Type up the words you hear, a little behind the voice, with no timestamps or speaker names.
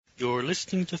You're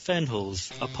listening to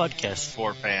Fanholes, a podcast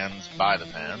for fans, by the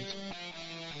fans.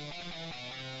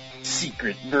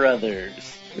 Secret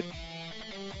Brothers.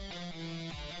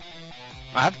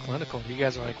 I have clinical. You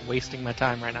guys are like wasting my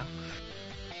time right now.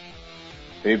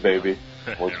 Hey baby,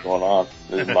 what's going on?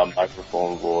 This is my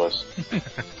microphone voice.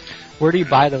 Where do you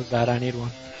buy those at? I need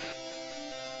one.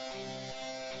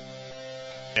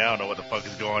 Yeah, I don't know what the fuck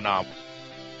is going on.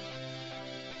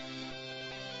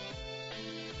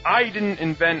 I didn't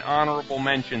invent honorable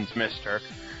mentions, mister.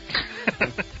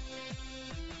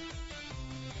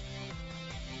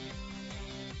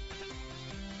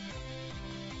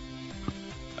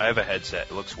 I have a headset.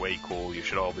 It looks way cool. You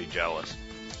should all be jealous.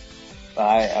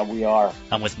 We are.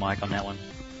 I'm with Mike on that one.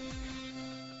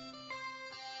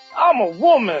 I'm a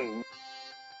woman!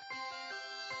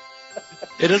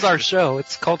 It is our show.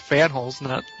 It's called Fanholes,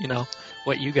 not,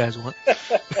 what you guys want.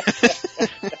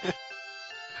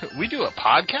 We do a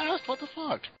podcast? What the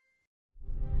fuck?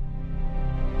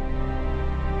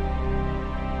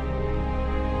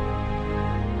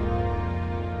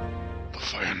 The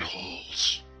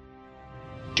Fanholes.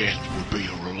 Death would be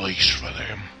a release for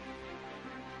them.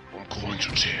 I'm going to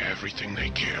tear everything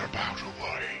they care about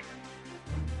away.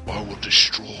 I will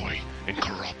destroy and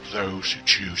corrupt those who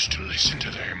choose to listen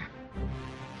to them.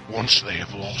 Once they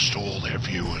have lost all their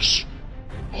viewers,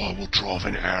 I will drive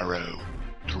an arrow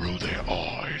through their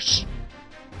eyes.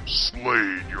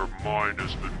 Slade, your mind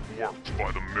has been warped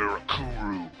by the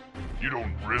Mirakuru. You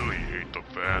don't really hate the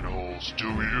Fanholes, do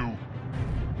you?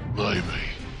 Maybe.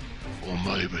 Or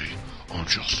maybe I'm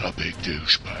just a big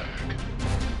douchebag.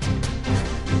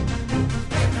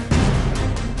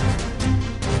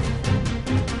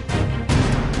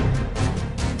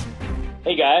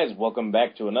 Hey guys, welcome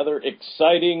back to another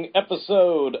exciting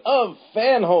episode of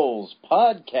Fanholes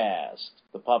Podcast,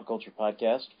 the pop culture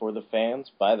podcast for the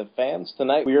fans, by the fans.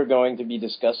 Tonight we are going to be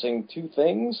discussing two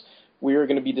things. We are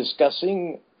going to be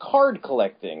discussing card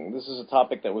collecting. This is a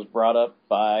topic that was brought up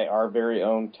by our very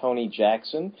own Tony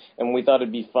Jackson, and we thought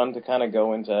it'd be fun to kind of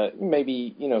go into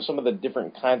maybe, some of the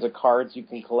different kinds of cards you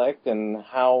can collect and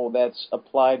how that's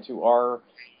applied to our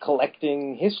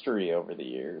collecting history over the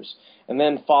years. And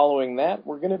then following that,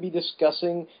 we're going to be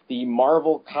discussing the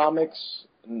Marvel Comics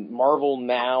Marvel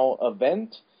Now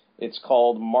event. It's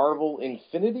called Marvel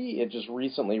Infinity. It just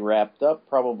recently wrapped up,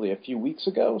 probably a few weeks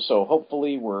ago, so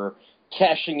hopefully we're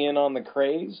cashing in on the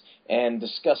craze and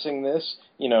discussing this,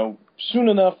 soon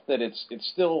enough that it's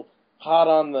still hot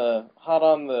on the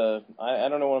I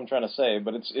don't know what I'm trying to say,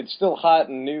 but it's still hot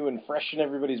and new and fresh in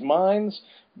everybody's minds,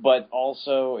 but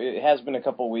also it has been a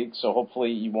couple weeks, so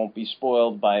hopefully you won't be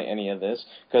spoiled by any of this,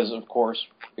 because of course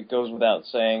it goes without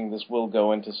saying this will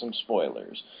go into some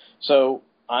spoilers. So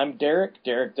I'm Derek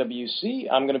WC.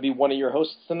 I'm going to be one of your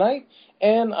hosts tonight,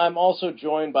 and I'm also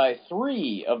joined by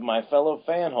three of my fellow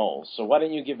fanholes. So why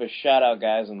don't you give a shout-out,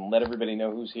 guys, and let everybody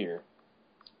know who's here.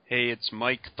 Hey, it's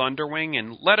Mike Thunderwing,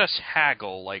 and let us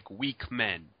haggle like weak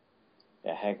men.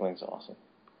 Yeah, haggling's awesome.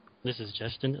 This is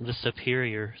Justin, the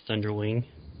superior Thunderwing.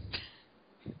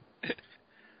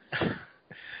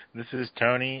 This is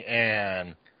Tony,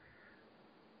 and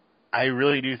I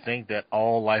really do think that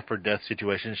all life or death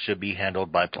situations should be handled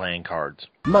by playing cards.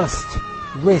 Must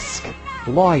risk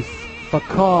life for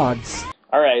cards.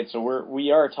 All right, so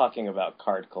we are talking about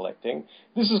card collecting.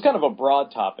 This is kind of a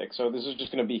broad topic, so this is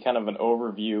just going to be kind of an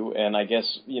overview, and I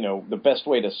guess, the best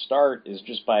way to start is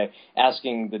just by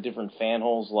asking the different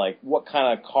fanholes, like, what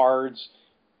kind of cards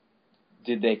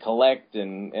did they collect,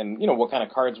 and what kind of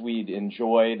cards we'd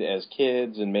enjoyed as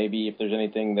kids, and maybe if there's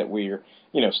anything that we're,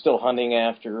 still hunting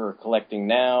after or collecting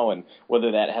now, and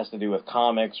whether that has to do with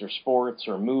comics or sports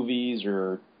or movies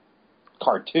or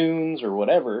cartoons or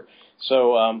whatever.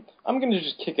 So I'm going to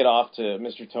just kick it off to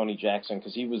Mr. Tony Jackson,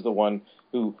 because he was the one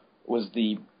who was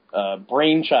the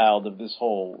brainchild of this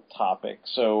whole topic.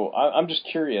 So I'm just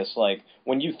curious, like,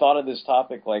 when you thought of this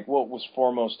topic, like, what was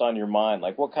foremost on your mind?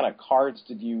 Like, what kind of cards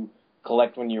did you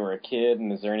collect when you were a kid,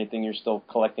 and is there anything you're still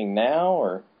collecting now,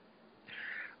 or?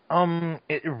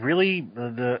 It really,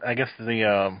 I guess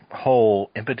the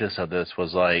whole impetus of this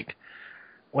was, like,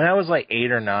 when I was,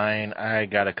 8 or 9, I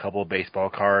got a couple of baseball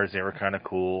cards. They were kind of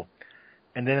cool.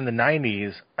 And then in the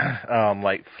 90s,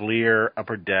 like Fleer,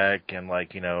 Upper Deck, and,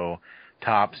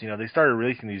 Tops, they started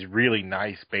releasing these really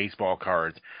nice baseball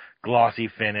cards, glossy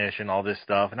finish and all this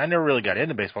stuff. And I never really got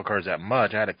into baseball cards that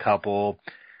much. I had a couple,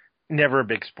 never a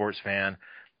big sports fan.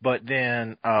 But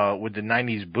then with the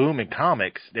 90s boom in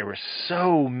comics, there were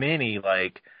so many,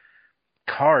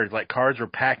 cards. Cards were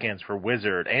pack-ins for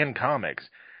Wizard and comics.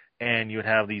 And you would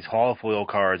have these holofoil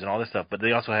cards and all this stuff. But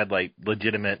they also had,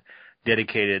 legitimate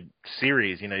dedicated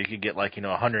series. You could get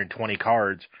 120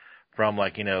 cards from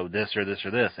like, this or this or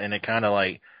this. And it kind of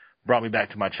like brought me back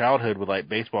to my childhood with like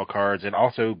baseball cards and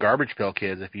also Garbage Pail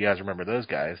Kids, if you guys remember those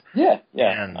guys. Yeah.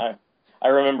 And I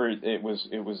remember it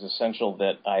was essential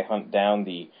that I hunt down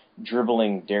the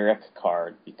Dribbling Derek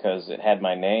card because it had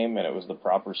my name and it was the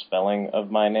proper spelling of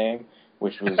my name,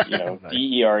 which was,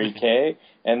 Nice. Derek.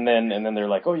 And then they're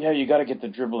like, oh yeah, you got to get the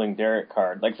Dribbling Derek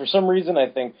card. Like for some reason, I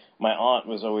think my aunt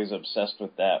was always obsessed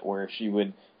with that, where she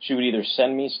would either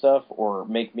send me stuff or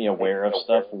make me aware of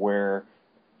stuff where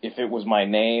if it was my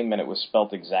name and it was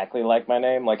spelt exactly like my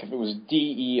name, like if it was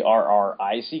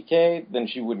Derrick, then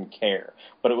she wouldn't care.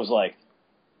 But it was like,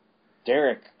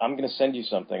 Derek, I'm going to send you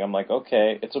something. I'm like,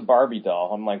 okay, it's a Barbie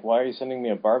doll. I'm like, why are you sending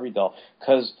me a Barbie doll?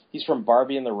 Because he's from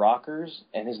Barbie and the Rockers,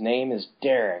 and his name is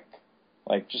Derek.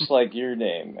 Like, just like your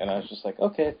name. And I was just like,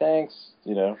 okay, thanks,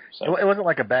 So. It wasn't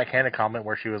like a backhanded comment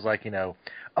where she was like,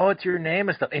 oh, it's your name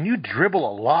and stuff. And you dribble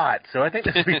a lot, so I think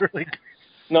this would be really good.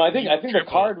 No, I think the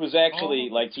card was actually,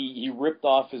 like, he ripped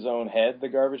off his own head, the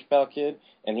Garbage Pail Kid,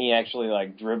 and he actually,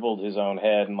 like, dribbled his own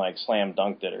head and, like, slam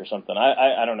dunked it or something.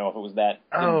 I don't know if it was that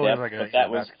in-depth, but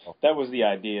that was the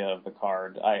idea of the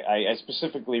card. I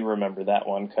specifically remember that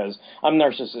one because I'm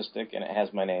narcissistic and it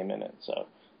has my name in it, so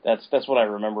that's what I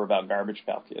remember about Garbage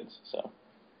Pail Kids, so.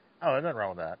 Oh, there's nothing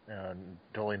wrong with that.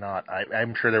 Totally not.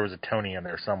 I'm sure there was a Tony in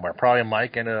there somewhere. Probably a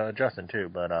Mike and Justin,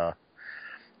 too,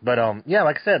 But yeah,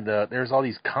 like I said, there's all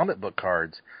these comic book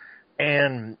cards,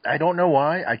 and I don't know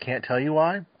why. I can't tell you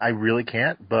why. I really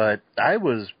can't, but I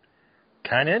was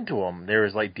kind of into them. There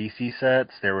was like DC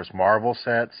sets, there was Marvel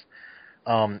sets.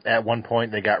 At one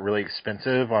point, they got really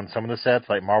expensive on some of the sets,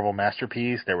 like Marvel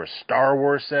Masterpiece. There were Star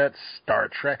Wars sets, Star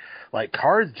Trek. Like,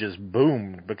 cards just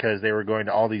boomed because they were going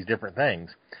to all these different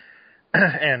things.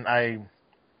 And I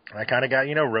kind of got,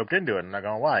 roped into it. I'm not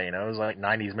going to lie. It was like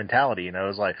 90s mentality. It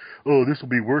was like, oh, this will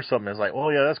be worth something. It's like, oh,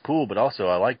 yeah, that's cool, but also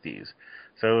I like these.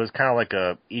 So it was kind of like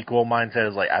a equal mindset.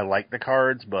 It's like, I like the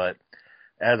cards, but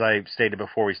as I stated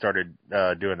before we started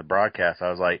doing the broadcast, I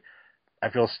was like, I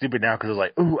feel stupid now because I was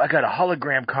like, ooh, I got a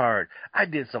hologram card. I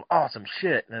did some awesome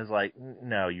shit. And it's like,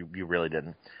 no, you really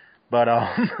didn't. But,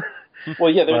 well,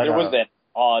 yeah, there was that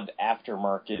odd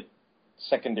aftermarket,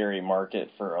 secondary market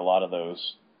for a lot of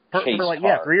those. For like,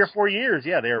 cards. 3 or 4 years,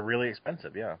 they were really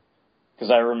expensive,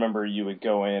 Because I remember you would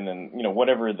go in and,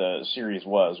 whatever the series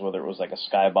was, whether it was like a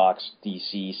Skybox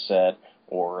DC set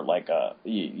or like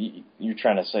you're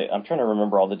trying to say, I'm trying to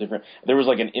remember all the different, there was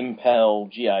like an Impel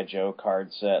G.I. Joe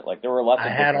card set, like there were lots of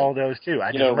I had all those too,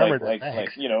 I just remember like,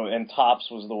 and Topps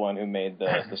was the one who made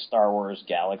the Star Wars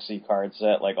Galaxy card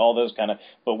set, like all those kind of,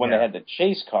 but when they had the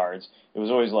chase cards, it was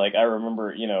always like, I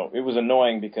remember, it was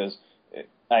annoying because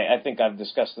I think I've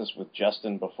discussed this with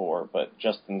Justin before, but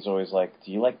Justin's always like,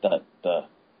 do you like the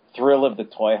thrill of the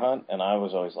toy hunt? And I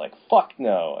was always like, fuck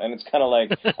no. And it's kind of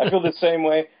like, I feel the same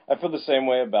way. I feel the same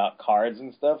way about cards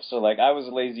and stuff. So like, I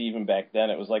was lazy even back then.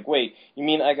 It was like, wait, you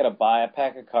mean I got to buy a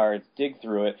pack of cards, dig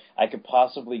through it? I could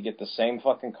possibly get the same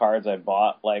fucking cards I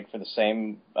bought like for the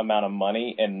same amount of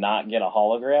money and not get a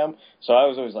hologram. So I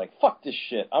was always like, fuck this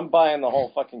shit. I'm buying the whole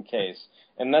fucking case.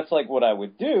 And that's like what I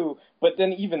would do. But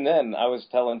then even then, I was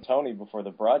telling Tony before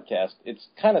the broadcast, it's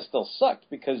kind of still sucked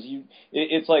because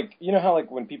it's like, how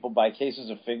like when people buy cases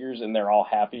of figures and they're all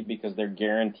happy because they're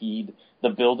guaranteed the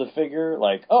Build-A-Figure,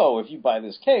 like, oh, if you buy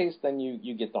this case, then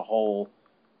you get the whole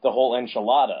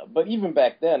enchilada. But even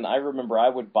back then, I remember I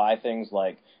would buy things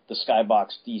like the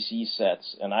Skybox DC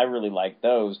sets, and I really liked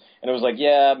those. And it was like,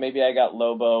 yeah, maybe I got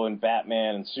Lobo and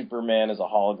Batman and Superman as a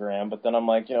hologram, but then I'm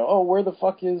like, oh, where the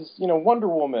fuck is, Wonder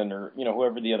Woman or,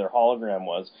 whoever the other hologram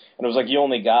was. And it was like you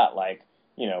only got like,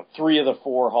 3 of the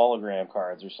 4 hologram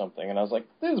cards or something. And I was like,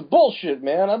 this is bullshit,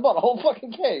 man. I bought a whole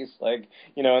fucking case. Like,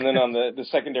 and then on the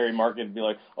secondary market, it'd be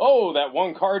like, oh, that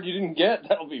one card you didn't get,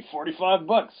 that'll be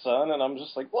 $45, son. And I'm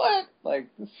just like, what? Like,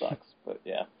 this sucks. But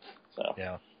yeah, so.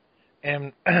 Yeah.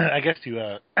 And I guess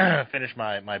to finish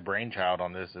my brainchild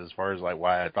on this as far as like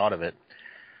why I thought of it,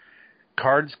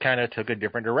 cards kind of took a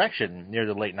different direction near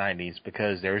the late 90s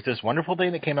because there was this wonderful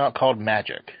thing that came out called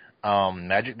Magic.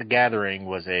 Magic the Gathering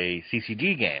was a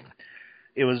CCG game.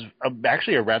 It was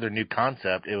actually a rather new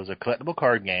concept. It was a collectible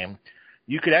card game.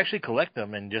 You could actually collect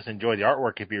them and just enjoy the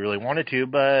artwork if you really wanted to,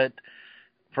 but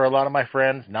for a lot of my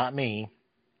friends, not me,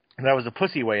 that was a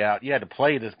pussy way out. You had to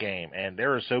play this game, and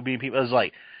there were so many people. It was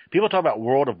like, people talk about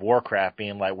World of Warcraft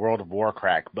being like World of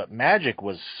Warcraft, but Magic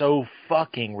was so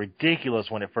fucking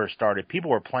ridiculous when it first started. People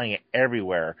were playing it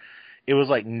everywhere. It was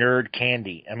like nerd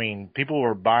candy. I mean, people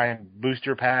were buying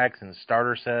booster packs and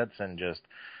starter sets and just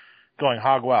going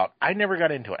hog wild. I never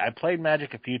got into it. I played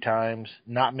Magic a few times,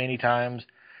 not many times,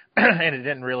 and it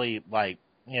didn't really, like,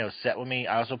 set with me.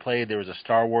 I also played, there was a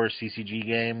Star Wars CCG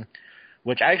game,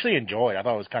 which I actually enjoyed. I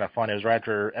thought it was kind of fun. It was right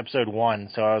after episode 1,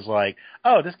 so I was like,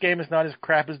 oh, this game is not as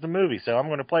crap as the movie, so I'm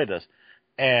going to play this.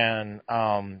 And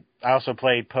I also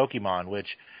played Pokemon,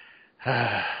 which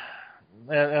that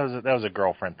was a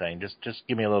girlfriend thing. Just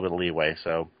give me a little bit of leeway.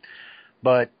 So,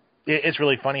 but it's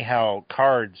really funny how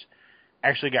cards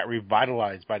actually got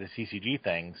revitalized by the CCG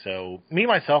thing. So me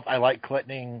myself, I like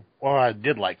collecting. Well, I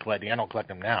did like collecting. I don't collect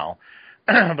them now,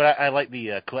 but I like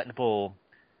the collectible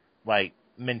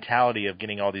mentality of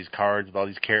getting all these cards with all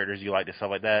these characters you like and stuff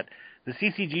like that. The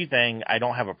CCG thing, I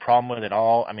don't have a problem with at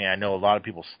all. I mean, I know a lot of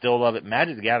people still love it.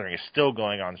 Magic the Gathering is still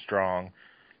going on strong.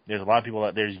 There's a lot of people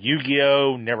that there's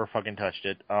Yu-Gi-Oh! Never fucking touched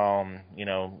it.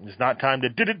 It's not time to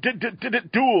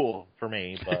duel for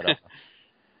me, but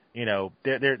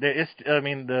there is. I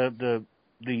mean,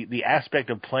 the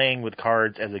aspect of playing with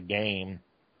cards as a game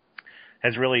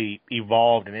has really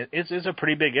evolved, and it's a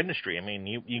pretty big industry. I mean,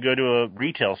 you go to a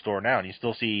retail store now, and you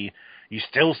still see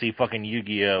fucking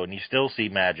Yu-Gi-Oh, and you still see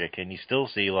Magic, and you still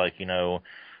see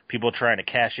people trying to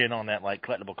cash in on that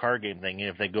collectible card game thing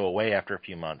if they go away after a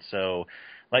few months. So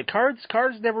cards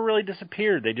never really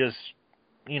disappeared. They just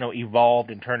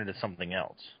evolved and turned into something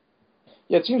else.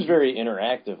 Yeah, it seems very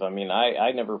interactive. I mean,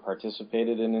 I never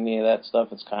participated in any of that stuff.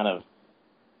 It's kind of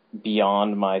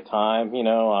beyond my time,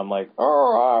 I'm like,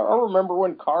 I remember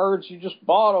when cards, you just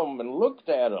bought them and looked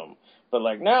at them. But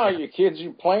now you kids,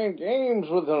 you're playing games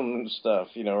with them and stuff,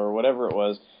 or whatever it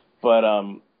was. But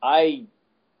I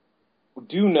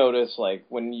do notice,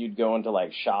 when you'd go into,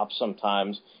 shops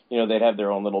sometimes, they'd have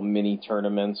their own little mini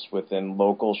tournaments within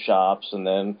local shops. And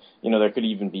then, there could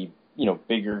even be,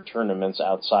 bigger tournaments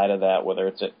outside of that, whether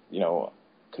it's at,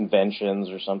 conventions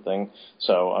or something.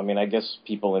 So, I mean, I guess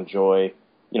people enjoy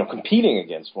competing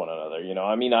against one another,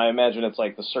 I mean, I imagine it's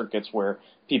like the circuits where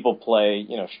people play,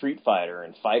 Street Fighter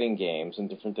and fighting games and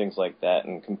different things like that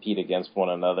and compete against one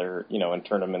another, in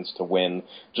tournaments to win,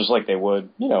 just like they would,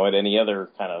 at any other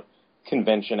kind of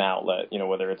convention outlet,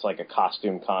 whether it's like a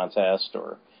costume contest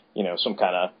or, some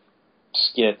kind of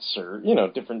skits or,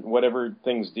 different, whatever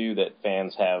things do that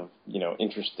fans have,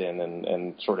 interest in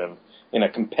and sort of in a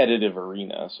competitive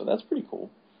arena. So that's pretty cool.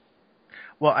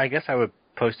 Well, I guess I would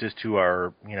post this to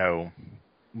our,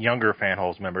 younger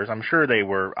Fanholes members. I'm sure they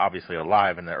were obviously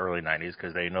alive in the early 90s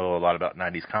because they know a lot about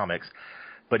 90s comics.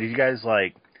 But did you guys,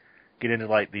 get into,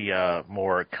 the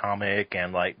more comic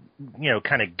and,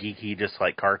 kind of geeky, just,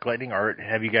 card collecting? Or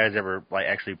have you guys ever,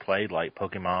 actually played,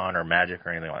 Pokemon or Magic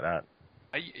or anything like that?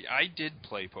 I did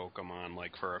play Pokemon,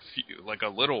 for a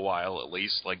little while at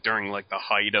least, during, the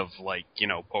height of,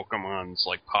 Pokemon's,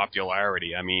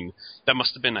 popularity. I mean, that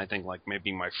must have been, I think,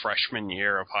 maybe my freshman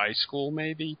year of high school,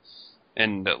 maybe.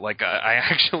 And, I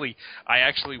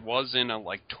actually was in a,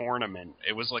 tournament.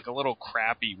 It was, a little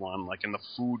crappy one, in the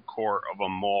food court of a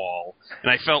mall. And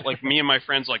I felt me and my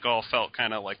friends, all felt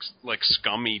kind of,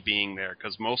 scummy being there,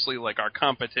 because mostly, our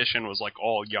competition was,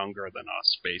 all younger than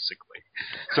us, basically.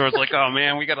 So it's oh,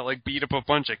 man, we gotta, beat up a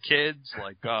bunch of kids.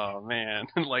 Oh, man.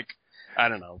 I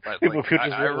don't know. But, people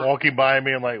just walking by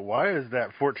me and why is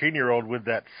that 14-year-old with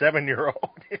that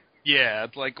 7-year-old? Yeah,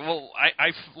 it's well,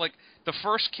 I the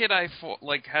first kid I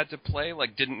had to play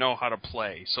didn't know how to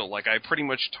play, so I pretty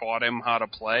much taught him how to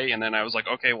play, and then I was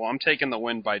okay, well, I'm taking the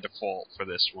win by default for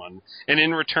this one, and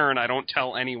in return, I don't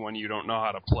tell anyone you don't know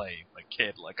how to play,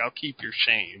 kid, I'll keep your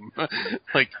shame,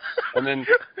 and then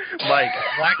Mike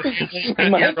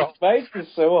is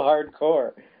so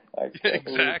hardcore.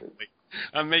 Exactly.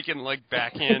 I'm making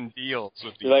backhand deals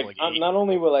with these. Not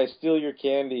only will I steal your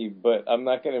candy, but I'm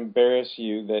not going to embarrass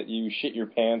you that you shit your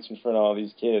pants in front of all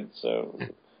these kids. So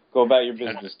go about your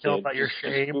business, kid. About your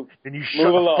shame, then you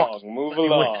move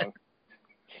along.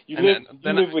 You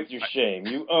live with your shame.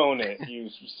 You own it, you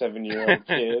 7-year-old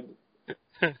kid.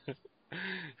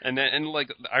 And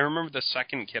I remember the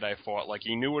second kid I fought,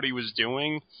 he knew what he was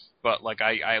doing, but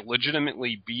I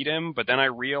legitimately beat him, but then I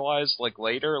realized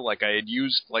later I had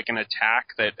used an attack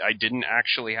that I didn't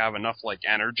actually have enough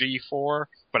energy for,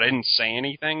 but I didn't say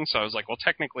anything, so I was well,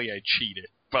 technically I cheated.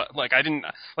 But I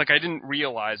didn't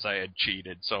realize I had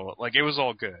cheated, so it was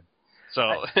all good.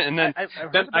 So and then I've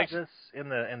heard about this in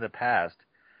the past,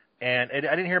 and I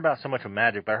didn't hear about so much of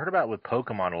Magic, but I heard about it with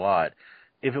Pokemon a lot.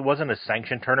 If it wasn't a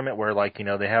sanctioned tournament where,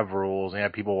 they have rules, and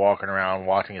have people walking around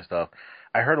watching and stuff,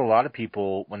 I heard a lot of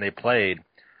people, when they played,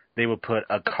 they would put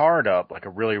a card up, a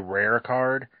really rare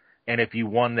card, and if you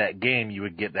won that game, you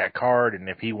would get that card, and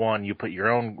if he won, you put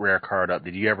your own rare card up.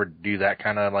 Did you ever do that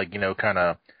kind of, kind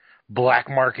of black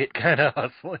market kind of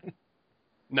hustling?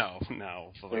 No.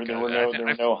 There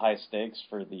were no high stakes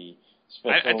for the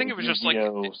special I think it was just like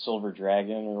Yu-Gi-Oh! Silver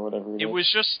Dragon or whatever it was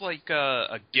just like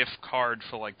a gift card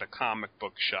for like the comic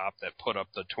book shop that put up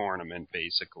the tournament,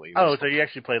 basically. Oh, so you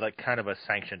actually played like kind of a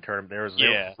sanctioned tournament. There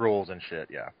was rules and shit.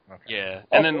 Yeah. Okay. Yeah,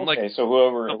 and then like so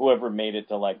whoever made it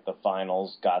to like the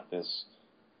finals got this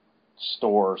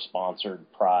store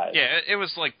sponsored prize. Yeah, it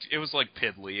was like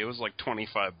piddly. It was like $25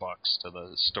 to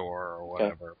the store or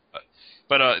whatever. Okay.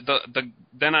 But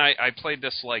then I played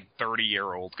this like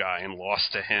 30-year-old guy and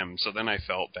lost to him. So then I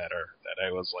felt better that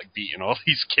I was like beating all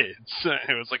these kids.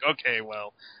 It was like, okay,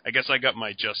 well, I guess I got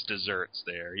my just desserts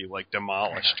there. He like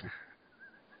demolished me.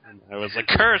 And I was like,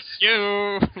 curse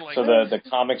you! Like, so the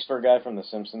comic store guy from The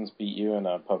Simpsons beat you in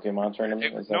a Pokemon tournament?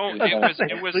 It was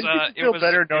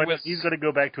better knowing that he's going to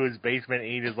go back to his basement and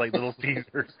eat his like little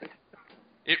Caesars.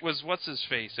 It was what's his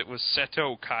face? It was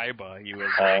Seto Kaiba. He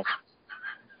was like.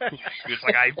 He was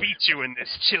like, I beat you in this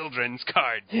children's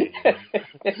card game.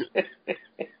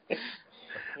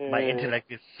 My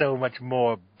intellect is so much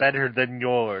more better than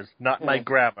yours. Not my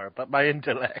grammar, but my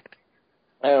intellect.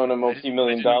 I own a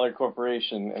multi-million-dollar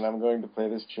corporation, and I'm going to play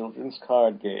this children's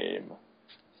card game.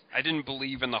 I didn't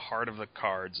believe in the heart of the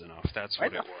cards enough. That's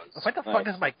what it was. Why the fuck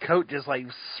does my coat just like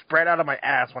spread out of my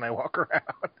ass when I walk around?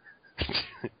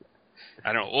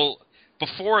 I don't know. Well,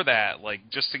 before that, like,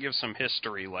 just to give some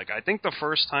history, like, I think the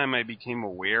first time I became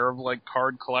aware of, like,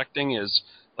 card collecting is,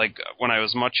 like, when I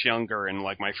was much younger and,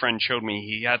 like, my friend showed me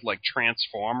he had, like,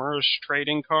 Transformers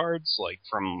trading cards, like,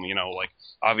 from, you know, like,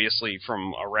 obviously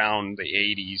from around the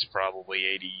 80s, probably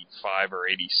 85 or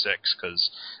 86, because,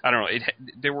 I don't know,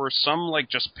 there were some, like,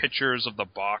 just pictures of the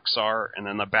box art, and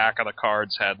then the back of the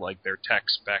cards had, like, their tech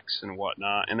specs and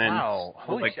whatnot, and then... Wow,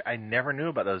 holy shit, I never knew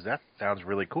about those. That sounds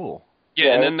really cool.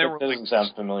 Yeah, and then there were doesn't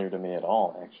sound familiar to me at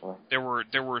all, actually. There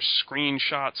were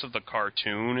screenshots of the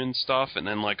cartoon and stuff, and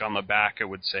then like on the back it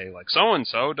would say like so and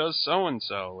so does so and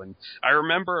so, and I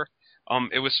remember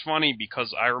it was funny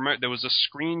because I remember there was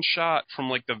a screenshot from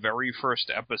like the very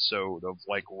first episode of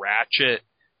like Ratchet,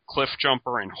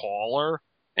 Cliffjumper, and Hauler,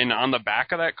 and on the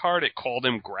back of that card it called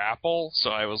him Grapple,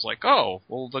 so I was like, oh,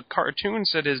 well the cartoon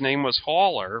said his name was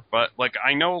Hauler, but like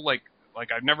I know like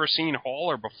I've never seen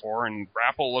Hauler before, and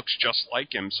Grapple looks just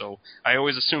like him, so I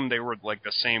always assumed they were, like,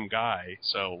 the same guy,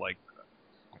 so,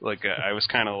 I was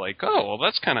kind of like, oh, well,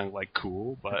 that's kind of, like,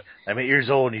 cool, but... I'm 8 years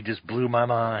old, and you just blew my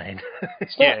mind.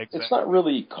 Exactly. It's not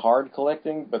really card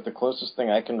collecting, but the closest thing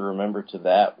I can remember to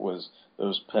that was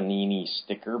those Panini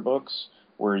sticker books,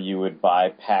 where you would buy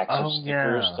packs of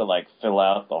stickers to like fill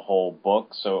out the whole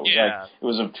book. So it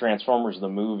was of Transformers the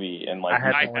movie, and like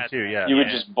I had one too. Yeah, you would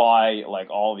just buy like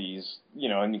all these, you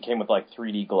know, and it came with like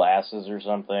 3D glasses or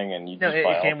something, and you just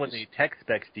buy it came with the tech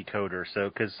specs decoder, so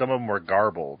because some of them were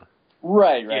garbled.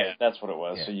 Right, that's what it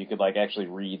was. Yeah. So you could like actually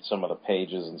read some of the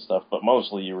pages and stuff, but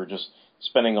mostly you were just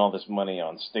spending all this money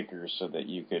on stickers so that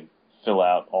you could fill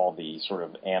out all the sort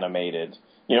of animated.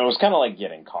 You know, it was kind of like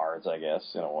getting cards, I guess,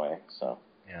 in a way. So.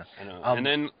 Yeah, I know. And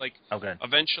then, like,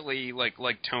 eventually, like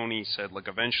Tony said, like,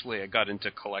 eventually I got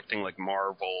into collecting, like,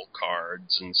 Marvel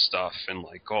cards and stuff, and,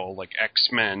 like, all, like,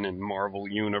 X-Men and Marvel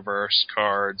Universe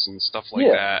cards and stuff like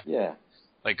that. Yeah.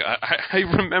 Like, I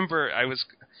remember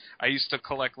I used to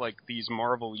collect, like, these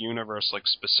Marvel Universe, like,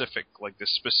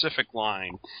 this specific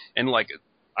line, and, like,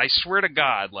 I swear to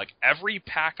God, like, every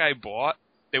pack I bought,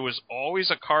 there was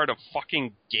always a card of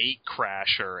fucking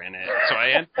Gatecrasher in it, so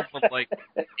I ended up with, like,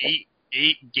 8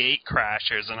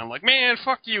 Gatecrashers, and I'm like, man,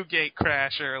 fuck you,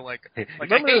 Gatecrasher. Like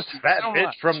remember this fat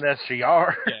bitch from the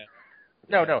SGR? Yeah.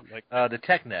 No, the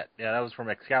TechNet. Yeah, that was from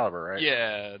Excalibur, right?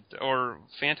 Yeah, or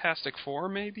Fantastic Four,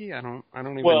 maybe. I don't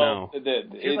even know.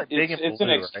 It's an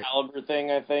Excalibur thing,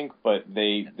 I think, but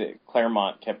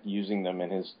Claremont kept using them in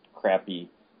his crappy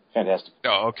Fantastic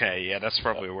Four. Oh, okay, yeah, that's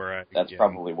probably where That's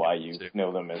probably why you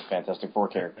know them as Fantastic Four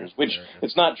characters, which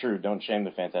it's not true. Don't shame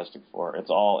the Fantastic Four. It's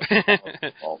all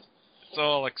Excalibur's fault. It's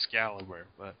all Excalibur,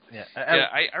 but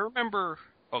I remember.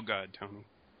 Oh God, Tony.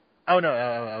 Oh no,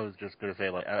 I was just going to say,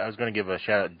 like, I was going to give a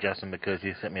shout out to Justin because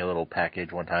he sent me a little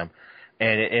package one time,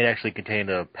 and it actually contained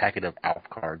a packet of Alf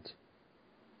cards.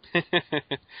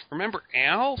 Remember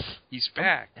Alf? He's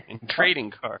back in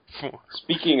trading card form.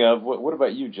 Speaking of, what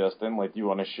about you, Justin? Like, do you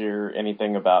want to share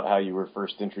anything about how you were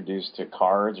first introduced to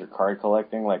cards or card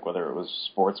collecting, like whether it was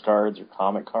sports cards or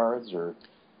comic cards or?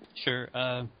 Sure.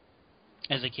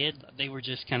 As a kid, they were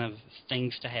just kind of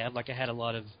things to have. Like I had a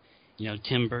lot of,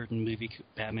 Tim Burton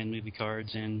Batman movie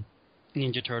cards and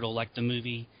Ninja Turtle, like the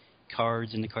movie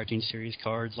cards and the cartoon series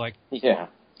cards. Like, yeah,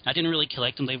 I didn't really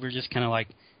collect them. They were just kind of like,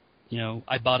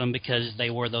 I bought them because they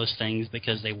were those things,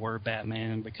 because they were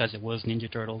Batman, because it was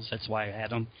Ninja Turtles. That's why I had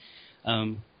them.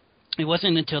 it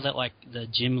wasn't until that like the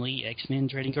Jim Lee X-Men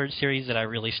trading card series that I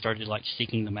really started like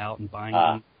seeking them out and buying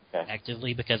them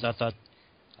actively, because I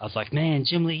was like, man,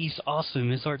 Jim Lee's awesome.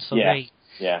 His art's so great.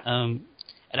 Yeah. And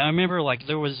I remember like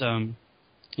there was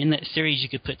in that series you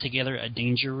could put together a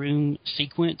Danger Room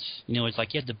sequence. You know, it's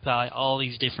like you had to buy all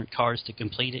these different cards to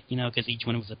complete it, you know, because each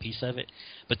one was a piece of it.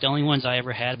 But the only ones I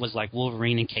ever had was like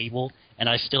Wolverine and Cable, and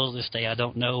I still to this day I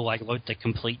don't know like what the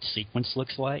complete sequence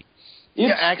looks like.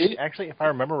 Yeah, actually, if I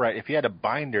remember right, if you had a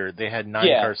binder, they had 9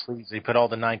 card sleeves. You put all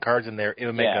the 9 cards in there, it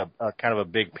would make a kind of a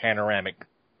big panoramic,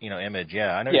 you know, image.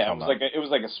 Yeah, I know. Yeah, it was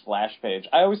like a splash page.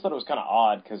 I always thought it was kind of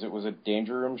odd because it was a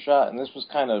Danger Room shot, and this was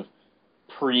kind of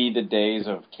pre the days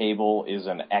of Cable is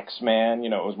an X-Man. You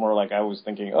know, it was more like I was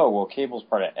thinking, oh, well, Cable's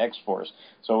part of X-Force.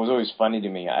 So it was always funny to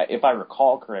me. If I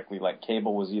recall correctly, like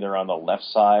Cable was either on the left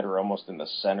side or almost in the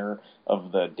center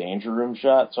of the Danger Room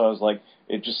shot. So I was like,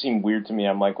 it just seemed weird to me.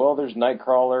 I'm like, well, there's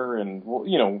Nightcrawler and,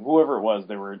 you know, whoever it was,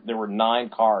 there were 9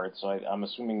 cards. So I'm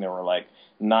assuming there were like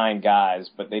 9 guys,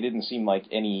 but they didn't seem like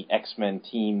any X-Men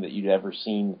team that you'd ever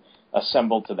seen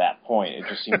assembled to that point. It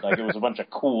just seemed like it was a bunch of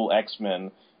cool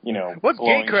X-Men. You know, what's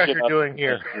Gatecrasher doing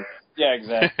here? Yeah,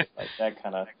 exactly. Like that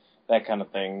kind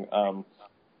of thing.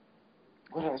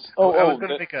 What else? I was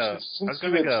going to make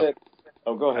a.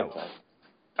 Go ahead, Tom.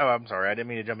 Oh, I'm sorry. I didn't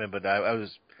mean to jump in, but I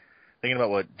was thinking about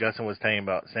what Justin was saying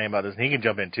about this, and he can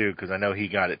jump in too because I know he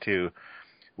got it too.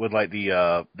 With like the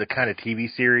kind of TV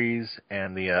series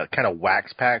and the kind of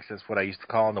wax packs. That's what I used to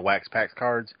call them, the wax packs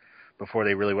cards, before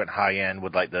they really went high end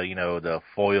with like the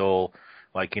foil,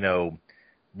 like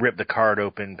rip the card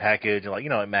open package, and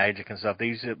like Magic and stuff. They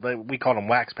used to, we called them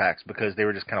wax packs because they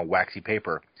were just kind of waxy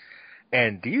paper.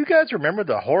 And do you guys remember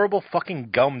the horrible fucking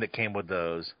gum that came with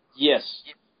those? Yes.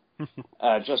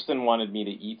 Justin wanted me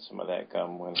to eat some of that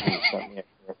gum when he sent me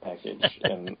a package,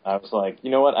 and I was like,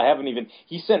 you know what?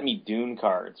 He sent me Dune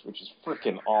cards, which is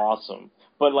freaking awesome.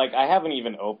 But like, I haven't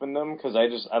even opened them because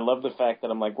I love the fact that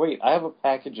I'm like, wait, I have a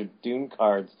package of Dune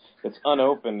cards that's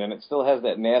unopened and it still has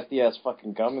that nasty ass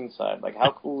fucking gum inside. Like,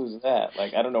 how cool is that?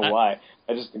 Like, I don't know why.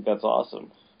 I just think that's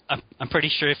awesome. I'm pretty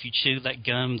sure if you chew that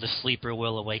gum, the sleeper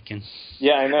will awaken.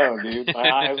 Yeah, I know, dude. My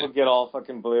eyes will get all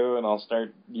fucking blue, and I'll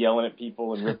start yelling at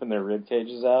people and ripping their rib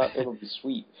cages out. It'll be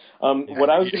sweet. What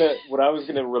I was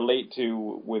gonna relate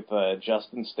to with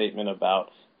Justin's statement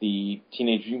about the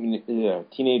Teenage Mutant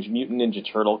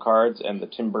Ninja Turtle cards and the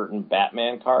Tim Burton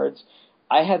Batman cards,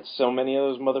 I had so many of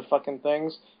those motherfucking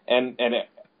things, and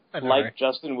like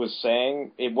Justin was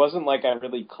saying, it wasn't like I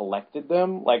really collected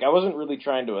them. Like, I wasn't really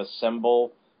trying to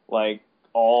assemble like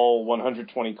all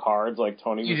 120 cards like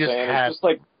Tony was saying. It's just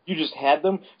like you just had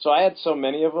them. So I had so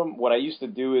many of them. What I used to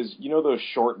do is, those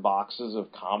short boxes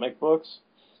of comic books?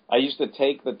 I used to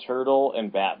take the Turtle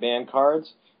and Batman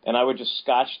cards and I would just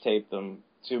scotch tape them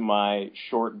to my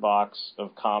short box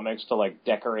of comics to like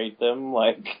decorate them,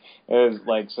 like as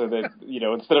like so that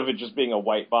instead of it just being a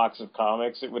white box of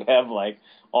comics, it would have like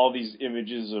all these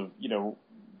images of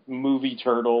movie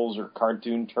turtles or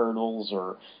cartoon turtles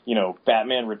or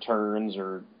Batman Returns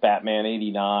or Batman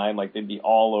 '89. Like, they'd be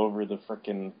all over the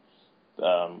frickin'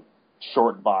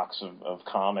 short box of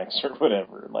comics or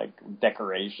whatever, like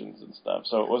decorations and stuff.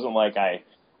 So it wasn't like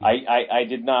I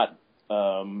did not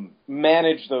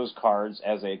manage those cards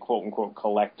as a quote unquote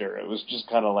collector. It was just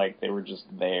kind of like they were just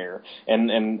there,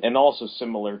 and also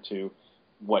similar to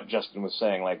what Justin was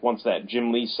saying, like once that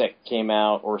Jim Lee set came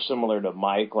out, or similar to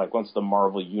Mike, like once the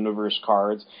Marvel Universe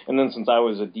cards, and then since I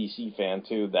was a DC fan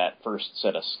too, that first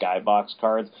set of Skybox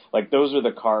cards, like those are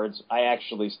the cards I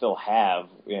actually still have,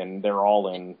 and they're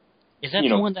all in. Is that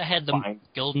the one that had the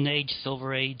Golden Age,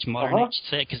 Silver Age, Modern Age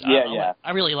set? Because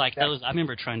I really like those. I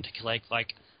remember trying to collect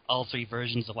like all 3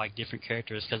 versions of like different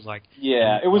characters because like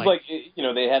it was like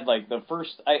they had like the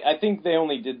first. I think they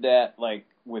only did that like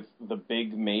with the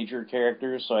big major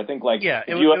characters. So I think like if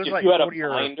you had a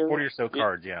binder, 40 or so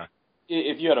cards,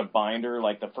 if you had a binder,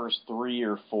 like the first 3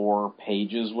 or 4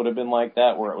 pages would have been like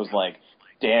that, where it was like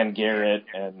Dan Garrett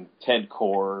and Ted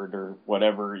Kord or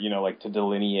whatever, like to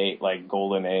delineate like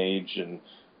Golden Age and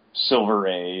Silver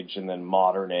Age and then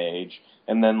Modern Age.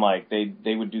 And then like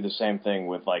they would do the same thing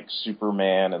with like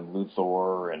Superman and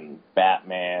Luthor and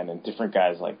Batman and different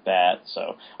guys like that.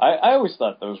 So I always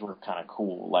thought those were kind of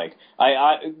cool. Like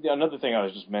another thing I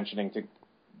was just mentioning to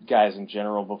guys in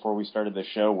general before we started the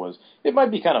show was it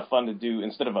might be kind of fun to do,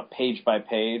 instead of a page by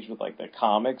page with like the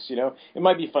comics, it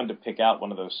might be fun to pick out one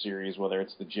of those series, whether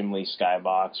it's the Jim Lee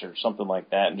Skybox or something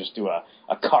like that, and just do a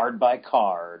card by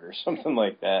card or something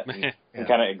like that, and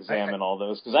kind of examine all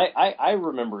those, because I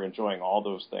remember enjoying all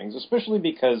those things, especially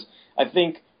because I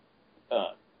think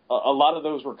a lot of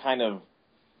those were kind of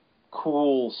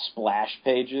cool splash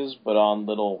pages, but on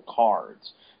little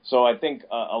cards. So I think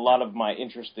a lot of my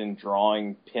interest in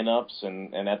drawing pinups,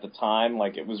 and at the time,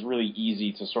 like, it was really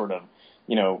easy to sort of,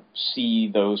 see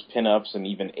those pinups and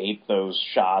even ape those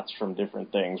shots from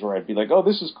different things, where I'd be like, oh,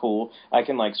 this is cool. I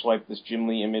can, like, swipe this Jim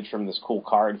Lee image from this cool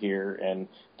card here, and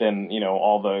then,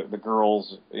 all the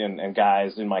girls and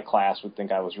guys in my class would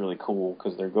think I was really cool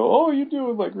because they'd go, oh, you're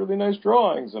doing, like, really nice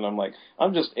drawings. And I'm like,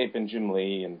 I'm just aping Jim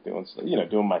Lee and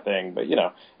doing my thing. But,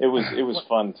 it was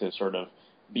fun to sort of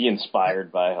be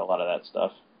inspired by a lot of that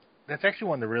stuff. That's actually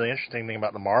one of the really interesting thing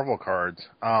about the Marvel cards.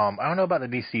 I don't know about the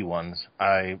DC ones.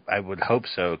 I would hope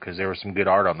so, because there was some good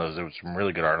art on those. There was some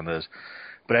really good art on those.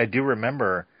 But I do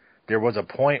remember there was a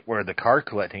point where the card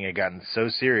collecting had gotten so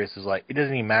serious. It's like, it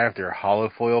doesn't even matter if they're hollow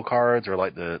foil cards or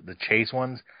like the chase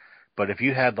ones. But if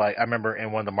you had, like, I remember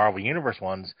in one of the Marvel Universe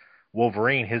ones,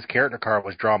 Wolverine, his character card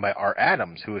was drawn by Art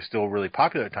Adams, who was still really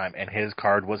popular at the time, and his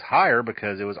card was higher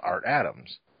because it was Art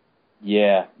Adams.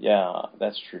 Yeah,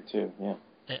 that's true too, yeah.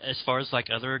 As far as, like,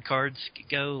 other cards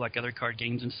go, like other card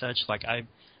games and such, like, I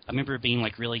remember being,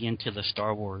 like, really into the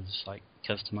Star Wars, like,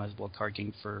 customizable card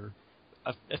game for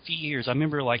a few years. I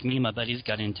remember, like, me and my buddies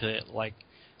got into it, like,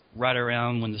 right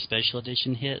around when the special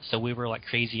edition hit, so we were, like,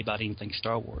 crazy about anything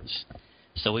Star Wars.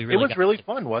 So we really It was really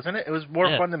fun, wasn't it? It was more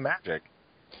fun than Magic.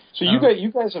 So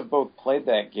you guys have both played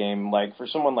that game. Like, for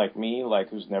someone like me, like,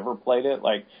 who's never played it,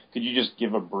 like, could you just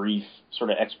give a brief sort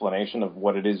of explanation of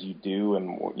what it is you do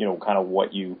and, kind of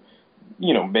what you,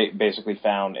 basically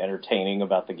found entertaining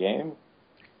about the game?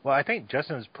 Well, I think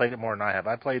Justin's played it more than I have.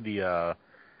 I played the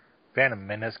Phantom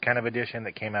Menace kind of edition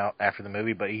that came out after the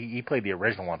movie, but he played the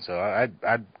original one, so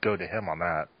I'd go to him on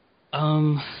that.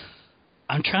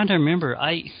 I'm trying to remember.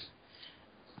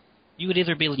 You would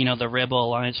either be, the Rebel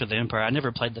Alliance or the Empire. I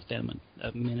never played the Phantom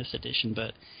Menace edition,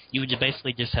 but you would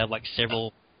basically just have, like,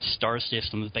 several star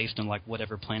systems based on, like,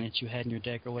 whatever planets you had in your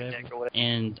deck or whatever.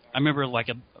 And I remember, like,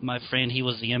 my friend, he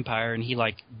was the Empire, and he,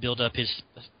 like, built up his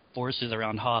forces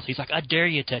around Hoth. He's like, I dare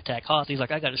you to attack Hoth. He's like,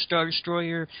 I got a Star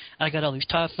Destroyer, I got all these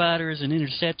TIE fighters and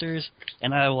interceptors,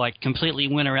 and I, like, completely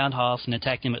went around Hoth and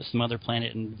attacked him at some other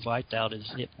planet and wiped out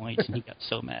his hit points, and he got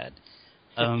so mad.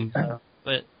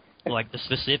 But... like, the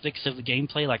specifics of the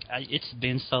gameplay, like, it's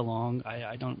been so long,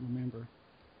 I don't remember.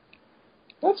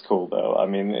 That's cool, though. I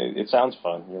mean, it sounds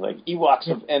fun. You're like, Ewoks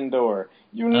of Endor,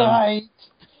 unite!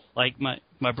 Like,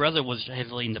 my brother was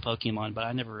heavily into Pokemon, but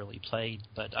I never really played.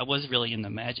 But I was really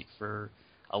into Magic for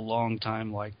a long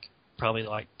time, like, probably,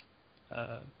 like,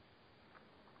 I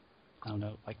don't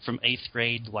know, like, from 8th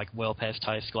grade, like, well past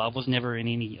high school. I was never in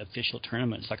any official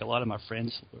tournaments. Like, a lot of my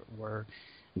friends were.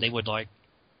 They would, like,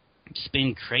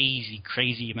 spend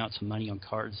crazy amounts of money on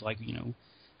cards. Like,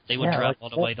 they would drive all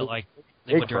the way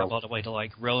to,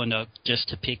 like, Roanoke just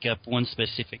to pick up one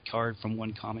specific card from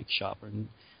one comic shop and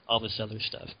all this other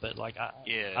stuff. But, like,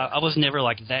 I was never,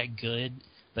 like, that good,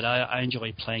 but I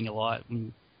enjoyed playing a lot.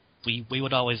 And we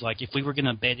would always, like, if we were going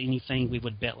to bet anything, we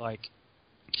would bet, like,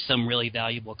 some really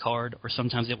valuable card, or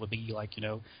sometimes it would be, like,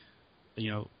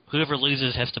 whoever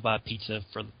loses has to buy pizza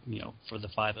for the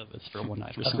 5 of us for one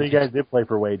night or something. So you guys did play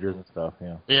for wagers and stuff,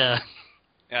 yeah. Yeah.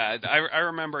 Yeah, I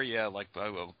remember, like,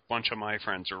 a bunch of my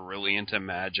friends were really into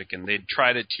Magic, and they'd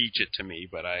try to teach it to me,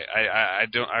 but I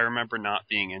remember not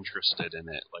being interested in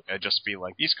it. Like, I'd just be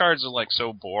like, these cards are, like,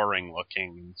 so boring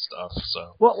looking and stuff,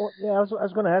 so. Well yeah, I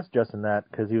was going to ask Justin that,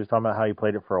 because he was talking about how he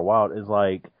played it for a while, is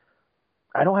like,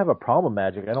 I don't have a problem with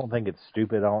Magic. I don't think it's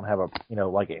stupid. I don't have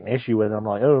like an issue with it. I'm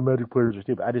like, oh, Magic players are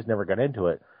stupid. I just never got into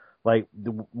it. Like,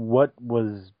 what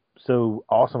was so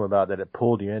awesome about that it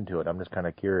pulled you into it? I'm just kind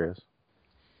of curious.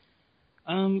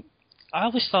 I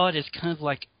always thought it's kind of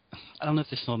like, I don't know if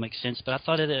this will make sense, but I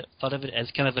thought of it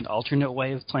as kind of an alternate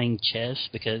way of playing chess,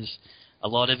 because a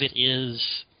lot of it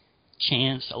is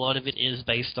chance. A lot of it is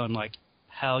based on, like,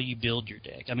 how you build your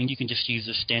deck. I mean, you can just use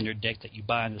a standard deck that you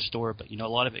buy in the store, but, a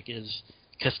lot of it is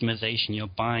customization,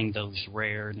 buying those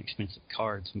rare and expensive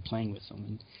cards and playing with them.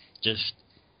 And just,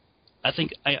 I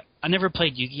think, I never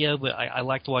played Yu-Gi-Oh!, but I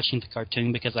liked watching the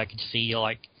cartoon because I could see,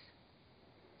 like,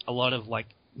 a lot of, like,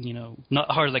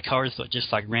 not Heart of the Cards, but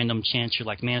just, like, random chance. You're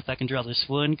like, man, if I can draw this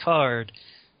one card,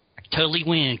 I can totally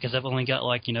win, because I've only got,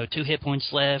 like, 2 hit points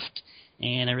left,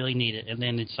 and I really need it. And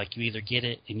then it's like you either get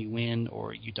it and you win,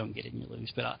 or you don't get it and you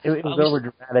lose. But it was over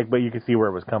dramatic, but you could see where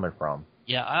it was coming from.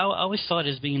 Yeah, I always saw it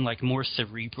as being, like, more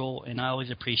cerebral, and I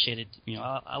always appreciated,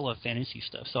 I love fantasy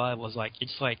stuff, so I was like,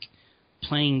 it's like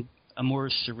playing a more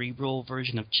cerebral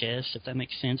version of chess, if that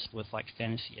makes sense, with, like,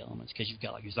 fantasy elements, because you've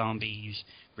got, like, zombies,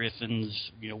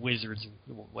 griffins, wizards,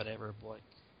 whatever. Like,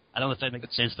 I don't know if that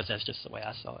makes sense, but that's just the way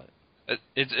I saw it.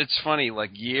 It's funny, like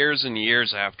years and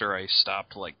years after I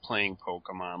stopped like playing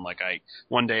Pokemon, like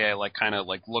one day I like kind of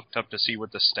like looked up to see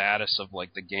what the status of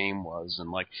like the game was,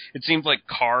 and like it seemed like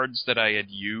cards that I had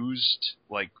used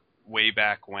like way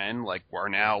back when like were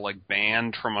now like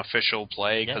banned from official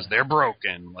play because they're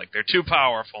broken, like they're too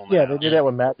powerful now. Yeah, they did that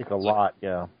with Magic a lot.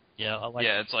 Yeah. Yeah,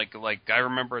 it's like I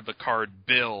remember the card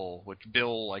Bill, which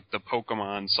Bill, like the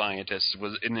Pokemon scientist,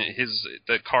 was in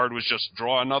the card was just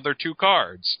draw another 2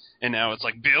 cards, and now it's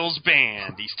like Bill's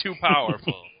banned. He's too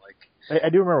powerful. I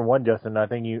do remember one, Justin. I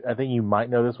think you might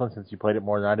know this one since you played it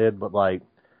more than I did. But like,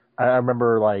 I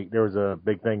remember like there was a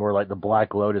big thing where like the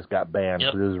Black Lotus got banned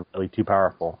because it was really too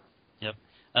powerful. Yep.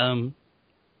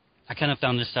 I kind of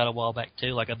found this out a while back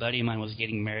too. Like a buddy of mine was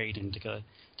getting married, and to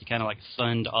kind of like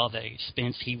fund all the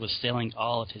expense, he was selling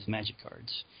all of his Magic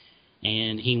cards,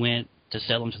 and he went to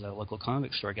sell them to the local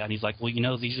comic store guy. And he's like, "Well, you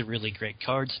know, these are really great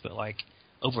cards, but like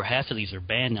over half of these are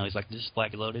banned now." He's like, "This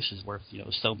Black Lotus is worth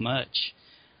so much,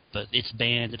 but it's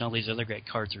banned, and all these other great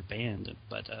cards are banned."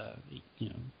 But I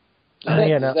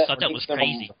thought that was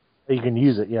crazy. You can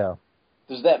use it, yeah.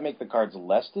 Does that make the cards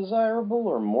less desirable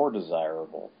or more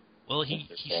desirable? Well, he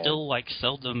still like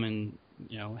sold them and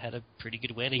had a pretty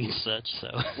good wedding and such. So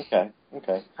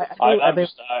okay. I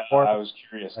was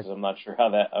curious because I'm not sure how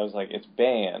that. I was like, it's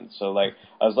banned. So like,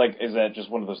 I was like, is that just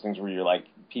one of those things where you're like,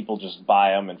 people just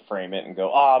buy them and frame it and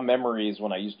go, memories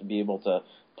when I used to be able to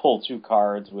pull 2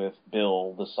 cards with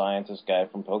Bill, the scientist guy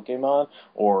from Pokemon,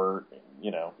 or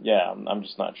I'm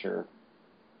just not sure.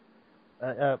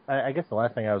 I guess the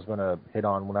last thing I was going to hit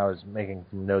on when I was making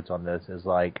some notes on this is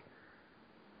like,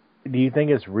 do you think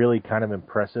it's really kind of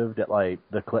impressive that like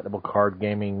the collectible card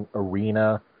gaming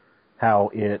arena,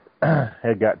 how it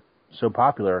had got so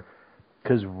popular?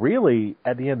 Because really,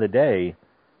 at the end of the day,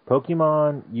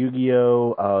 Pokemon,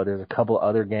 Yu-Gi-Oh, there's a couple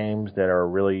other games that are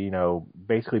really,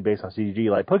 basically based on CCG.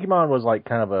 Like Pokemon was like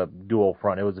kind of a dual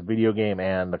front. It was a video game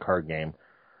and the card game.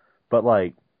 But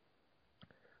like,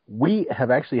 we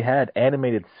have actually had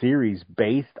animated series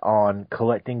based on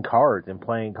collecting cards and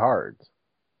playing cards.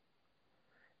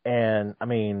 And I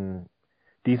mean,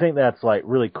 do you think that's like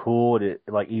really cool? It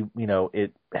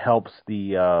it helps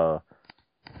the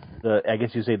I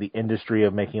guess you say the industry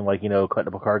of making like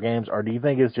collectible card games, or do you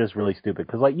think it's just really stupid?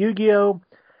 Because like Yu-Gi-Oh,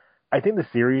 I think the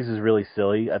series is really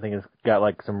silly. I think it's got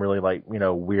like some really like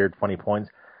weird, funny points.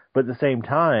 But at the same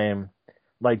time,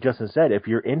 like Justin said, if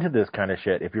you're into this kind of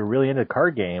shit, if you're really into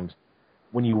card games,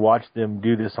 when you watch them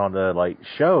do this on the like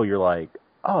show, you're like,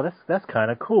 oh, that's kind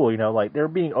of cool, like they're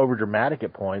being over dramatic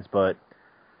at points, but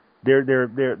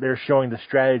they're showing the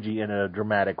strategy in a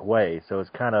dramatic way, so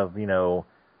it's kind of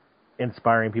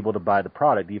inspiring people to buy the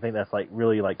product. Do you think that's like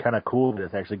really like kind of cool that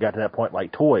it's actually got to that point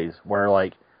like toys, where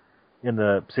like in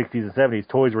the 60s and 70s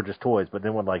toys were just toys, but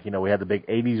then when like we had the big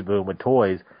 80s boom with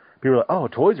toys, people were like, oh,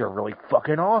 toys are really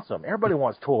fucking awesome. Everybody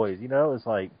wants toys, It's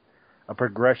like a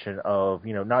progression of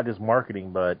not just marketing,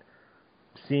 but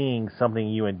seeing something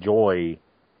you enjoy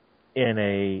in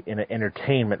an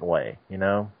entertainment way,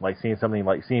 like seeing something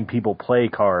like seeing people play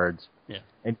cards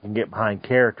and can get behind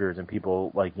characters and people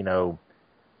like,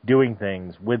 doing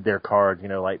things with their cards,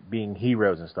 like being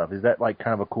heroes and stuff. Is that like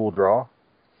kind of a cool draw?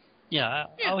 Yeah,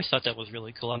 I always thought that was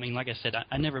really cool. I mean, like I said,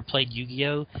 I never played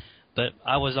Yu-Gi-Oh, but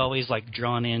I was always like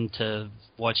drawn into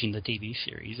watching the TV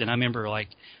series. And I remember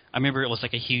it was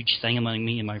like a huge thing among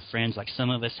me and my friends. Like some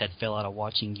of us had fell out of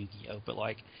watching Yu-Gi-Oh, but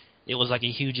like it was like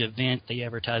a huge event. They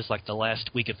advertised like the last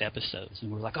week of episodes,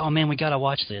 and we're like, oh man, we gotta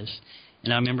watch this.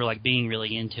 And I remember like being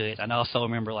really into it. And I also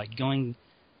remember like going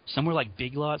somewhere like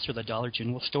Big Lots or the Dollar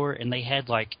General store, and they had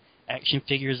like action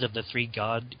figures of the 3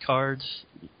 God cards.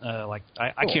 I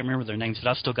can't remember their names, but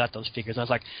I still got those figures. I was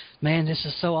like, man, this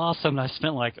is so awesome. And I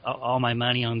spent like all my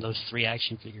money on those 3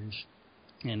 action figures.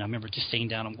 And I remember just sitting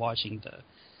down and watching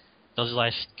those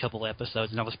last couple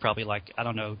episodes, and I was probably like, I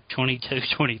don't know, 22,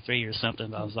 23 or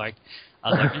something. But I was like,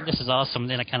 this is awesome.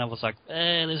 And then I kind of was like,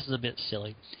 this is a bit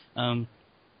silly.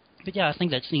 But yeah, I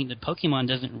think that's neat that Pokemon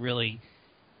doesn't really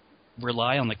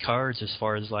rely on the cards as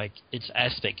far as like its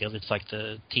aspect of it. It's like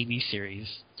the TV series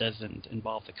doesn't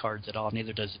involve the cards at all,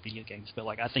 neither does the video games. But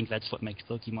like I think that's what makes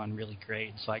Pokemon really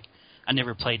great. It's like I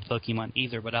never played Pokemon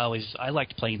either, but I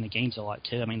liked playing the games a lot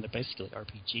too. I mean, they're basically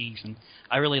RPGs, and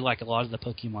I really like a lot of the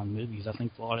Pokemon movies. I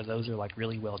think a lot of those are like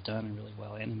really well done and really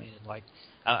well animated. Like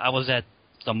I was at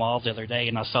the mall the other day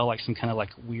and I saw like some kind of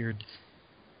like weird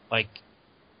like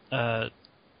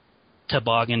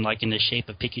toboggan like in the shape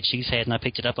of Pikachu's head, and I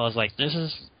picked it up. I was like, this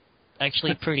is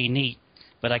actually pretty neat,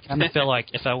 but I kind of feel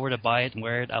like if I were to buy it and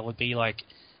wear it, I would be like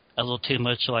a little too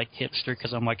much like hipster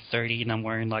because I'm like 30 and I'm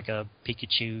wearing like a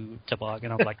Pikachu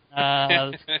toboggan. I'm like,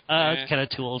 it's kind of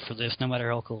too old for this, no matter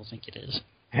how cool I think it is.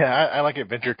 Yeah, I like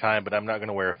Adventure Time, but I'm not going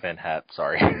to wear a Finn hat.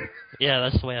 Sorry. Yeah,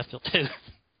 that's the way I feel too.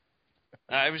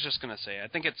 I was just gonna say, I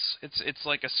think it's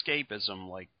like escapism,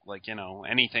 like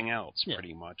anything else,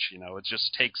 pretty much. It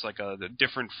just takes like a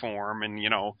different form, and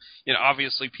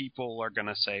obviously people are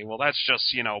gonna say, well, that's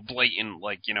just blatant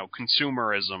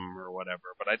consumerism or whatever.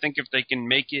 But I think if they can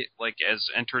make it like as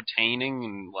entertaining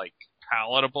and like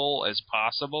palatable as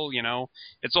possible,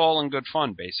 it's all in good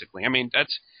fun, basically. I mean,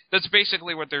 that's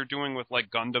basically what they're doing with like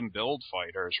Gundam Build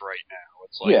Fighters right now.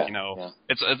 It's like,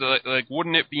 it's like,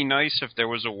 wouldn't it be nice if there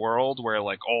was a world where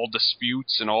like all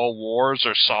disputes and all wars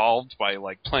are solved by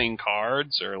like playing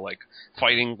cards or like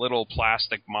fighting little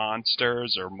plastic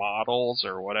monsters or models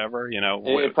or whatever,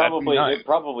 It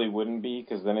probably wouldn't be,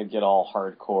 because then it'd get all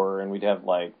hardcore and we'd have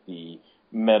like the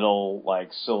metal, like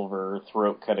silver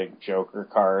throat-cutting Joker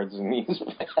cards in these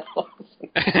battles.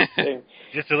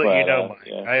 Just to let you know,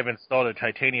 Mike, I have installed a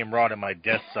titanium rod in my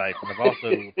death sight, and I've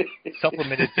also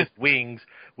supplemented its wings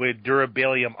with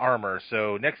durabilium armor,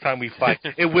 so next time we fight,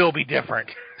 it will be different.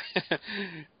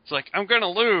 It's like, I'm going to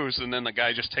lose, and then the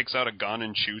guy just takes out a gun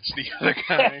and shoots the other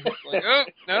guy. It's like, oh,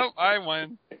 no, I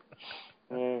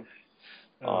win.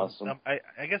 Awesome.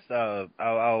 I guess I'll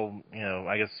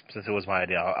I guess since it was my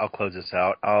idea, I'll close this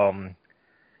out.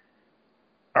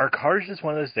 Are cards just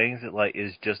one of those things that like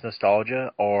is just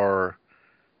nostalgia, or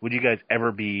would you guys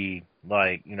ever be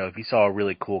like, if you saw a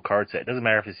really cool card set, it doesn't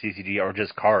matter if it's CCG or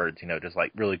just cards, just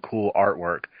like really cool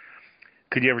artwork,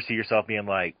 could you ever see yourself being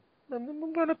like,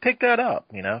 I'm going to pick that up,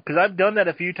 Because I've done that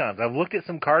a few times. I've looked at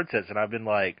some card sets and I've been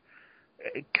like,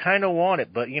 I kind of want it,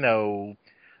 but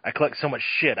I collect so much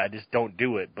shit, I just don't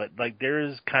do it. But like, there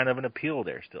is kind of an appeal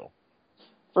there still.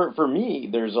 For me,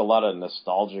 there's a lot of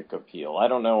nostalgic appeal. I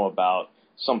don't know about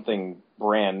something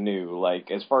brand new.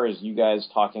 Like, as far as you guys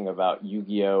talking about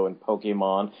Yu-Gi-Oh! And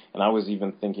Pokemon, and I was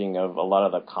even thinking of a lot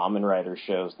of the Kamen Rider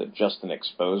shows that Justin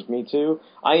exposed me to,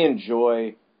 I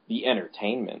enjoy the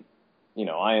entertainment.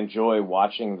 I enjoy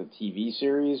watching the TV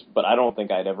series, but I don't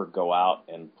think I'd ever go out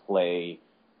and play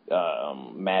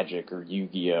Magic or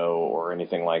Yu-Gi-Oh! Or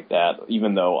anything like that,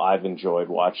 even though I've enjoyed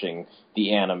watching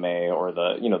the anime or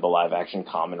the the live action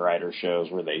Kamen Rider shows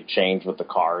where they change with the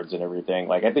cards and everything.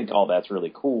 Like, I think all that's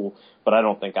really cool, but I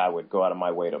don't think I would go out of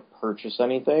my way to purchase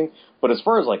anything. But as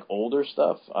far as like older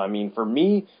stuff, I mean, for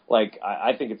me, like,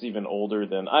 I think it's even older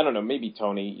than, I don't know, maybe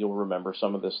Tony, you'll remember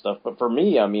some of this stuff, but for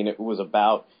me, I mean, it was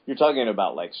about, you're talking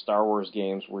about like Star Wars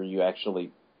games where you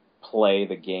actually play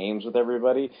the games with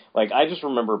everybody. Like, I just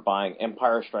remember buying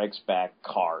Empire Strikes Back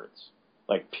cards,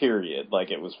 like, period. Like,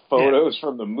 it was photos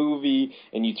from the movie,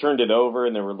 and you turned it over,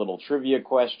 and there were little trivia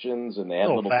questions, and they had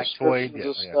little descriptions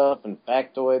of stuff, and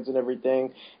factoids and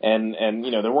everything, and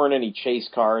there weren't any chase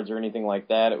cards or anything like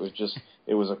that. It was just,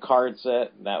 it was a card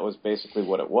set, and that was basically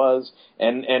what it was,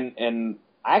 and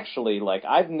actually, like,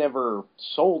 I've never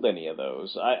sold any of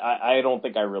those. I don't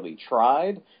think I really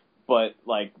tried. But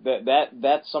like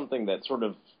that's something that sort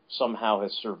of somehow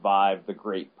has survived the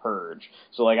Great Purge.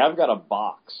 So like, I've got a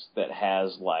box that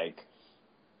has like,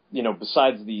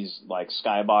 besides these like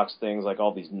skybox things, like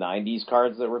all these 90s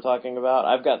cards that we're talking about,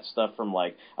 I've got stuff from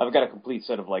like, I've got a complete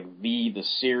set of like the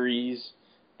series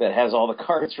that has all the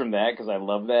cards from that because I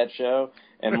love that show,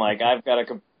 and like I've got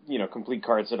a complete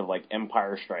card set of like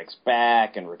Empire Strikes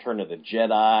Back and Return of the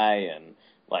Jedi, and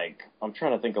like, I'm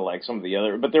trying to think of like some of the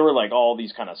other, but there were like all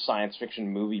these kind of science fiction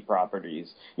movie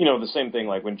properties. The same thing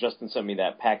like when Justin sent me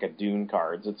that pack of Dune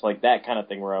cards. It's like that kind of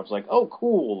thing where I was like, oh,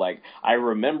 cool. Like, I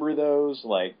remember those.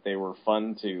 Like, they were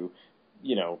fun to,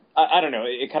 I don't know.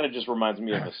 It kind of just reminds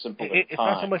me of a simpler time. It's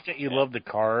not so much that you love the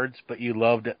cards, but you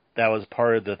loved that was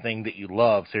part of the thing that you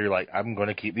love. So you're like, I'm going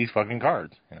to keep these fucking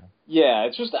cards. Yeah,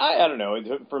 it's just, I don't know.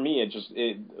 For me,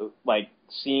 it like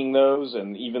seeing those,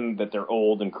 and even that they're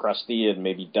old and crusty and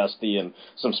maybe dusty and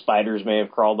some spiders may have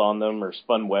crawled on them or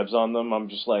spun webs on them, I'm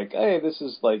just like, hey, this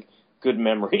is like good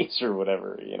memories or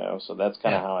whatever, So that's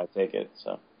kind of how I take it.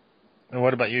 So. And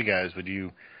what about you guys? Would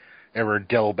you ever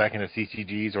delve back into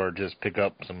CCGs or just pick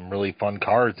up some really fun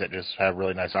cards that just have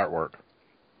really nice artwork?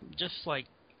 Just like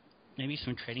maybe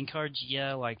some trading cards,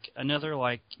 yeah. Like another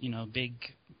like big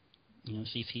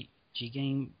CCG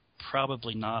game,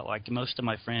 probably not. Like most of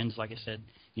my friends, like I said,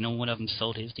 one of them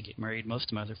sold his to get married. Most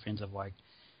of my other friends have like,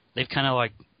 they've kind of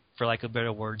like, for lack of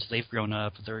better words, they've grown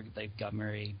up. They've got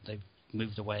married. They've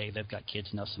moved away. They've got kids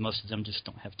now. So most of them just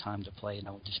don't have time to play, and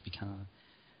I would just be kind of.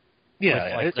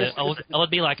 Yeah, I would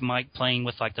be like Mike playing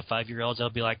with like the 5-year-olds. I'll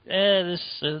be like, this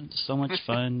is so much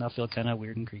fun. I feel kind of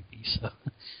weird and creepy. So.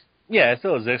 Yeah, it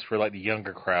still exists for like the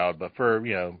younger crowd, but for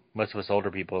most of us older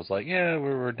people, it's like, yeah,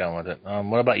 we're done with it.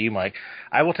 What about you, Mike?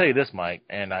 I will tell you this, Mike,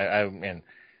 and and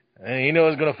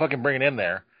it's gonna fucking bring it in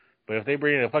there. But if they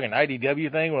bring in a fucking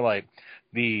IDW thing where like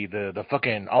the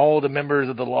fucking all the members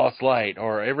of the Lost Light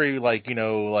or every like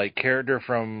character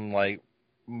from like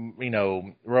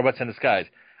Robots in Disguise,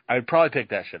 I would probably pick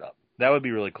that shit up. That would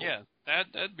be really cool. Yeah,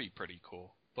 that'd be pretty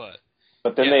cool.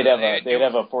 But then they'd have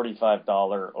a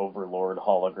 $45 Overlord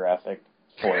holographic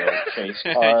foil chase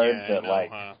card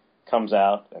that comes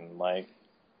out and like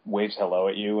waves hello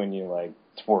at you and you like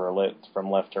twirl it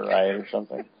from left to right or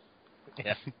something.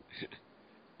 Yeah.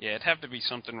 Yeah, it'd have to be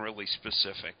something really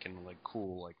specific and like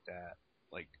cool like that.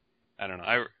 Like I don't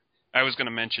know. I was going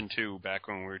to mention too back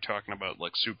when we were talking about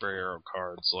like superhero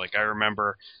cards. Like I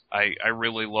remember I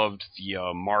really loved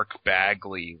the Mark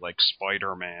Bagley like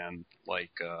Spider-Man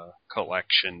like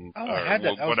collection. Oh, I had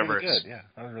that. That whatever was really it's, good. Yeah,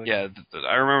 that was really good.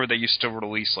 I remember they used to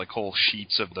release like whole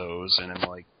sheets of those and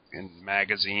in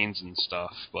magazines and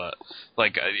stuff. But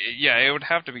like it would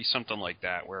have to be something like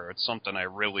that where it's something I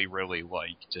really really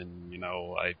liked and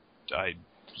I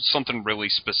something really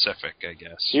specific, I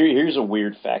guess. Here's a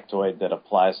weird factoid that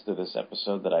applies to this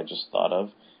episode that I just thought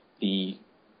of. The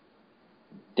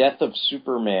Death of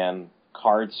Superman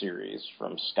card series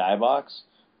from Skybox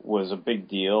was a big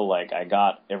deal. Like, I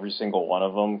got every single one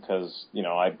of them because,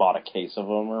 I bought a case of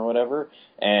them or whatever.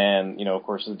 And, of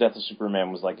course, the Death of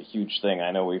Superman was, like, a huge thing.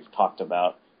 I know we've talked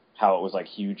about how it was, like,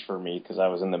 huge for me because I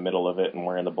was in the middle of it and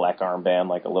wearing the black armband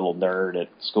like a little nerd at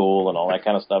school and all that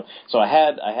kind of stuff. So I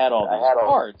had all these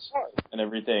cards and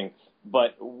everything.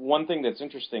 But one thing that's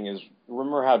interesting is,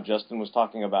 remember how Justin was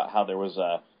talking about how there was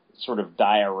a sort of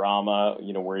diorama,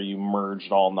 where you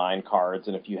merged all 9 cards,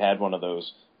 and if you had one of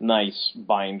those nice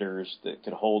binders that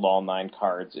could hold all 9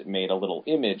 cards, it made a little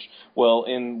image. Well,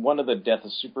 in one of the Death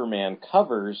of Superman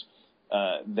covers,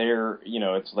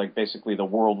 it's like basically the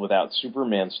World Without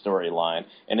Superman storyline.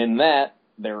 And in that,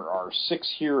 there are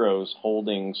 6 heroes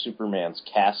holding Superman's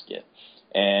casket.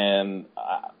 And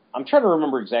I'm trying to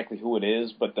remember exactly who it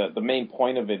is, but the main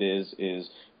point of it is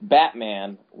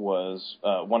Batman was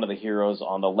one of the heroes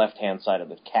on the left-hand side of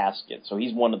the casket. So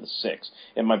he's one of the 6.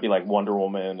 It might be like Wonder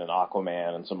Woman and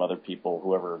Aquaman and some other people,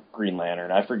 whoever, Green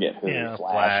Lantern, I forget who,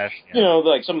 Flash. Yeah.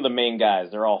 Like some of the main guys,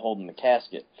 they're all holding the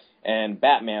casket. And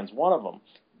Batman's one of them.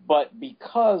 But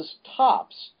because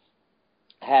Topps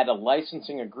had a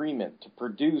licensing agreement to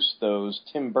produce those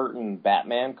Tim Burton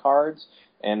Batman cards,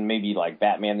 and maybe like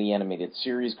Batman the Animated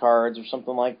Series cards or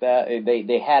something like that,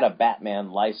 they had a Batman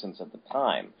license at the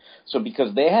time. So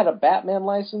because they had a Batman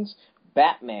license,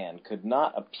 Batman could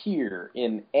not appear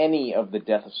in any of the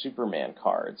Death of Superman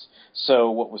cards.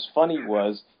 So what was funny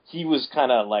was he was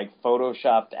kind of like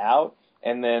photoshopped out.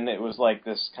 And then it was like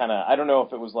this kind of, I don't know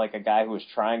if it was like a guy who was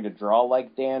trying to draw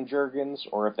like Dan Jurgens,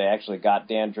 or if they actually got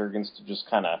Dan Jurgens to just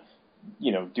kind of,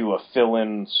 do a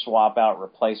fill-in, swap-out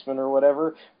replacement or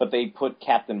whatever, but they put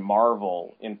Captain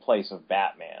Marvel in place of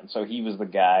Batman. So he was the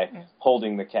guy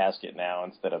holding the casket now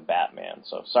instead of Batman.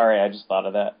 So, sorry, I just thought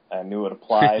of that. I knew it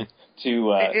applied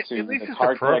to the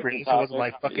card collecting topic. It was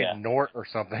like fucking Nort or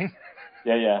something.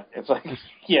 Yeah. It's like,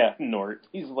 Nort.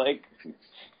 He's like...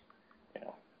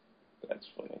 That's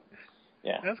funny.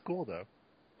 Yeah. That's cool, though.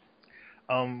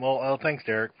 Well, thanks,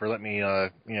 Derek, for letting me,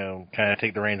 kind of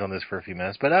take the reins on this for a few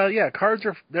minutes. But, cards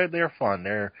they're fun.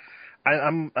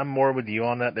 I'm more with you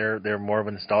on that. They're more of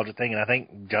a nostalgia thing, and I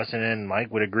think Justin and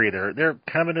Mike would agree. They're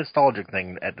kind of a nostalgic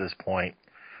thing at this point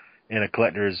in a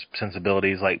collector's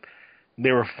sensibilities. Like,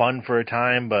 they were fun for a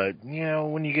time, but,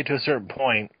 when you get to a certain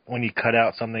point, when you cut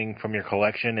out something from your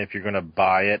collection, if you're going to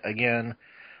buy it again,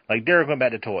 like Derek went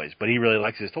back to toys, but he really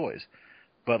likes his toys.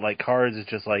 But like cards, it's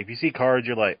just like, if you see cards,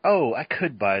 you're like, oh, I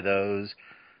could buy those.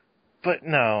 But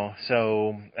no.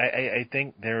 So I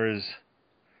think there is,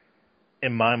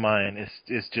 in my mind,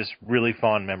 it's just really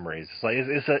fond memories. It's like,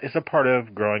 it's a part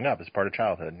of growing up. It's part of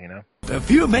childhood, A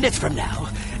few minutes from now,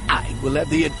 I will have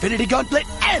the Infinity Gauntlet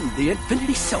and the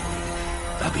Infinity Sword.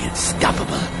 They'll be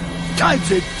unstoppable.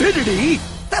 Times infinity!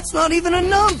 That's not even a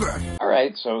number! All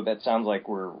right, so that sounds like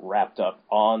we're wrapped up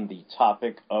on the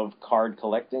topic of card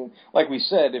collecting. Like we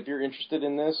said, if you're interested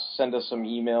in this, send us some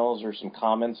emails or some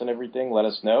comments and everything. Let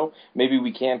us know. Maybe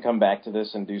we can come back to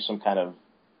this and do some kind of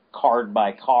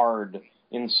card-by-card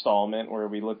installment where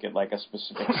we look at like a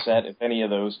specific set. If any of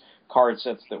those card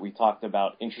sets that we talked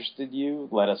about interested you,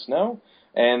 let us know.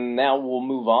 And now we'll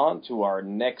move on to our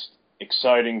next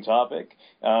exciting topic.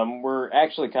 We're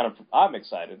actually I'm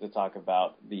excited to talk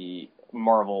about the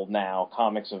Marvel Now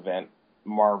Comics event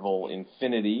Marvel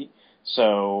Infinity.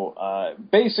 So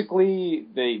basically,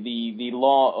 the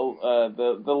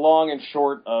long and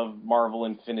short of Marvel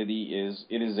Infinity is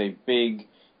it is a big,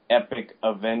 epic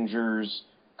Avengers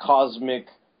cosmic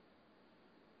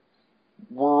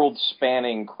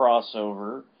world-spanning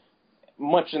crossover,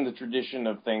 much in the tradition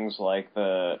of things like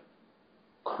the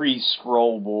Kree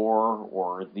Skrull War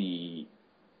or the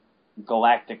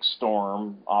Galactic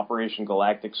Storm, Operation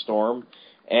Galactic Storm,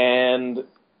 and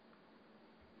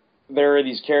there are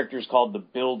these characters called the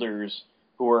Builders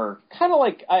who are kind of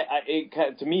like,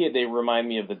 to me, they remind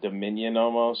me of the Dominion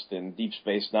almost in Deep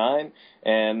Space Nine,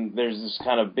 and there's this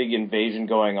kind of big invasion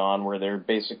going on where they're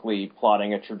basically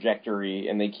plotting a trajectory,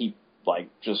 and they keep, like,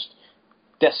 just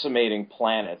decimating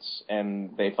planets,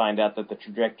 and they find out that the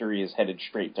trajectory is headed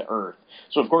straight to Earth.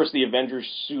 So, of course, the Avengers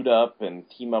suit up and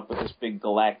team up with this big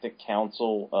galactic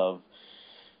council of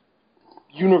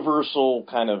universal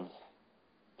kind of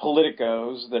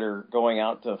politicos that are going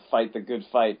out to fight the good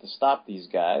fight to stop these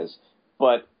guys,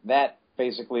 but that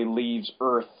basically leaves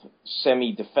Earth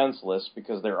semi-defenseless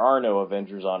because there are no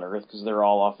Avengers on Earth because they're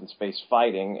all off in space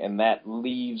fighting, and that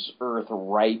leaves Earth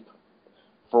ripe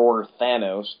for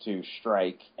Thanos to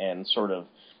strike and sort of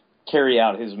carry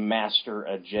out his master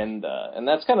agenda. And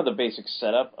that's kind of the basic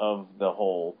setup of the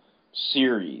whole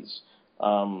series.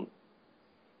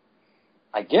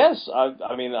 I guess I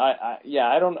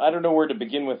don't know where to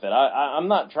begin with it. I'm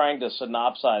not trying to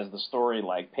synopsize the story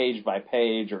like page by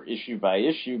page or issue by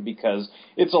issue because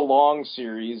it's a long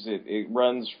series. It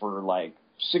runs for like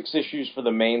 6 issues for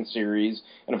the main series,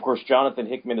 and of course Jonathan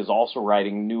Hickman is also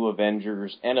writing New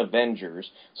Avengers and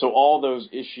Avengers. So all those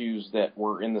issues that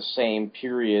were in the same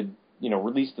period,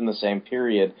 released in the same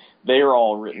period, they are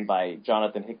all written by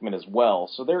Jonathan Hickman as well.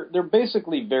 So they're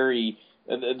basically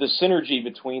the synergy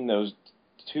between those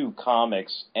 2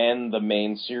 comics and the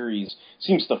main series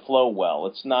seems to flow well.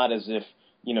 It's not as if,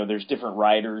 there's different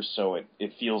writers, so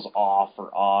it feels off or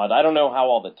odd. I don't know how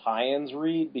all the tie-ins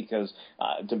read because,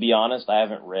 to be honest, I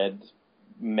haven't read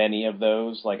many of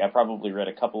those. Like, I probably read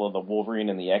a couple of the Wolverine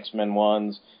and the X-Men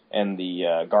ones and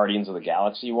the Guardians of the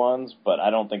Galaxy ones, but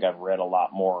I don't think I've read a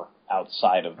lot more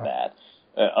outside of that.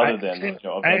 I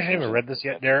haven't read this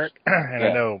yet, Derek, and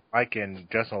I know Mike and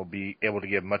Justin will be able to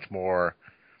give much more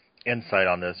insight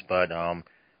on this, but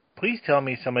please tell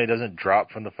me somebody doesn't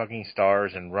drop from the fucking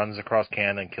stars and runs across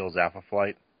Canada and kills Alpha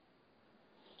Flight.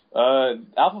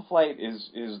 Alpha Flight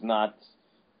is not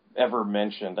ever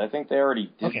mentioned. I think they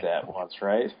already did that once,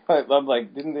 right? I'm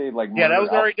like, didn't they like? Yeah, that was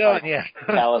already done. Yeah,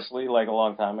 callously, like a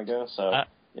long time ago. So.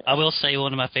 I will say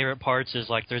one of my favorite parts is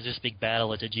like there's this big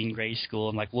battle at the Jean Grey school,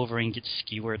 and like Wolverine gets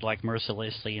skewered like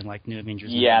mercilessly, and like New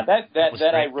Avengers. Yeah,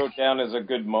 that I wrote down as a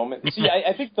good moment. See,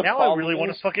 I think the now problem I really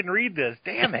want to fucking read this.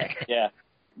 Damn it. Yeah,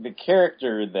 the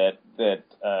character that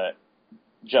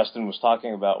Justin was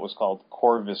talking about was called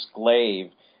Corvus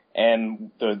Glaive,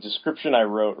 and the description I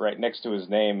wrote right next to his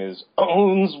name is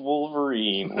owns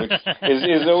Wolverine, which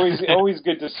is always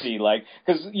good to see. Like,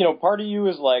 because part of you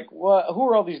is like, what? Who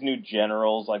are all these new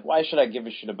generals? Like, why should I give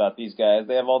a shit about these guys?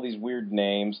 They have all these weird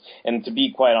names. And to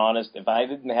be quite honest, if I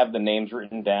didn't have the names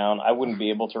written down, I wouldn't be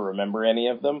able to remember any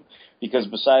of them. Because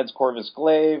besides Corvus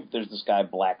Glaive, there's this guy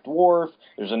Black Dwarf.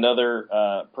 There's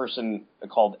another person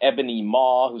called Ebony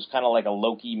Maw, who's kind of like a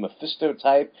Loki Mephisto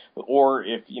type. Or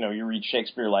if you read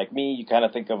Shakespeare like me, you kind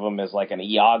of think of him as like an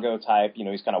Iago type.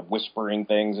 He's kind of whispering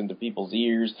things into people's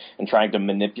ears and trying to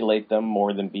manipulate them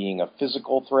more than being a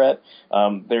physical threat.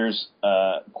 There's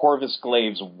Corvus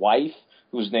Glaive's wife,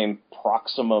 who's named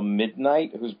Proxima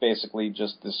Midnight, who's basically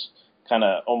just this kind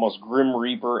of almost Grim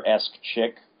Reaper-esque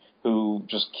chick who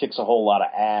just kicks a whole lot of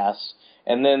ass.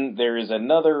 And then there is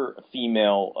another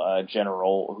female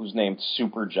general who's named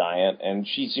Supergiant, and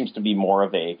she seems to be more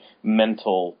of a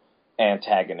mental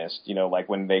antagonist. Like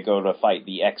when they go to fight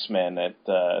the X-Men at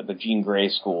the Jean Grey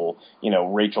school,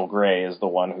 Rachel Grey is the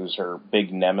one who's her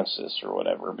big nemesis or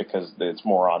whatever, because it's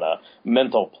more on a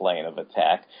mental plane of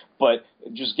attack. But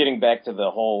just getting back to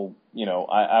the whole,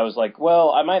 I was like,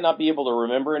 well, I might not be able to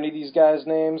remember any of these guys'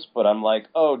 names, but I'm like,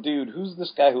 oh, dude, who's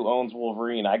this guy who owns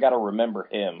Wolverine? I got to remember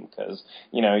him because,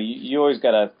 you always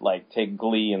got to, like, take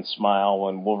glee and smile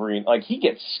when Wolverine, like, he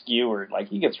gets skewered, like,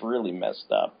 he gets really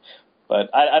messed up. But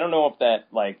I don't know if that,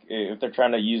 like, if they're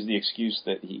trying to use the excuse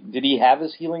that did he have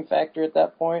his healing factor at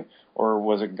that point, or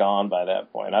was it gone by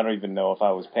that point? I don't even know if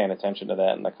I was paying attention to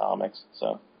that in the comics,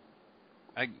 so.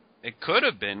 It could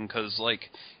have been, because,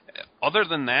 like, other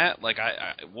than that, like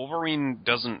Wolverine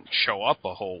doesn't show up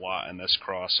a whole lot in this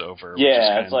crossover.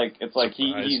 Yeah, it's like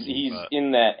he's but...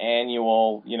 in that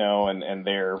annual, and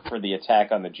there for the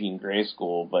attack on the Jean Grey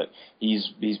School, but he's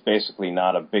basically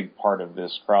not a big part of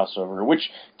this crossover, which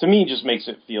to me just makes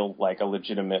it feel like a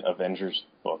legitimate Avengers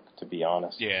book, to be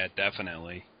honest. Yeah,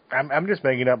 definitely. I'm just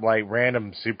making up like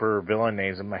random super villain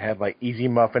names in my head, like Easy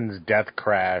Muffin's Death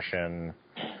Crash and.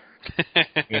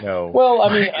 Well,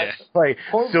 I mean, like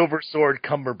Silver Sword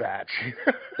Cumberbatch.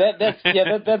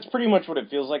 that's pretty much what it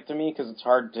feels like to me, because it's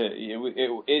hard to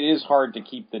it is hard to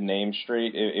keep the name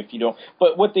straight if you don't.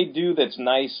 But what they do that's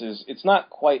nice is it's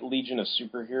not quite Legion of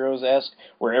Superheroes-esque,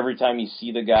 where every time you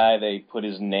see the guy they put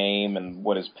his name and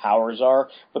what his powers are.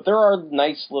 But there are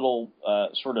nice little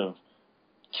sort of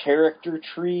character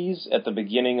trees at the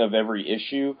beginning of every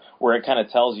issue where it kind of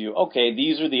tells you, okay,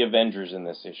 these are the Avengers in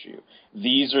this issue.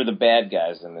 These are the bad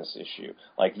guys in this issue.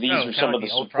 Like, these are some of the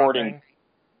supporting... Thing?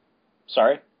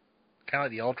 Sorry? Kind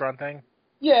of like the Ultron thing?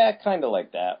 Yeah, kind of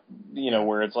like that.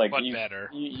 Where it's like... But better.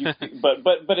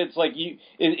 But it's like,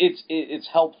 it's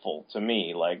helpful to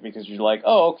me, like, because you're like,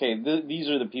 oh, okay, these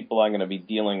are the people I'm going to be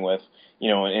dealing with,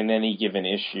 in any given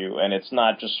issue. And it's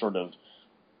not just sort of...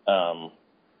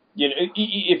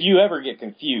 if you ever get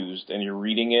confused and you're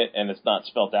reading it and it's not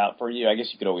spelt out for you, I guess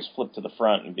you could always flip to the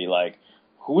front and be like,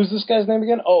 who is this guy's name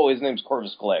again? Oh, his name's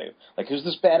Corvus Glaive. Like, who's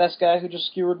this badass guy who just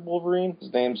skewered Wolverine?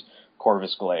 His name's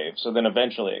Corvus Glaive. So then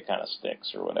eventually it kind of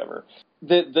sticks or whatever.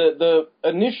 The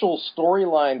initial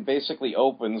storyline basically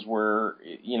opens where,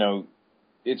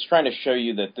 it's trying to show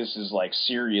you that this is like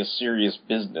serious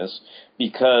business,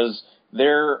 because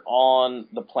they're on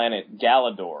the planet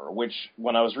Galador, which,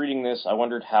 when I was reading this, I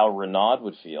wondered how Renaud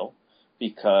would feel,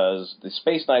 because the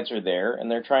Space Knights are there, and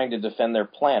they're trying to defend their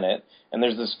planet, and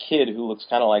there's this kid who looks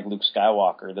kind of like Luke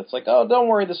Skywalker that's like, oh, don't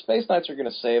worry, the Space Knights are going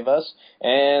to save us,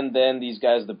 and then these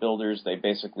guys, the builders, they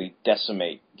basically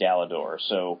decimate Galador,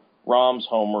 so Rom's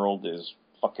homeworld is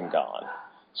fucking gone.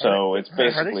 So it's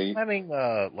basically... Are they having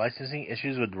licensing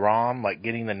issues with Rom, like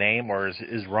getting the name, or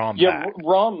is Rom back? Yeah,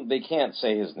 Rom, they can't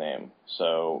say his name.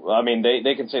 So, I mean,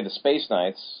 they can say the Space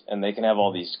Knights, and they can have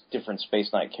all these different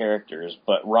Space Knight characters,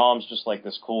 but Rom's just like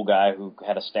this cool guy who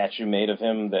had a statue made of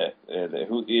him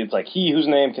who it's like he whose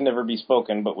name can never be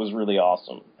spoken, but was really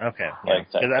awesome. Okay. Yeah.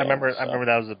 I remember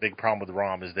that was a big problem with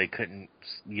Rom, is they couldn't,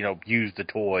 use the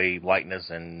toy likeness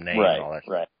and name and all that.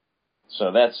 Right. So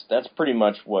that's pretty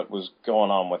much what was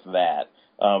going on with that.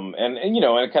 And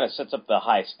it kind of sets up the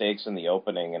high stakes in the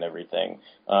opening and everything.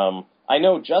 I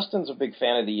know Justin's a big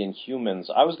fan of the Inhumans.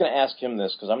 I was going to ask him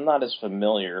this because I'm not as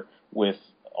familiar with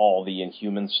all the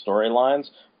Inhumans storylines,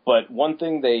 but one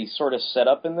thing they sort of set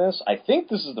up in this, I think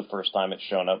this is the first time it's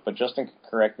shown up, but Justin can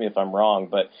correct me if I'm wrong,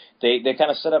 but they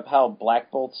kind of set up how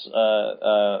Black Bolt's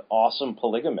awesome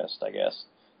polygamist, I guess.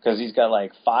 Because he's got,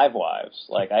 5 wives.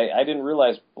 I didn't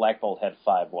realize Black Bolt had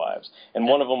 5 wives. And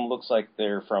one of them looks like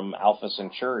they're from Alpha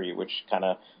Centauri, which kind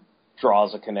of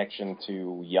draws a connection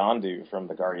to Yondu from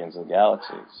the Guardians of the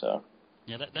Galaxy. So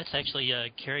yeah, that's actually a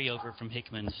carryover from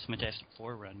Hickman's Fantastic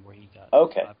Four run, where he got...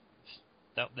 Okay.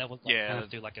 That was kind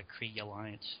of through, a Kree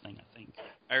Alliance thing, I think.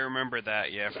 I remember that,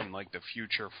 from, the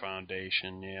Future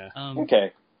Foundation, yeah.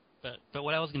 Okay. But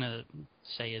what I was going to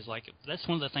say is, that's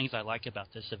one of the things I like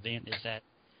about this event is that,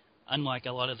 unlike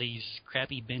a lot of these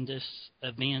crappy Bendis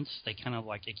events, they kind of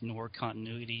ignore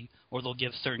continuity, or they'll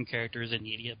give certain characters an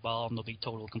idiot ball and they'll be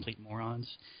total complete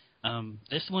morons.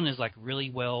 This one is really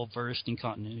well versed in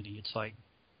continuity. It's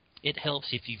it helps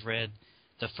if you've read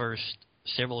the first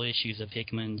several issues of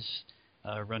Hickman's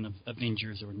run of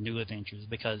Avengers or New Avengers,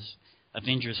 because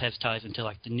Avengers has ties into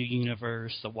the New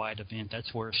Universe, the Wide Event.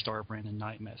 That's where Starbrand and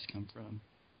Nightmask come from,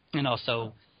 and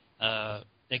also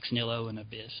Ex Nihilo and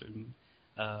Abyss.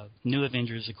 New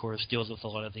Avengers, of course, deals with a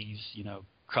lot of these,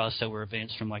 crossover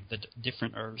events from the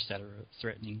different Earths that are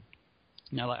threatening.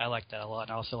 Now, I like that a lot.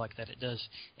 And I also like that it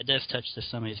does touch to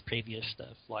some of his previous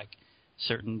stuff, like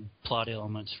certain plot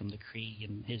elements from the Kree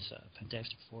and his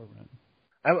Fantastic Four run.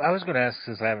 I was going to ask,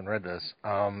 since I haven't read this,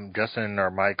 Justin or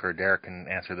Mike or Derek can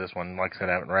answer this one. Like I said,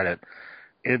 I haven't read it.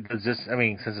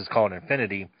 Since it's called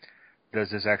Infinity, does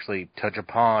this actually touch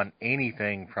upon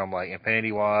anything from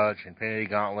Infinity Watch, Infinity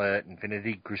Gauntlet,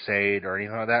 Infinity Crusade, or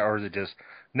anything like that? Or is it just,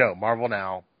 no, Marvel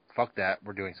now, fuck that,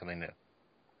 we're doing something new?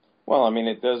 Well,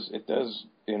 it does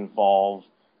involve,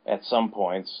 at some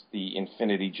points, the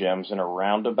Infinity Gems in a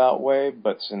roundabout way,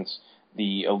 but since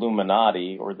the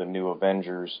Illuminati, or the New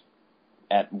Avengers,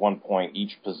 at one point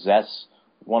each possess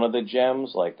one of the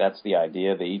gems, that's the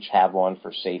idea, they each have one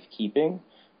for safekeeping,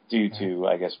 due to,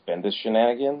 I guess, Bendis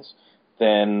shenanigans,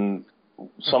 then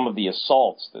some of the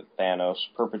assaults that Thanos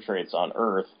perpetrates on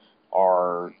Earth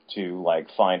are to, like,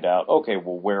 find out, okay,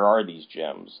 well, where are these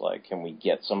gems? Like, can we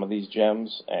get some of these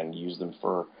gems and use them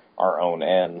for our own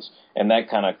ends? And that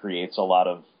kind of creates a lot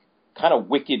of kind of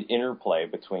wicked interplay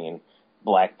between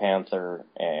Black Panther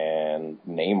and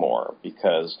Namor,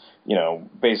 because, you know,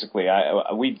 basically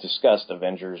we've discussed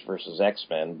Avengers versus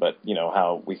X-Men, but, you know,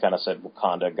 how we kind of said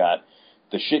Wakanda got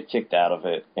the shit kicked out of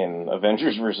it in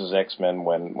Avengers versus X-Men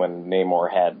when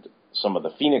Namor had some of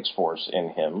the Phoenix Force in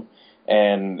him.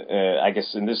 And I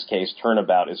guess in this case,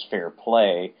 turnabout is fair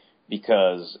play,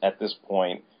 because at this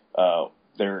point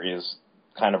there is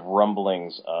kind of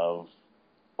rumblings of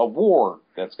a war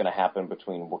that's going to happen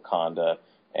between Wakanda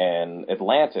and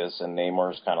Atlantis, and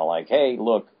Namor's kind of like, hey,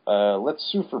 look, let's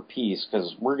sue for peace,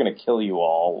 because we're going to kill you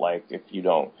all, like, if you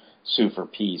don't sue for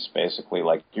peace, basically,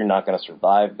 like, you're not going to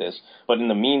survive this. But in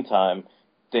the meantime,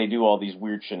 they do all these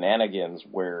weird shenanigans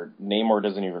where Namor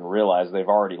doesn't even realize they've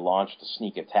already launched a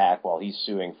sneak attack while he's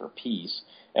suing for peace,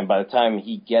 and by the time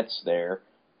he gets there,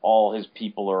 all his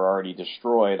people are already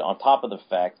destroyed, on top of the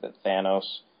fact that Thanos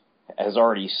has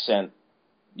already sent,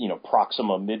 you know,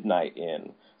 Proxima Midnight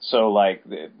in. So, like,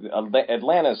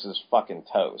 Atlantis is fucking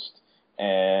toast.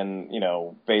 And, you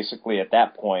know, basically at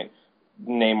that point,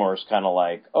 Namor's kind of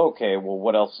like, okay, well,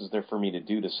 what else is there for me to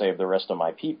do to save the rest of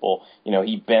my people? You know,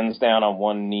 he bends down on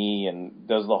one knee and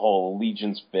does the whole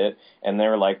allegiance bit, and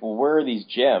they're like, well, where are these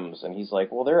gems? And he's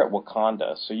like, well, they're at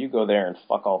Wakanda, so you go there and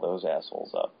fuck all those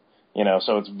assholes up. You know,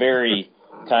 so it's very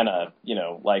kind of, you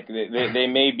know, like, they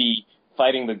may be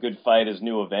fighting the good fight as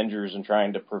new Avengers and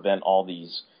trying to prevent all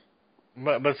these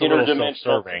but it's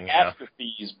interdimensional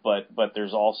catastrophes, but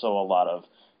there's also a lot of,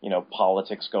 you know,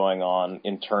 politics going on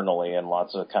internally and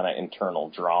lots of kind of internal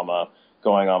drama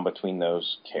going on between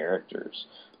those characters.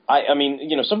 I mean,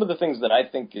 you know, some of the things that I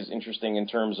think is interesting in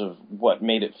terms of what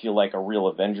made it feel like a real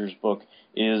Avengers book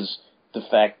is the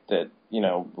fact that, you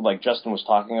know, like Justin was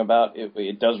talking about,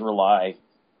 it does rely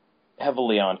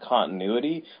heavily on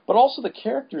continuity, but also the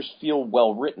characters feel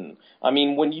well written. I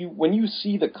mean, when you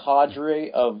see the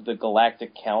cadre of the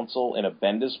Galactic Council in a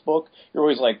Bendis book, you're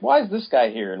always like, why is this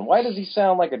guy here? And why does he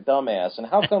sound like a dumbass? And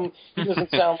how come he doesn't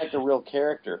sound like a real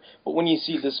character? But when you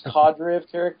see this cadre of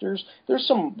characters, there's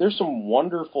some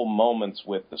wonderful moments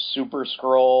with the Super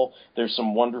Skrull. There's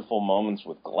some wonderful moments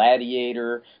with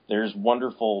Gladiator. There's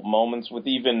wonderful moments with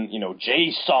even, you know,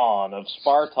 Jason of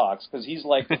Spartox, because he's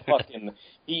like the fucking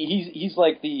he's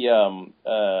like the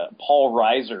Paul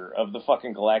Reiser of the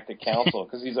fucking Galactic Council,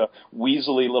 because he's a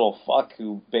weaselly little fuck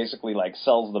who basically, like,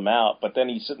 sells them out, but then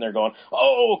he's sitting there going,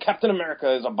 oh, Captain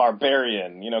America is a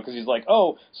barbarian, you know, because he's like,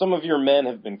 oh, some of your men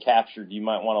have been captured, you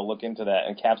might want to look into that,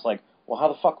 and Cap's like, well, how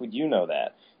the fuck would you know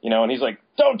that? You know, and he's like,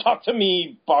 don't talk to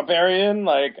me, barbarian,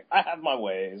 like, I have my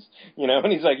ways, you know,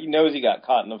 and he's like, he knows he got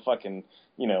caught in a fucking,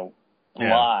 you know,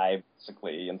 lie,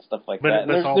 basically, and stuff like that.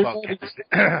 But it's all about casting.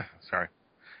 Sorry.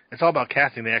 It's all about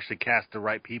casting. They actually cast the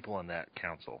right people on that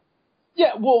council.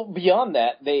 Yeah, well, beyond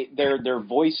that, their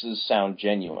voices sound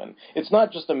genuine. It's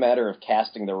not just a matter of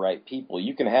casting the right people.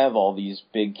 You can have all these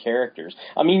big characters.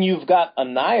 I mean, you've got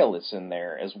Annihilus in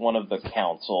there as one of the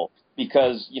council,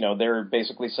 because, you know, they're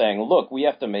basically saying, look, we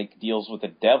have to make deals with the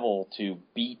devil to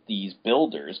beat these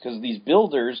builders, because these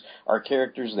builders are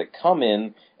characters that come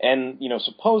in, and, you know,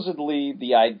 supposedly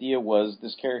the idea was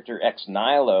this character Ex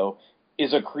Nihilo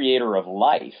is a creator of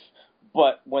life.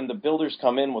 But when the builders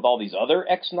come in with all these other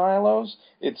Ex Nihilos,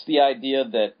 it's the idea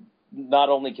that not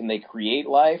only can they create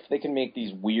life, they can make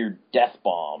these weird death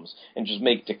bombs and just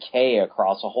make decay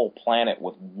across a whole planet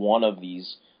with one of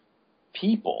these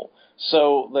people.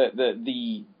 So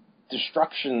the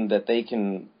destruction that they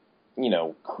can, you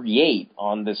know, create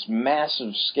on this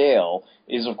massive scale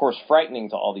is, of course,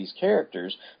 frightening to all these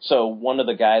characters. So one of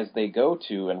the guys they go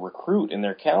to and recruit in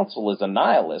their council is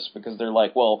Annihilus, because they're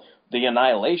like, well, the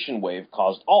annihilation wave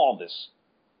caused all this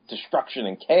destruction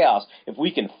and chaos. If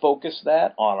we can focus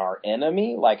that on our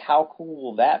enemy, like, how cool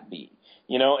will that be?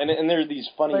 You know, and there are these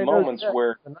funny moments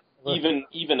where even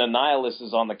Annihilus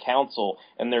is on the council,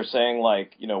 and they're saying,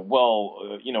 like, you know,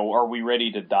 well, you know, are we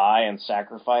ready to die and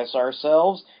sacrifice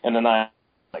ourselves? And Annihilus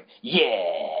is like,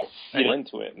 yes, you know,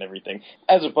 into it and everything,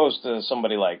 as opposed to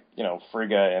somebody like, you know,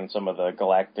 Frigga and some of the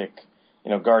Galactic,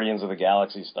 you know, Guardians of the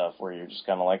Galaxy stuff, where you're just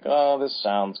kind of like, oh, this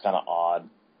sounds kind of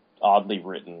oddly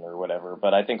written or whatever.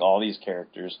 But I think all these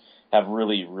characters have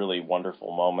really, really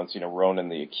wonderful moments. You know, Ronan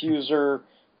the Accuser,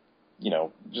 you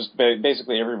know, just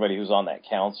basically everybody who's on that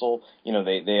council, you know,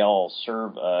 they all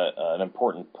serve an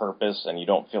important purpose, and you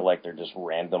don't feel like they're just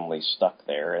randomly stuck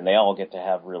there. And they all get to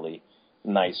have really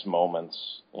nice moments,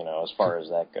 you know, as far as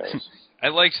that goes. I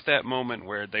liked that moment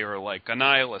where they were like,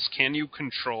 Annihilus, can you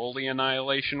control the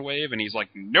annihilation wave? And he's like,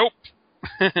 nope.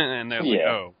 and they're like,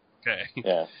 oh, okay.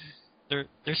 Yeah.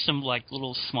 There's some like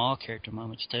little small character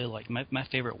moments too. Like my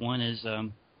favorite one is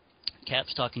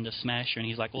Cap's talking to Smasher, and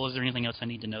he's like, "Well, is there anything else I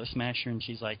need to know, Smasher?" And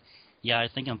she's like, "Yeah, I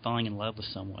think I'm falling in love with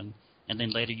someone." And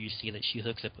then later you see that she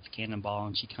hooks up with Cannonball,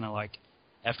 and she kind of like,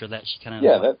 after that, she kind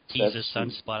of teases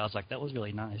Sunspot. I was like, that was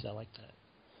really nice. I like that.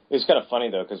 It was kind of funny,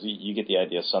 though, because you get the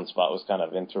idea Sunspot was kind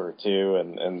of into her, too,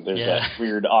 and there's that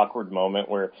weird, awkward moment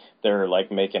where they're, like,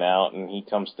 making out, and he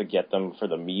comes to get them for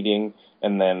the meeting,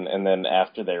 and then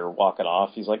after they're walking off,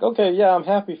 he's like, okay, yeah, I'm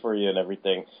happy for you and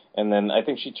everything. And then I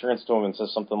think she turns to him and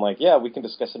says something like, yeah, we can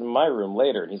discuss it in my room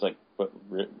later. And he's like, but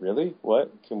really?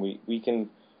 What? Can we can...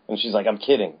 And she's like, I'm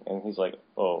kidding. And he's like,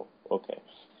 oh, okay.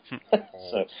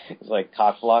 So it's like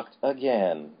cock-blocked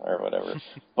again, or whatever.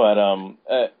 But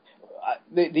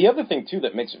the other thing, too,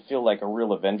 that makes it feel like a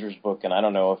real Avengers book, and I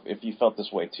don't know if you felt this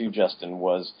way, too, Justin,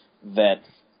 was that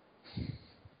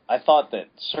I thought that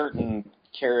certain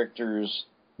characters,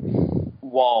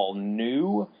 while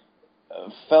new,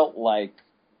 felt like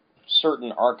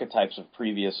certain archetypes of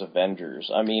previous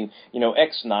Avengers. I mean,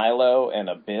 ex-Nihilo and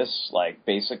Abyss, like,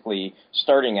 basically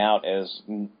starting out as,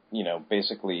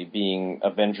 basically being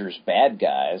Avengers bad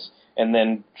guys, and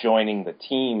then joining the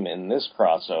team in this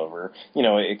crossover.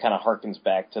 It kind of harkens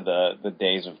back to the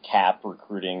days of Cap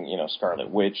recruiting, Scarlet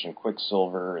Witch and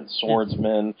Quicksilver and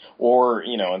Swordsman, or,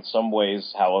 in some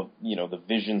ways how, the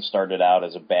Vision started out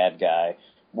as a bad guy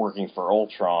working for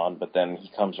Ultron, but then he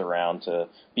comes around to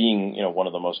being, one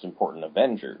of the most important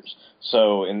Avengers.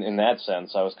 So in that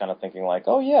sense, I was kind of thinking like,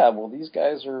 oh yeah, well these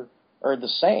guys are the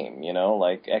same,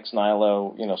 like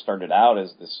ex-Nihilo, started out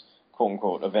as this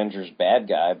quote-unquote Avengers bad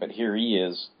guy, but here he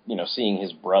is, seeing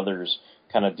his brothers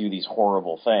kind of do these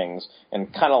horrible things,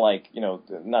 and kind of like,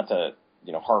 not to,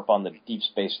 harp on the Deep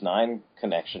Space Nine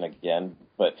connection again,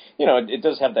 but, it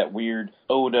does have that weird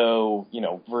Odo,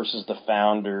 versus the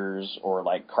Founders, or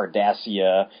like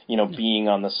Cardassia, being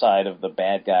on the side of the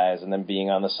bad guys and then being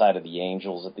on the side of the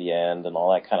Angels at the end and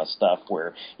all that kind of stuff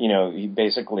where, he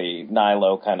basically,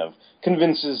 Nihilo kind of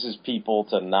convinces his people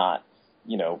to not,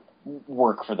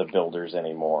 work for the Builders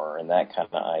anymore and that kind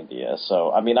of idea.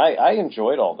 So, I mean, I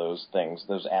enjoyed all those things,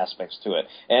 those aspects to it.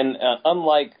 And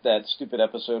unlike that stupid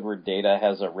episode where Data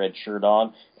has a red shirt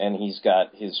on and he's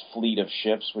got his fleet of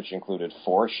ships, which included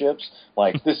 4 ships,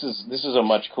 like this is a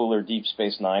much cooler Deep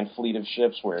Space Nine fleet of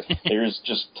ships where there's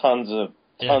just tons of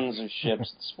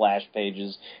ships, splash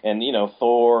pages, and,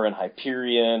 Thor and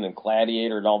Hyperion and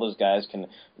Gladiator and all those guys can,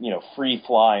 free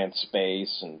fly in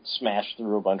space and smash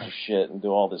through a bunch of shit and do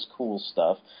all this cool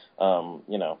stuff.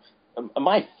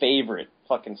 My favorite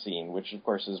fucking scene, which of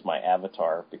course is my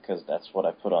avatar because that's what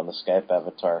I put on the Skype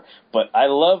avatar, but I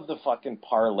love the fucking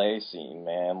parlay scene,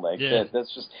 man. Like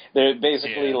that's just, they're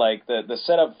basically like the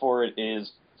setup for it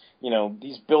is,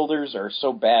 these builders are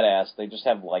so badass, they just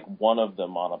have, like, one of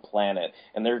them on a planet,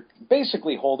 and they're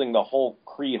basically holding the whole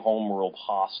Kree homeworld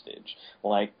hostage.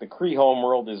 Like, the Kree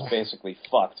homeworld is basically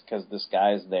fucked because this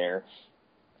guy's there,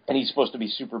 and he's supposed to be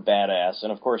super badass.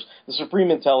 And, of course, the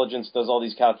Supreme Intelligence does all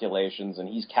these calculations, and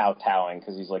he's kowtowing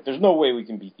because he's like, there's no way we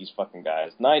can beat these fucking guys.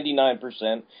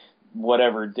 99%,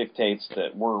 whatever, dictates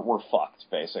that we're fucked,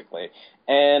 basically.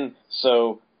 And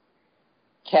so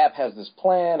Cap has this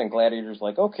plan, and Gladiator's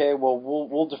like, okay, well,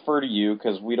 we'll defer to you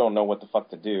because we don't know what the fuck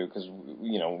to do because,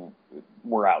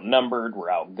 we're outnumbered, we're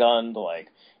outgunned, like,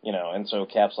 and so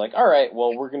Cap's like, all right,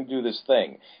 well, we're going to do this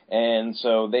thing. And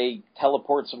so they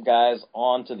teleport some guys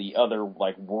onto the other,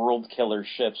 like, world killer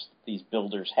ships that these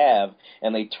builders have,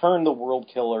 and they turn the world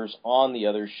killers on the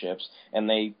other ships, and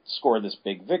they score this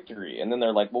big victory. And then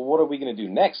they're like, well, what are we going to do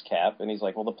next, Cap? And he's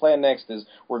like, well, the plan next is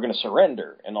we're going to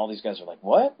surrender. And all these guys are like,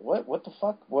 what the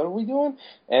fuck? What are we doing?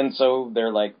 And so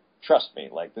they're like, trust me,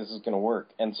 like, this is going to work.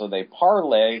 And so they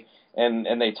parlay,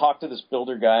 and they talk to this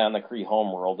builder guy on the Kree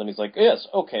homeworld, and he's like, yes,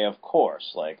 okay, of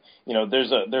course. Like,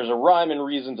 there's a rhyme and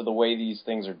reason to the way these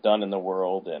things are done in the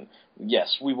world, and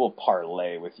yes, we will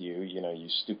parlay with you, you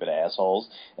stupid assholes.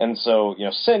 And so,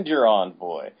 send your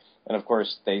envoy. And of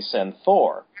course, they send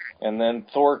Thor. And then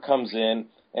Thor comes in,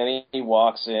 and he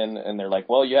walks in, and they're like,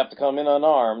 well, you have to come in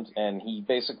unarmed. And he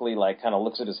basically, like, kind of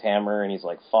looks at his hammer, and he's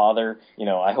like, Father,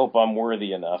 I hope I'm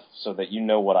worthy enough so that you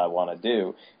know what I want to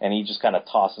do. And he just kind of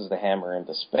tosses the hammer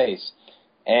into space.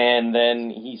 And then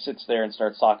he sits there and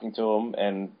starts talking to him,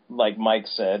 and like Mike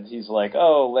said, he's like,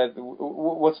 "Oh,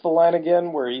 what's the line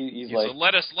again?" Where he's like,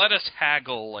 "Let us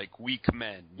haggle like weak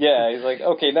men." Yeah, he's like,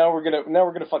 "Okay, now we're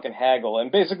gonna fucking haggle."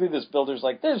 And basically, this builder's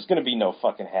like, "There's gonna be no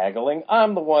fucking haggling.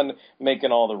 I'm the one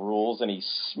making all the rules." And he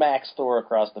smacks Thor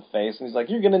across the face, and he's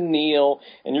like, "You're gonna kneel,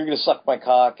 and you're gonna suck my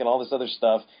cock, and all this other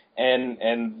stuff, and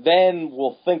then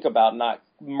we'll think about not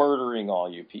murdering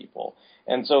all you people.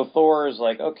 And so Thor is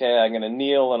like, okay, I'm going to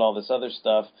kneel and all this other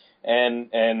stuff. And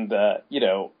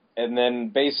then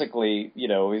basically,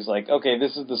 he's like, okay,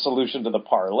 this is the solution to the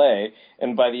parlay.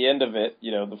 And by the end of it,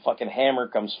 the fucking hammer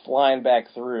comes flying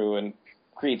back through and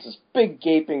creates this big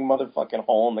gaping motherfucking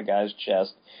hole in the guy's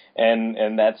chest.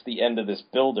 And that's the end of this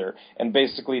builder. And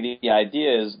basically the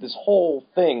idea is this whole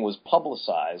thing was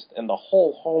publicized and the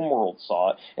whole homeworld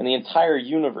saw it and the entire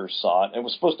universe saw it. It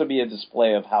was supposed to be a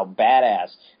display of how badass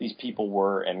these people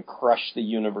were and crush the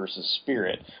universe's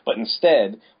spirit. But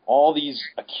instead, all these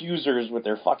accusers with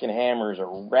their fucking hammers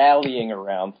are rallying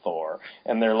around Thor.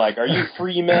 And they're like, are you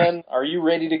free men? Are you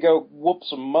ready to go whoop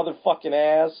some motherfucking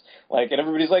ass? And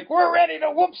everybody's like, we're ready to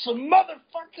whoop some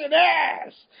motherfucking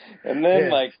ass. And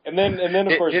then, and then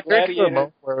of course, Gladiator. A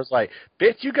moment where it was like,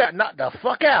 bitch, you got knocked the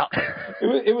fuck out.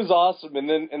 It was awesome. And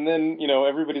then,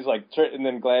 everybody's like, and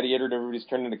then Gladiator and everybody's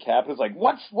turned into Cap. And it's like,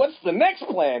 what's the next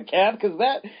plan, Cap? Because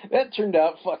that turned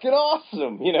out fucking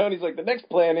awesome. And he's like, the next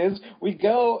plan is we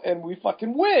go and we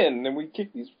fucking win and we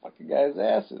kick these fucking guys'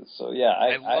 asses. So yeah,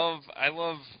 I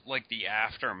love like the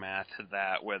aftermath of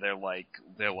that where they're like,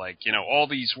 all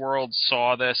these worlds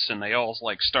saw this and they all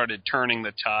like started turning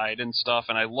the tide and stuff.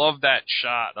 And I love that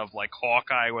shot of like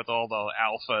Hawkeye with all the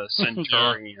Alpha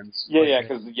Centurions. Yeah,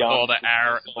 because all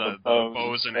the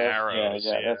bows and arrows.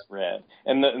 Yeah, that's rad.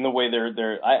 And the way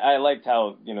I liked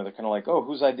how they're kind of like, oh,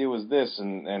 whose idea was this?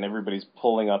 And everybody's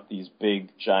pulling up these big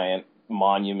giant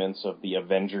monuments of the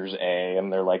Avengers A,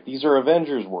 and they're like, these are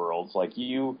Avengers worlds. Like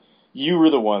you were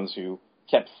the ones who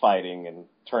kept fighting and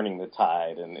turning the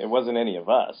tide, and it wasn't any of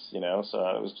us. So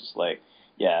it was just like.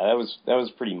 Yeah, that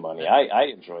was pretty money. I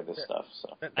enjoy this stuff.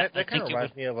 So that kind of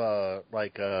reminds me of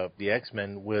the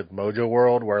X-Men with Mojo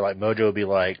World, where like Mojo would be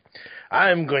like,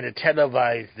 "I'm going to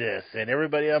televise this, and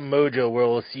everybody on Mojo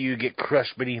World will see you get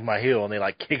crushed beneath my heel," and they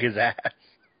like kick his ass.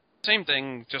 Same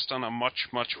thing, just on a much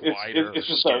wider it's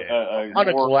just scale. On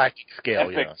a galactic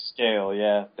scale, epic scale,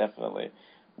 yeah, definitely.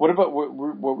 What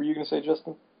were you going to say,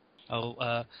 Justin?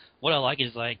 Oh, what I like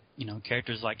is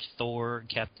characters like Thor,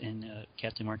 Captain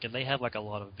America. They have like a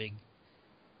lot of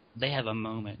they have a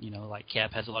moment, like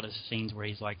Cap has a lot of scenes where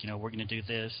he's like, we're going to do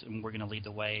this and we're going to lead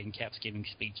the way, and Cap's giving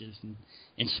speeches and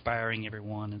inspiring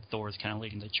everyone, and Thor's kind of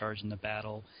leading the charge in the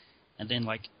battle. And then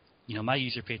my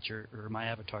user picture or my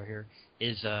avatar here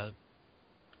is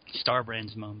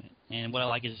Starbrand's moment. And what I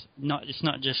like is it's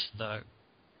not just the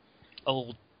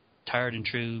old tired and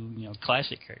true,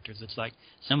 classic characters. It's like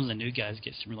some of the new guys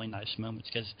get some really nice moments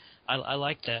because I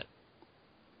like that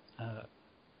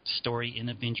story in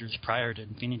Avengers prior to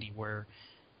Infinity where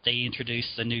they introduced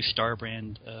the new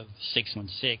Starbrand of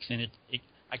 616, and it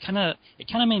kind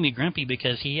of made me grumpy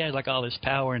because he had like all this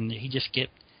power and the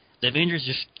Avengers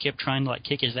just kept trying to like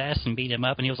kick his ass and beat him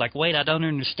up, and he was like, wait, I don't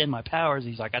understand my powers.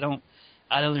 He's like, I don't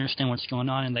understand what's going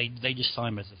on, and they just saw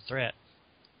him as a threat.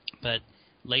 But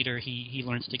later, he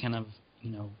learns to kind of,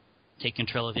 take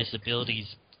control of his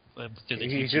abilities.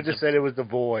 He should have said it was the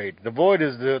Void. The Void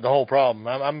is the whole problem.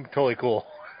 I'm totally cool.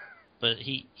 But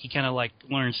he kind of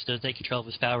learns to take control of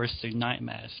his powers through Night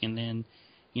Mask. And then,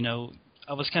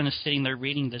 I was kind of sitting there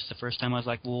reading this the first time. I was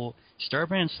like, well,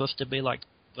 Starbrand's supposed to be like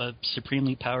a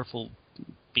supremely powerful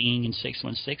being in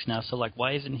 616 now. So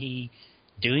why isn't he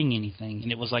doing anything?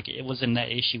 And it was in that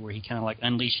issue where he kind of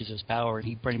unleashes his power, and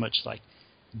he pretty much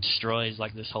destroys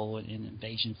this whole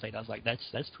invasion fleet. I was like,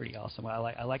 that's pretty awesome.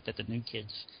 I like that the new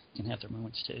kids can have their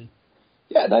moments too.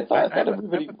 Yeah, and I thought I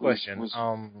everybody have a question.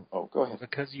 Oh, go ahead.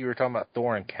 Because you were talking about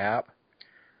Thor and Cap,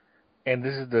 and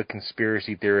this is the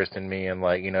conspiracy theorist in me and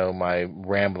my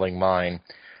rambling mind.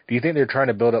 Do you think they're trying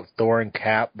to build up Thor and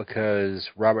Cap because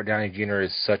Robert Downey Jr.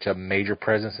 is such a major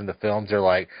presence in the films? They're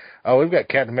like, oh, we've got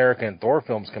Captain America and Thor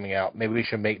films coming out. Maybe we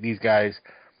should make these guys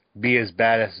be as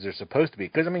badass as they're supposed to be.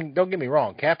 Because, don't get me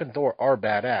wrong, Cap and Thor are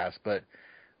badass, but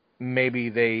maybe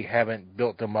they haven't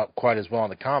built them up quite as well in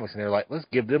the comics, and they're like, let's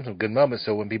give them some good moments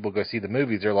so when people go see the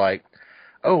movies, they're like,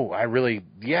 oh,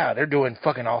 they're doing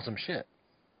fucking awesome shit.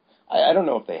 I don't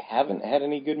know if they haven't had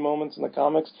any good moments in the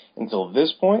comics until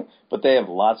this point, but they have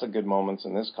lots of good moments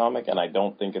in this comic, and I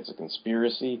don't think it's a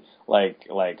conspiracy. I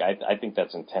think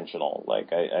that's intentional.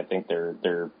 I think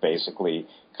they're basically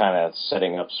kind of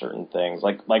setting up certain things.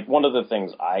 Like one of the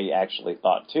things I actually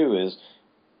thought too is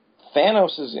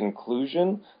Thanos'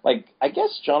 inclusion. I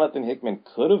guess Jonathan Hickman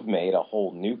could have made a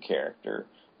whole new character.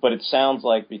 But it sounds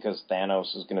like because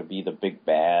Thanos is going to be the big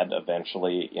bad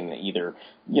eventually in either,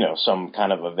 some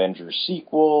kind of Avengers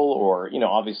sequel or,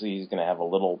 obviously he's going to have a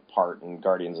little part in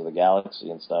Guardians of the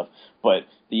Galaxy and stuff. But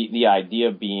the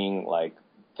idea being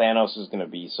Thanos is going to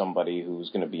be somebody who's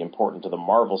going to be important to the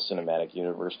Marvel Cinematic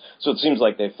Universe. So it seems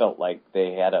like they felt like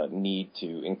they had a need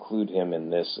to include him in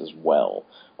this as well.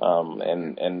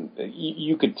 And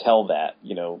you could tell that,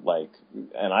 you know, like,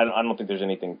 and I don't think there's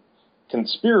anything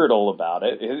conspiratorial about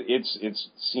it. It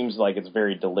seems like it's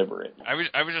very deliberate. I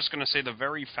was just going to say the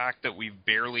very fact that we've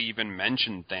barely even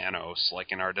mentioned Thanos,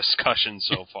 like, in our discussion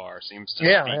so far seems to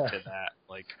speak to that.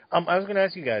 Like, I was going to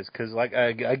ask you guys, because, like,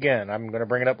 again, I'm going to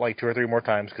bring it up like 2 or 3 more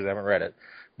times because I haven't read it.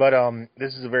 But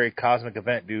this is a very cosmic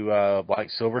event. Do, like,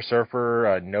 Silver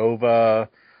Surfer, Nova,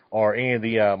 or any of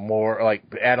the more, like,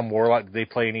 Adam Warlock, do they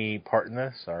play any part in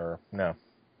this, or no?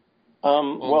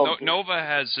 Nova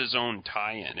has his own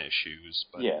tie-in issues,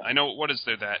 but yeah. I know, what is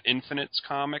there, that Infinites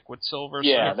comic with Silver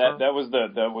Yeah, Surfer?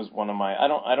 that was one of my.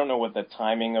 I don't know what the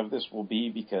timing of this will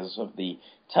be because of the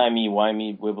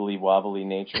timey-wimey, wibbly-wobbly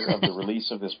nature of the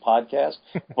release of this podcast.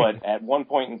 But at one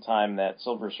point in time, that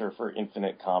Silver Surfer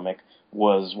Infinite comic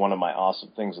was one of my awesome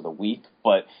things of the week.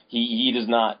 But he's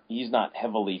not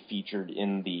heavily featured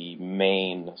in the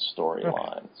main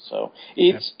storyline. Okay. So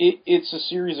it's a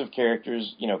series of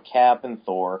characters, you know, Cap and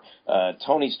Thor.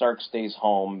 Tony Stark stays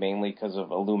home mainly because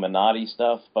of Illuminati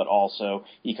stuff, but also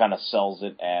he kind of sells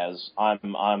it as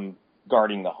I'm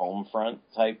guarding the home front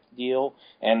type deal,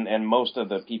 and most of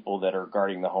the people that are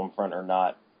guarding the home front are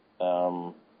not.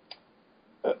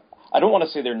 I don't want to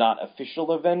say they're not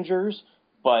official Avengers,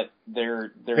 but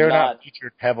they're not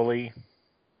featured heavily.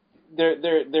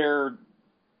 They're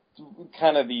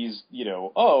kind of these, you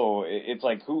know, it's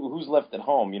like who's left at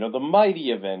home, you know, the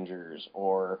Mighty Avengers,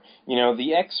 or, you know,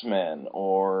 the X-Men,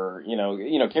 or, you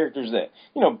know, characters that,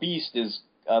 you know, Beast is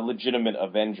a legitimate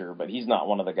Avenger, but he's not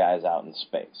one of the guys out in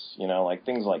space, you know, like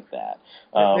things like that.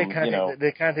 They kind of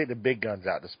take the big guns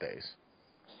out to space.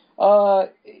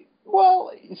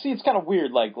 Well, see, it's kind of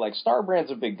weird. Like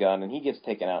Starbrand's a big gun, and he gets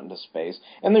taken out into space.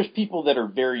 And there's people that are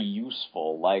very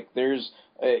useful. Like there's,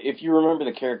 if you remember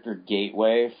the character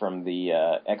Gateway from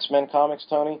the X-Men comics,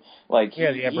 Tony. Like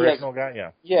the Aboriginal guy.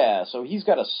 Yeah. Yeah. So he's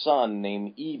got a son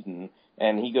named Eden,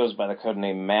 and he goes by the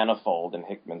codename Manifold in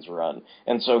Hickman's run.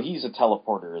 And so he's a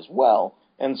teleporter as well.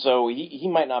 And so he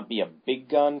might not be a big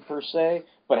gun per se,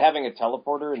 but having a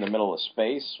teleporter in the middle of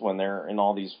space when they're in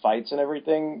all these fights and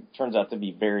everything turns out to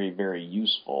be very, very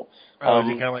useful. Is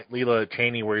he kind of like Leela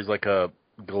Cheney, where he's like a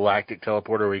galactic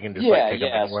teleporter where you can just take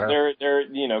them anywhere? So they're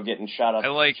you know, getting shot up.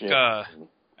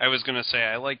 I was gonna say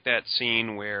I like that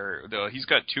scene where he's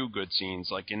got 2 good scenes,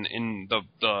 like in the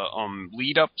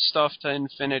lead up stuff to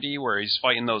Infinity, where he's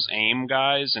fighting those AIM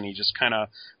guys and he just kind of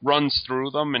runs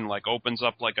through them and like opens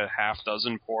up like a half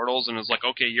dozen portals and is like,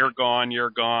 okay, you're gone,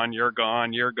 you're gone, you're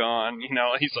gone, you're gone. You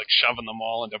know, he's like shoving them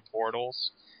all into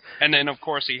portals. And then, of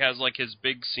course, he has, like, his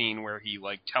big scene where he,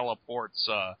 like, teleports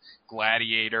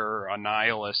Gladiator,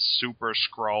 Annihilus, Super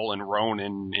Skrull, and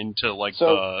Ronin into, like,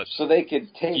 So they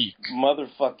could take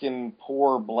motherfucking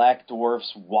poor Black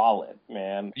Dwarf's wallet,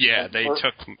 man. Yeah,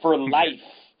 took... For life.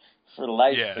 For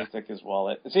life, yeah. They took his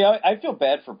wallet. See, I feel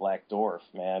bad for Black Dwarf,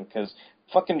 man, because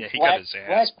fucking Black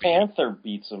Panther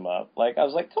beats him up. Like, I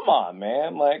was like, come on,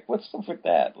 man. Like, what's up with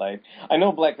that? Like, I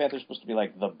know Black Panther's supposed to be,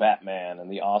 like, the Batman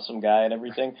and the awesome guy and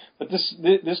everything, but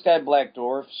this guy, Black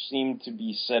Dwarf, seemed to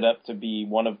be set up to be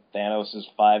one of Thanos'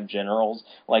 5 generals.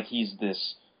 Like, he's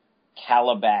this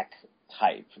Calabac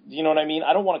type. Do you know what I mean?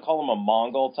 I don't want to call him a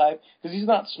Mongol type, because he's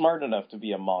not smart enough to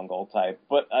be a Mongol type.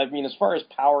 But, I mean, as far as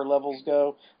power levels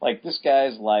go, like, this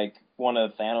guy's, like, one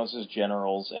of Thanos'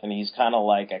 generals, and he's kind of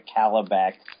like a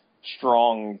Calabac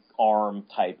strong arm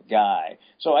type guy.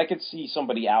 So I could see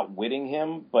somebody outwitting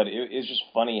him, but it's just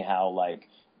funny how, like,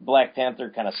 Black Panther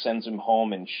kind of sends him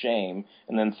home in shame,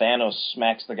 and then Thanos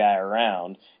smacks the guy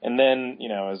around, and then, you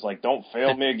know, is like, don't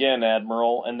fail me again,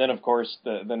 Admiral. And then, of course,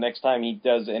 the next time he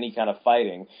does any kind of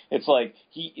fighting, it's like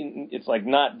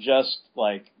not just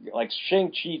like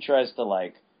Shang-Chi tries to,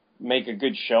 like, make a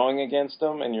good showing against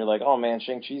him, and you're like, oh man,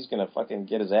 Shang-Chi's gonna fucking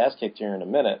get his ass kicked here in a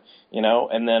minute, you know,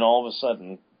 and then all of a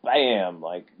sudden, bam,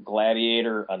 like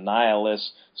Gladiator,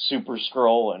 Annihilus, Super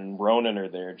Skrull, and Ronin are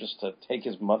there just to take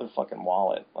his motherfucking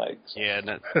wallet. Like, so. Yeah,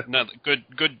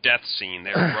 good death scene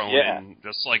there, Ronin,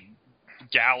 just like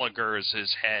Gallagher's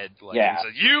his head, like, he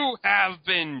says, you have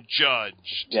been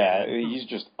judged. Yeah, he's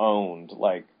just owned,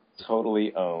 like,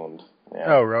 totally owned.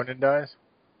 Yeah. Oh, Ronin dies?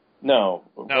 No,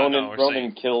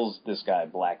 Ronin kills this guy,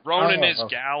 Black. Ronin is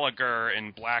Gallagher,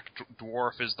 and Black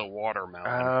Dwarf is the watermelon.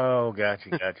 Oh,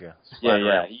 gotcha.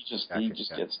 yeah, he just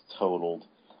gets totaled.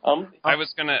 I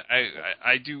was gonna,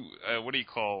 I do, what do you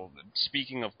call,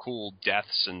 speaking of cool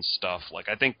deaths and stuff, like,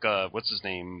 I think, what's his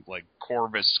name, like,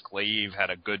 Corvus Glaive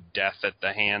had a good death at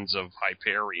the hands of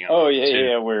Hyperion. Oh,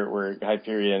 yeah, where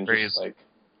Hyperion just, like,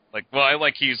 Like, well, I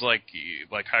like he's like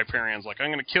Hyperion's like, I'm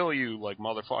gonna kill you, like,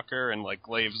 motherfucker, and like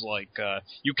Glave's like,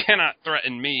 you cannot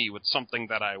threaten me with something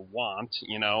that I want,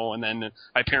 you know, and then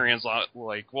Hyperion's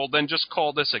like, well, then just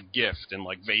call this a gift, and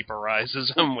like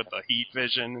vaporizes him with the heat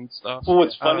vision and stuff. Well,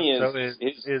 what's funny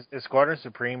is Squadron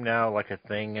Supreme now like a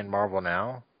thing in Marvel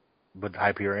now with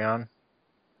Hyperion?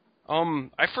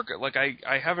 I forget. Like,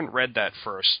 I haven't read that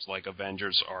first like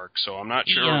Avengers arc, so I'm not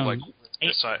sure like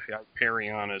this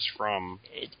Hyperion is from.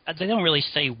 They don't really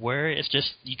say where. It's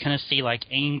just you kind of see like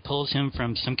AIM pulls him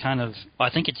from some kind of. Well,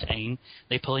 I think it's AIM.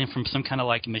 They pull him from some kind of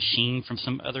like machine from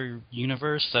some other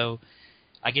universe. So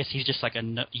I guess he's just like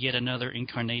yet another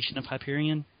incarnation of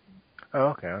Hyperion.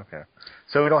 Oh, okay.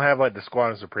 So we don't have like the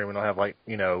Squadron Supreme. We don't have like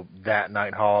that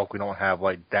Nighthawk. We don't have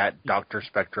like that Doctor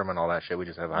Spectrum and all that shit. We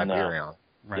just have Hyperion. No.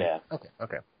 Right. Yeah.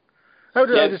 Okay.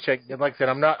 I just checked. Like I said,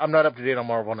 I'm not up to date on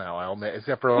Marvel now. I'll admit,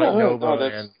 except for like Nova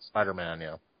and Spider-Man.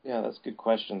 Yeah. Yeah, that's good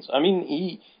questions. I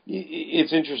mean,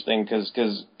 it's interesting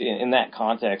because in that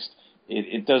context,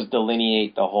 it does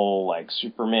delineate the whole like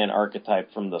Superman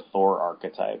archetype from the Thor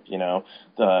archetype. You know,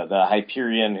 the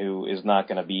Hyperion who is not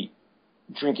going to be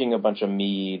drinking a bunch of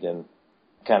mead and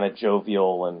kind of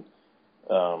jovial and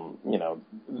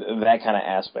that kind of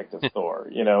aspect of Thor,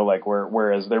 like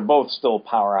whereas they're both still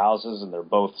powerhouses and they're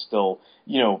both still,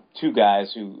 two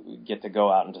guys who get to go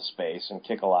out into space and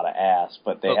kick a lot of ass,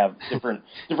 but they have different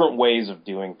ways of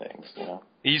doing things,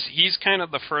 He's kind of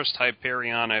the first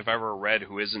Hyperion I've ever read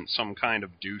who isn't some kind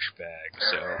of douchebag.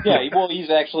 So yeah, well,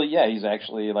 he's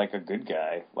actually like a good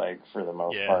guy, like for the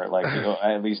most part, like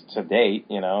at least to date,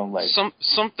 like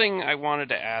something I wanted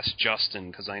to ask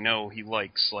Justin because I know he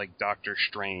likes like Doctor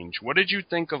Strange. What did you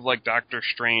think of like Doctor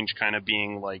Strange kind of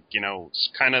being like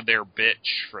kind of their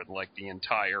bitch for like the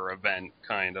entire event,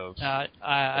 kind of?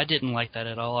 I didn't like that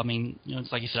at all. I mean,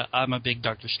 it's like you said, I'm a big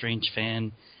Doctor Strange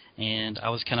fan. And I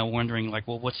was kind of wondering, like,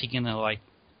 well, what's he gonna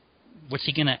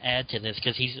add to this?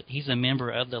 Because he's a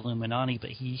member of the Illuminati, but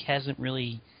he hasn't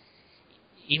really,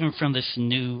 even from this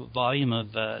new volume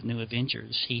of New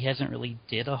Avengers, he hasn't really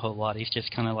did a whole lot. He's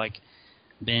just kind of like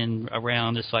been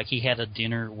around. It's like he had a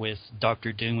dinner with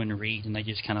Dr. Doom and Reed, and they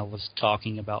just kind of was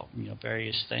talking about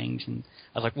various things. And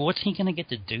I was like, well, what's he gonna get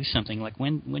to do something? Like,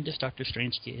 when does Doctor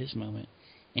Strange get his moment?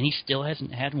 And he still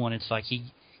hasn't had one. It's like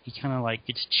he kind of like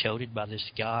gets choated by this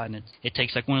guy, and it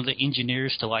takes like one of the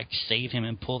engineers to like save him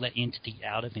and pull that entity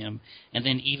out of him. And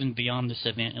then even beyond this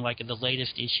event, and like in the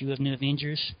latest issue of New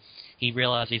Avengers, he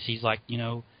realizes he's like,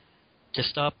 to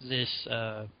stop this,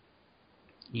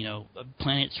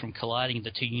 planets from colliding,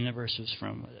 the two universes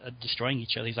from destroying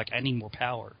each other. He's like, I need more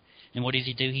power. And what does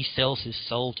he do? He sells his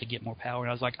soul to get more power. And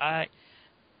I was like, I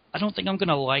don't think I'm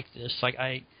gonna like this. Like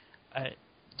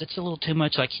that's a little too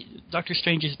much. Like, Doctor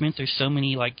Strange has been through so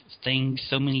many, like, things,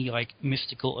 so many, like,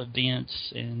 mystical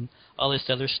events and all this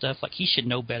other stuff. Like, he should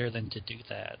know better than to do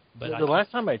that. But the last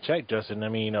time I checked, Justin, I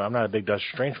mean, I'm not a big Doctor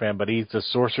Strange fan, but he's the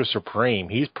Sorcerer Supreme.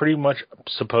 He's pretty much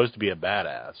supposed to be a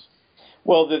badass.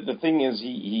 Well, the thing is,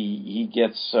 he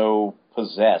gets so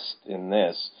possessed in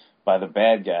this by the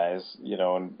bad guys,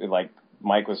 and like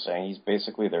Mike was saying, he's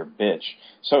basically their bitch.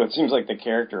 So it seems like the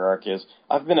character arc is,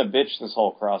 I've been a bitch this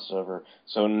whole crossover,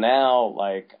 so now,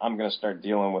 like, I'm going to start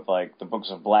dealing with, like, the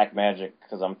books of black magic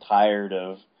because I'm tired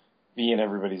of being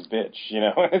everybody's bitch,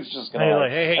 It's just going to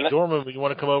hey, Dorman, you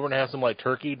want to come over and have some, like,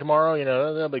 turkey tomorrow?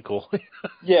 That'll be cool.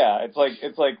 Yeah, it's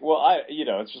like, well,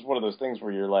 it's just one of those things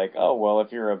where you're like, oh, well,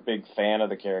 if you're a big fan of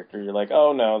the character, you're like,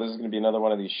 oh, no, this is going to be another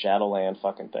one of these Shadowland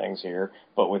fucking things here,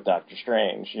 but with Doctor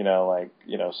Strange,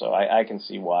 so I can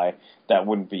see why that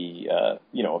wouldn't be,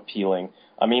 appealing.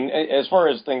 I mean, as far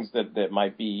as things that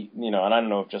might be, and I don't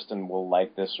know if Justin will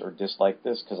like this or dislike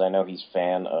this, because I know he's a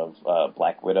fan of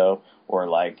Black Widow, or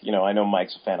like, I know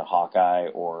Mike's a fan of Hawkeye,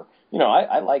 or,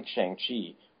 I like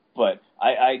Shang-Chi, but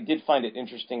I did find it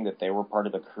interesting that they were part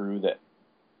of the crew that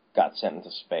got sent into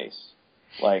space.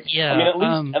 Like, yeah, I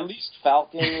mean, at least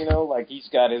Falcon, like he's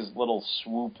got his little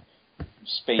swoop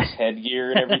space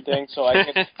headgear and everything, so I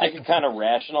can kind of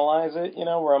rationalize it,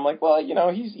 where I'm like, well,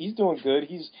 he's doing good.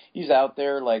 He's out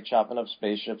there like chopping up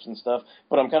spaceships and stuff.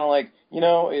 But I'm kind of like,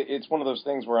 it's one of those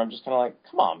things where I'm just kind of like,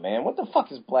 come on, man, what the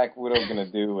fuck is Black Widow gonna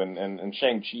do and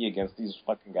Shang-Chi against these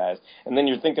fucking guys? And then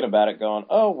you're thinking about it, going,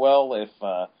 oh well,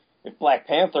 if Black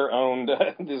Panther owned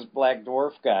this Black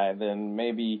Dwarf guy, then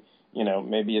maybe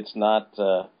it's not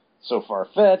so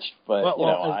far-fetched, but,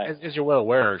 as you're well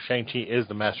aware, Shang-Chi is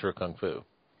the master of Kung Fu.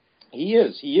 He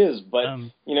is, but,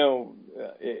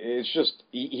 it's just,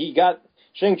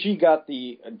 Shang-Chi got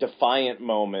the defiant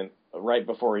moment right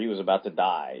before he was about to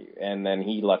die, and then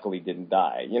he luckily didn't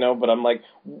die, you know, but I'm like,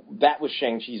 that was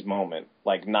Shang-Chi's moment,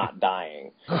 like, not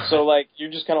dying. So, like,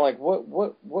 you're just kind of like,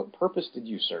 what purpose did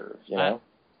you serve, you know?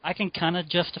 I can kind of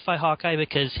justify Hawkeye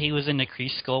because he was in the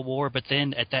Kree Skull War, but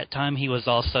then at that time he was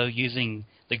also using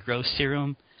the growth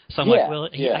serum. So I'm like, well,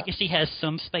 I guess he has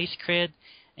some space cred,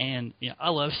 and you know, I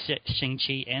love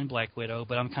Shang-Chi and Black Widow,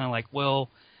 but I'm kind of like, well,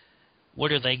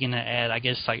 what are they going to add? I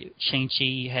guess like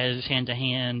Shang-Chi has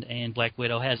hand-to-hand and Black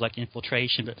Widow has like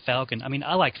infiltration, but Falcon, I mean,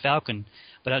 I like Falcon,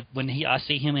 but when I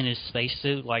see him in his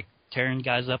spacesuit like tearing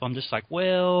guys up, I'm just like,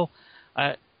 well,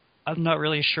 I'm not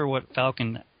really sure what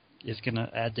Falcon is going to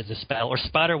add to this battle. Or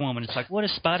Spider-Woman. It's like, what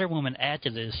does Spider-Woman add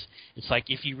to this? It's like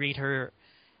if you read her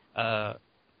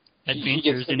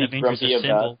adventures in Avengers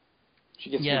Assemble. She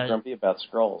gets to be grumpy about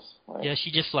Skrulls. Like. Yeah,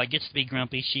 she just like gets to be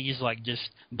grumpy. She's like just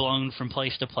blown from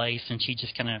place to place, and she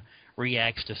just kind of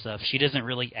reacts to stuff. She doesn't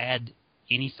really add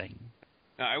anything.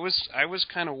 I was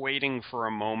kind of waiting for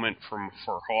a moment for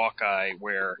Hawkeye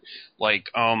where like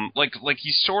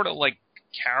he's sort of like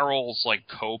Carol's like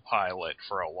co-pilot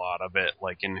for a lot of it,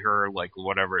 like in her like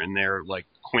whatever in their like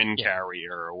Quinn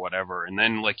carrier or whatever, and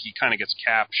then like he kind of gets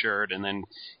captured, and then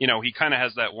you know he kind of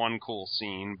has that one cool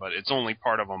scene, but it's only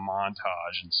part of a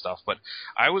montage and stuff. But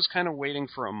I was kind of waiting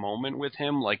for a moment with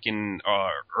him, like in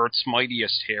Earth's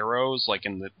Mightiest Heroes, like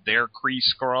in their Kree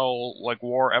Skrull like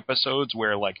war episodes,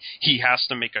 where like he has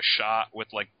to make a shot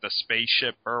with like the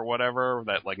spaceship or whatever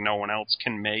that like no one else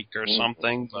can make or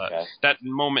something. But that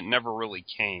moment never really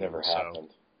came. Never happened.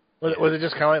 Was it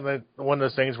just kind of like one of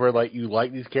those things where like you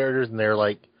like these characters and they're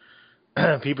like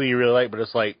people you really like, but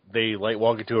it's like they like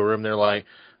walk into a room, they're like,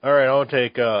 all right, I want to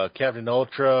take Captain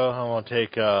Ultra, I want to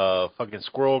take fucking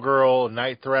Squirrel Girl,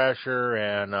 Night Thrasher,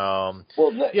 and I mean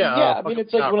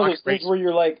it's like one of those things where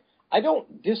you're like, I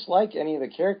don't dislike any of the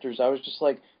characters. I was just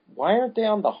like, why aren't they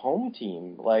on the home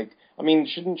team? Like, I mean,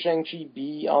 shouldn't Shang-Chi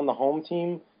be on the home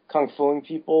team, kung fuing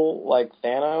people like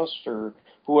Thanos or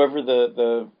whoever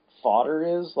the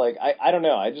fodder is? Like, I don't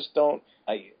know. I just don't.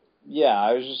 I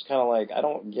was just kind of like, I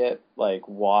don't get like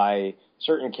why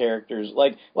certain characters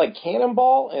like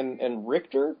Cannonball and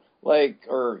Richter,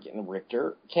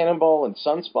 Cannonball and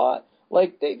Sunspot,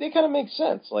 like they kind of make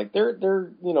sense. Like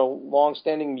they're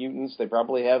long-standing mutants. They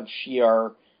probably have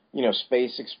Shi'ar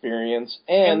space experience,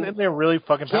 and they're really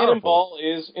fucking powerful. Cannonball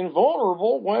is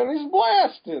invulnerable when he's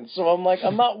blasted, so I'm like,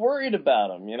 I'm not worried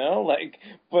about him,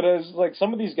 but as like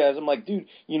some of these guys, I'm like, dude,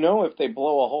 if they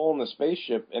blow a hole in the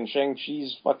spaceship and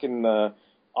Shang-Chi's fucking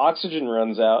oxygen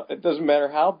runs out, it doesn't matter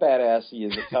how badass he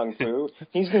is at Kung Fu,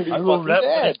 he's gonna be fucking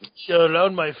dead. Show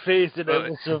on my face and I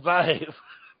will survive.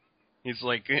 He's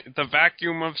like, the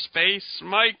vacuum of space,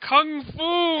 my Kung Fu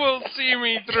will see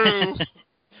me through.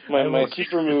 My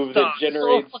super move that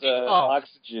generates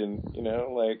oxygen,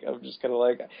 I'm just kind of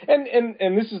like,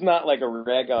 and this is not like a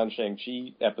rag on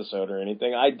Shang-Chi episode or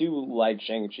anything. I do like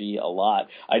Shang-Chi a lot.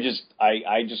 I just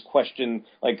question,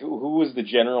 like, who was the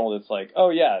general that's like,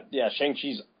 oh yeah,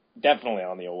 Shang-Chi's definitely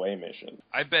on the away mission.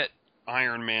 I bet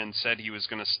Iron Man said he was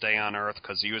going to stay on Earth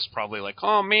because he was probably like,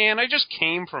 oh man, I just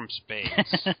came from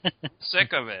space.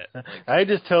 Sick of it. Like, I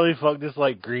just totally fucked this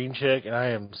like green chick, and I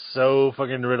am so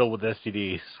fucking riddled with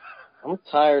STDs. I'm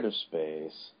tired of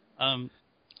space.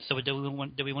 So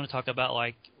do we want to talk about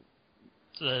like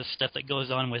the stuff that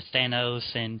goes on with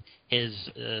Thanos and his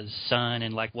son,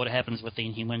 and like what happens with the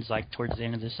Inhumans like towards the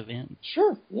end of this event?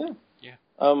 Sure. Yeah.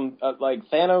 Like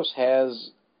Thanos has.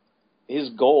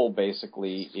 His goal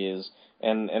basically is,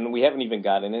 and we haven't even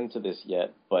gotten into this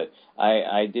yet, but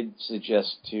I did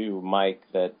suggest to Mike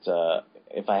that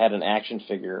if I had an action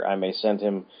figure, I may send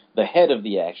him the head of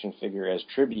the action figure as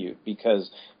tribute,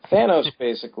 because Thanos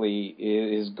basically,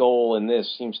 his goal in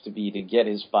this seems to be to get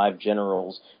his 5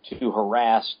 generals to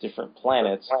harass different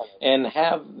planets and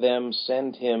have them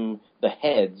send him the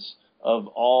heads of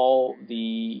all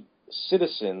the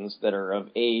citizens that are of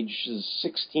ages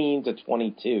 16 to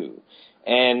 22.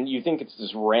 And you think it's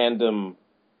this random,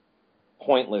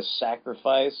 pointless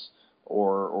sacrifice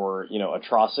or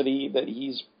atrocity that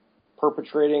he's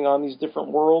perpetrating on these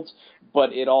different worlds,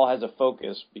 but it all has a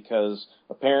focus because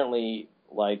apparently,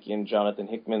 like in Jonathan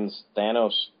Hickman's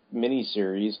Thanos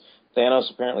miniseries, Thanos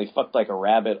apparently fucked like a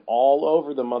rabbit all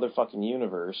over the motherfucking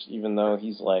universe, even though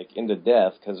he's like into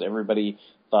death because everybody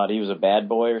thought he was a bad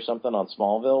boy or something on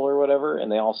Smallville or whatever,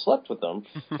 and they all slept with him.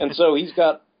 And so he's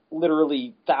got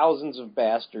literally thousands of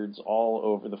bastards all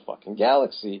over the fucking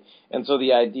galaxy. And so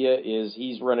the idea is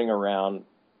he's running around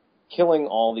killing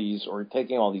all these, or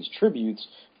taking all these tributes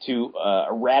to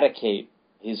eradicate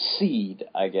his seed,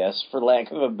 I guess, for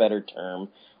lack of a better term,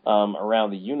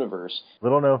 around the universe.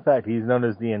 Little known fact, he's known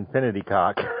as the Infinity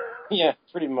Cock. Yeah,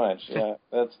 pretty much. Yeah,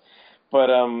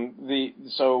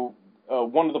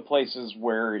 one of the places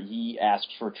where he asks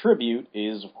for tribute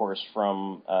is, of course,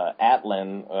 from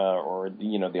Atlan, or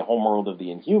the homeworld of the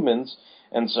Inhumans,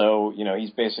 and so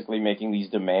he's basically making these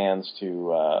demands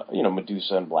to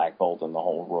Medusa and Black Bolt and the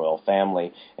whole royal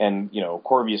family, and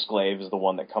Corvus Glaive is the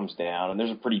one that comes down, and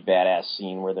there's a pretty badass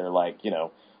scene where they're like,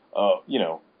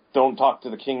 don't talk to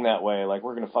the king that way, like,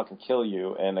 we're going to fucking kill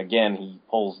you. And again, he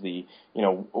pulls the,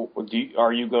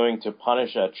 are you going to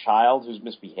punish a child who's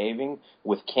misbehaving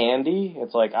with candy?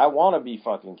 It's like, I want to be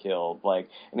fucking killed. Like,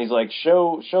 and he's like,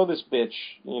 show this bitch,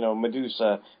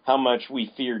 Medusa, how much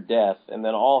we fear death. And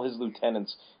then all his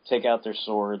lieutenants take out their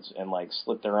swords and, like,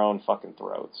 slit their own fucking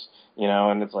throats.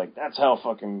 And it's like, that's how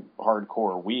fucking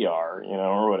hardcore we are,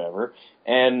 or whatever.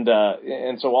 And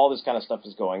so all this kind of stuff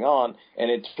is going on, and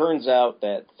it turns out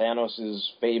that Thanos'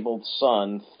 fabled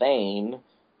son, Thane,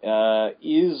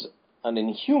 is an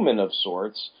Inhuman of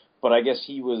sorts, but I guess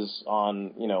he was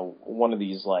on, one of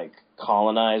these, like,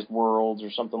 colonized worlds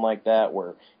or something like that,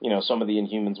 where, some of the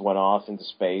Inhumans went off into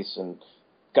space and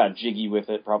got jiggy with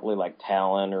it, probably like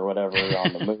Talon or whatever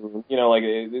on the moon.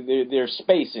 They're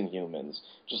space Inhumans,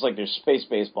 just like there's space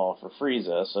baseball for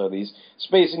Frieza. So these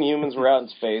space Inhumans were out in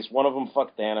space. One of them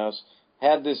fucked Thanos,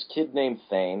 had this kid named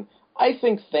Thane. I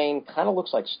think Thane kind of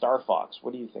looks like Star Fox.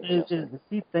 What do you think, Justin? Is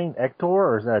he Thane Ector,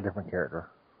 or is that a different character?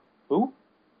 Who?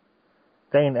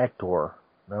 Thane Ector.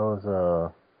 That was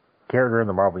a character in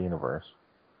the Marvel Universe.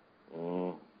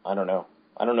 I don't know.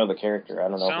 I don't know the character. I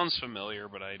don't know. Sounds familiar,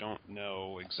 but I don't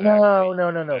know exactly. No.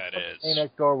 That is. Thane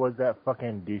Ector was that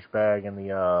fucking douchebag in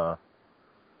the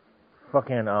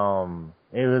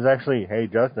It was actually, hey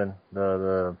Justin,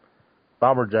 the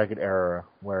bomber jacket era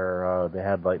where they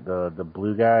had like the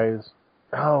blue guys.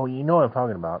 Oh, you know what I'm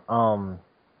talking about.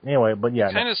 Anyway, but yeah.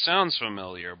 It kind of sounds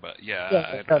familiar, but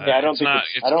yeah. I don't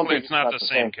think it's not the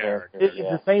same character. It's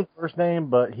the same first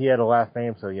name, but he had a last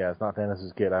name, so yeah, it's not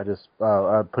Thanos' kid. I just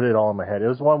I put it all in my head. It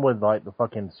was one with like the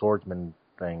fucking swordsman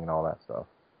thing and all that stuff.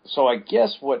 So I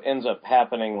guess what ends up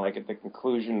happening, like at the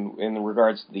conclusion in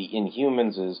regards to the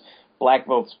Inhumans, is Black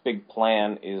Bolt's big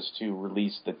plan is to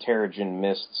release the Terrigen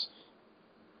mists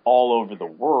all over the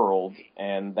world,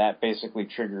 and that basically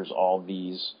triggers all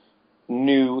these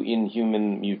new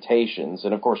Inhuman mutations,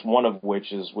 and of course one of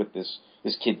which is with this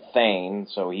kid Thane,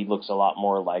 so he looks a lot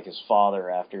more like his father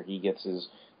after he gets his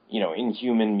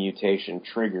Inhuman mutation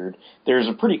triggered. There's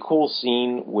a pretty cool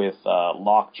scene with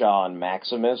Lockjaw and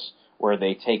Maximus where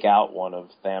they take out one of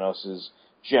Thanos'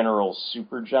 general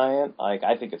supergiant. Like,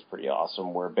 I think it's pretty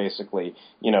awesome, where basically,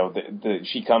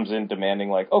 she comes in demanding,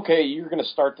 like, okay, you're going to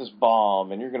start this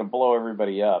bomb and you're going to blow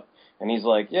everybody up. And he's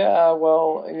like, yeah,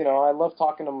 well, I love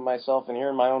talking to myself and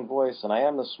hearing my own voice, and I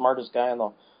am the smartest guy in the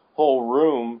whole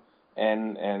room.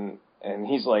 And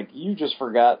he's like, you just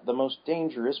forgot the most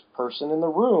dangerous person in the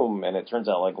room. And it turns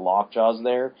out, like, Lockjaw's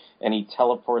there, and he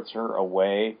teleports her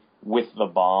away with the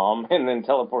bomb, and then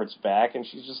teleports back, and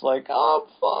she's just like, oh,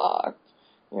 fuck.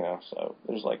 So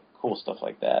there's, like, cool stuff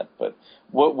like that. But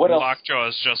what else? Lockjaw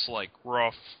is just, like,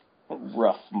 rough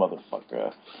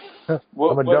motherfucker.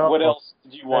 What else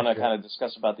do you want to kind of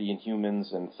discuss about the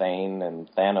Inhumans and Thane and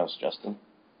Thanos, Justin?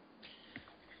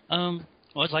 Well,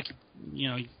 it's like,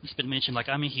 it's been mentioned, like,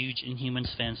 I'm a huge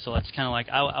Inhumans fan, so it's kind of like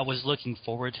I was looking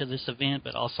forward to this event,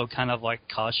 but also kind of, like,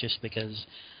 cautious because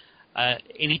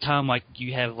anytime, like,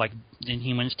 you have, like, the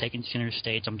Inhumans taking center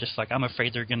stage, I'm just like, I'm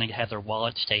afraid they're going to have their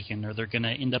wallets taken or they're going to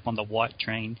end up on the Watt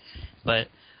train. But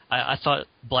I thought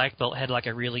Black Belt had, like,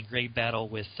 a really great battle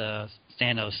with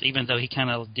Thanos, even though he kind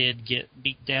of did get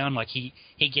beat down. Like, he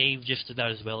gave just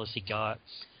about as well as he got.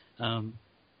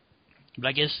 But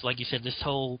I guess, like you said, this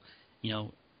whole,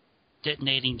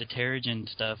 detonating the Terrigen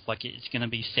stuff, like, it's going to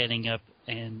be setting up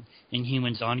an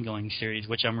Inhumans ongoing series,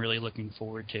 which I'm really looking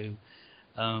forward to.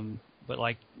 But,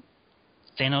 like,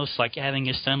 Thanos, like, having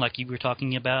his son, like you were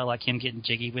talking about, like, him getting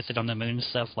jiggy with it on the moon and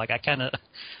stuff, like, I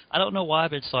don't know why,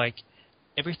 but it's like,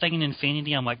 everything in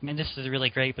Infinity, I'm like, man, this is really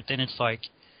great, but then it's like,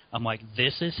 I'm like,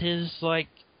 this is his, like,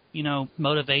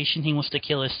 motivation. He wants to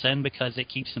kill his son because it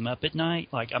keeps him up at night.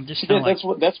 Like, I'm just kind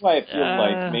of that's why I feel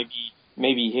like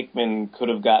maybe Hickman could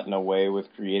have gotten away with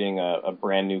creating a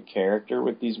brand new character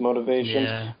with these motivations.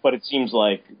 Yeah. But it seems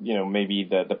like, maybe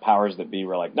the powers that be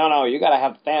were like, no, you got to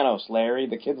have Thanos, Larry.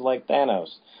 The kids like Thanos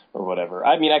or whatever.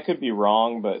 I mean, I could be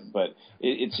wrong, but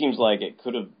it seems like it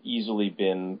could have easily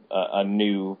been a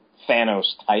new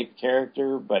Thanos-type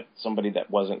character, but somebody that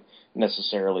wasn't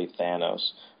necessarily Thanos.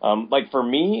 Like, for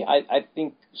me, I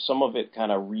think some of it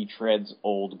kind of retreads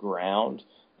old ground.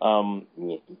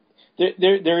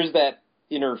 There is that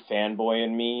inner fanboy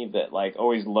in me that like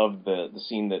always loved the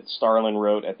scene that Starlin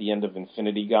wrote at the end of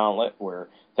Infinity Gauntlet where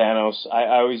Thanos,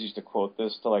 I always used to quote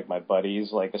this to like my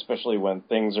buddies, like especially when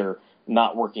things are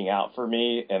not working out for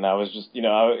me, and I was just,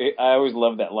 I always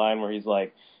loved that line where he's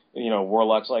like,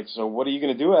 Warlock's like, so what are you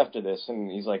going to do after this? And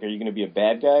he's like, are you going to be a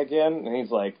bad guy again? And he's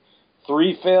like,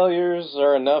 3 failures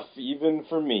are enough even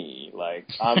for me. Like,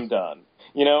 I'm done.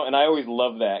 And I always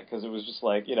loved that because it was just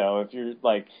like, if you're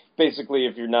like, basically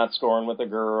if you're not scoring with a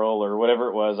girl or whatever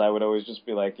it was, I would always just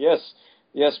be like, yes,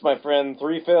 my friend,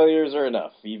 3 failures are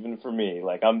enough, even for me.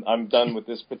 Like, I'm done with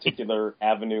this particular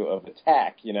avenue of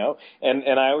attack,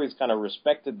 And I always kind of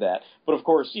respected that. But, of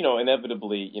course,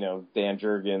 inevitably, Dan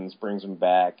Jurgens brings him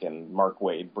back, and Mark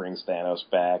Waid brings Thanos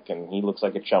back, and he looks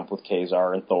like a chump with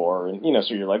Kazar and Thor. And,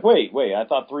 so you're like, wait, I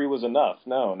thought 3 was enough.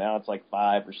 No, now it's like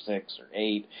 5 or 6 or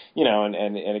 8,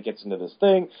 and it gets into this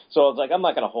thing. So it's like, I'm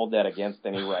not going to hold that against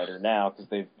any writer now,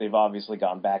 because they've obviously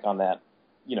gone back on that,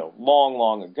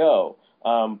 long ago.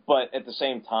 But at the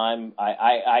same time,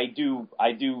 I do,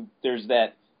 there's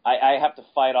that, I have to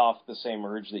fight off the same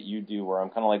urge that you do where I'm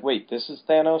kind of like, wait, this is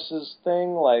Thanos'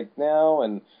 thing, like, now,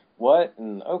 and what,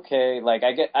 and okay, like,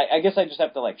 I guess I just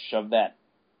have to, like, shove that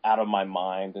out of my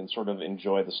mind and sort of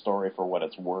enjoy the story for what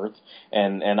it's worth,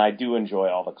 and I do enjoy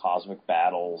all the cosmic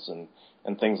battles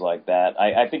and things like that.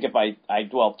 I think if I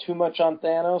dwell too much on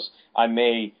Thanos, I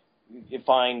may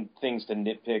find things to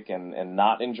nitpick and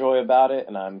not enjoy about it,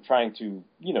 and I'm trying to,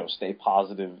 stay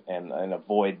positive and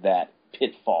avoid that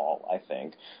pitfall, I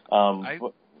think.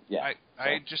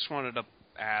 I just wanted to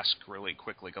ask really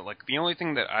quickly, like, the only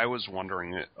thing that I was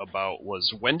wondering about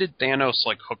was, when did Thanos,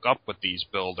 like, hook up with these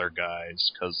Builder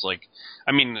guys? Because, like,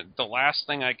 I mean, the last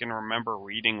thing I can remember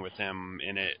reading with him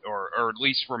in it, or at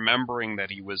least remembering that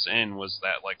he was in, was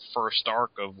that, like, first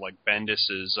arc of, like,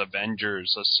 Bendis's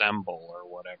Avengers Assemble or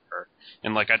whatever.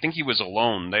 And, like, I think he was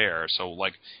alone there. So,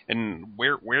 like, and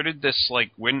where did this,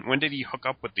 like, when did he hook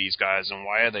up with these guys, and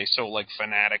why are they so, like,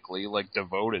 fanatically, like,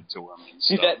 devoted to him?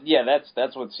 See,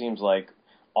 that's what seems like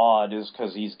odd, is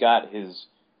because he's got his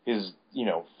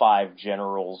 5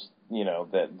 generals,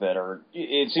 that are,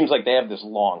 it seems like they have this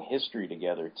long history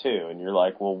together too, and you're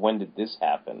like, well, when did this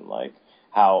happen? Like,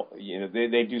 how,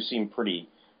 they do seem pretty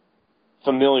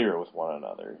familiar with one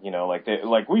another,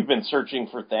 like we've been searching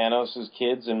for Thanos'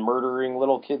 kids and murdering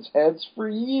little kids' heads for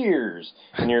years,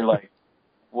 and you're like,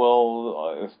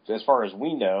 well, as far as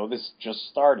we know, this just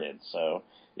started, so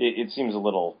it seems a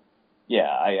little. Yeah,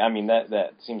 I mean,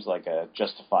 that seems like a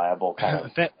justifiable kind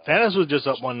of... Thanos was just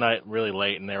up one night really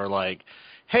late, and they were like,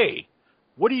 hey,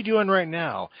 what are you doing right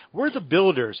now? We're the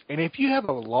Builders, and if you have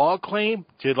a law claim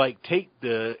to, like, take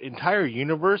the entire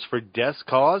universe for Death's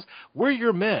cause, we're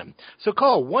your men. So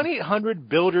call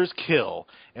 1-800-BUILDERS-KILL,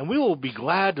 and we will be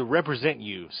glad to represent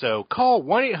you. So call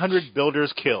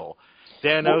 1-800-BUILDERS-KILL.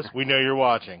 Thanos, we know you're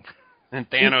watching. And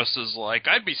Thanos is like,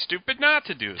 I'd be stupid not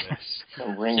to do this.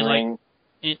 Ring.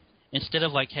 Instead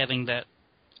of, like, having that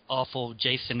awful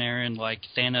Jason Aaron, like,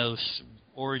 Thanos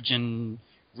origin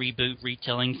reboot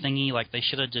retelling thingy, like, they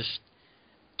should have just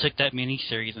took that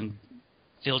miniseries and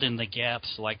filled in the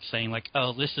gaps, like, saying, like,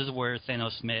 oh, this is where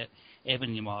Thanos met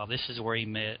Ebony Maw, this is where he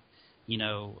met,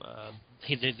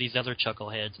 he did these other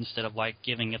chuckleheads, instead of, like,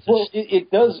 giving it this... Well,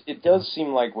 it does seem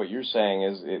like what you're saying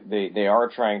is they are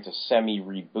trying to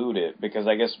semi-reboot it, because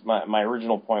I guess my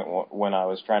original point when I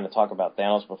was trying to talk about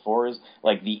Thanos before is,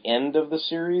 like, the end of the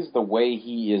series, the way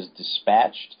he is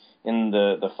dispatched in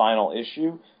the final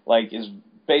issue, like, is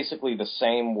basically the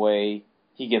same way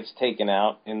he gets taken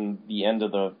out in the end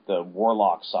of the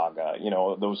Warlock saga.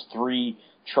 Those 3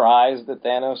 tries that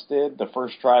Thanos did. The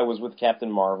first try was with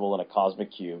Captain Marvel and a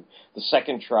cosmic cube. The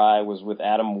second try was with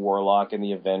Adam Warlock and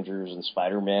the Avengers and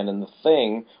Spider-Man and the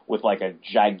Thing with like a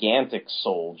gigantic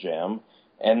soul gem.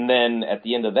 And then at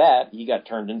the end of that, he got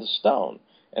turned into stone.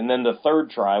 And then the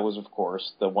third try was, of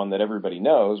course, the one that everybody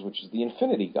knows, which is the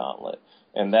Infinity Gauntlet.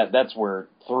 And that's where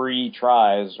 3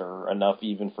 tries are enough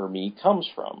even for me comes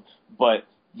from. But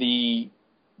the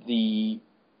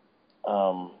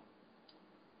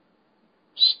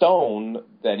stone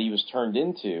that he was turned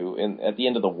into at the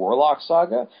end of the Warlock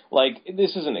saga, like,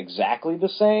 this isn't exactly the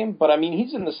same, but I mean,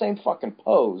 he's in the same fucking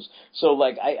pose. So,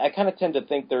 like, I kind of tend to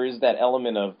think there is that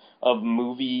element of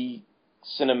movie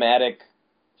cinematic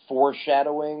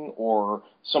foreshadowing or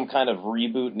some kind of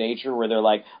reboot nature where they're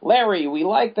like, Larry, we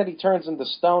like that he turns into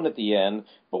stone at the end,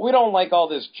 but we don't like all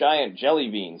this giant jelly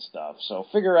bean stuff, so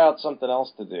figure out something else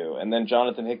to do. And then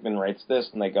Jonathan Hickman writes this,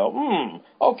 and they go,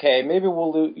 okay, maybe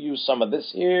we'll use some of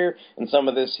this here and some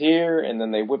of this here, and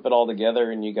then they whip it all together,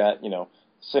 and you got,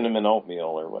 cinnamon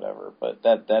oatmeal or whatever. But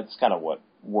that's kind of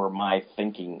where my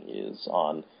thinking is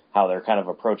on how they're kind of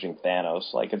approaching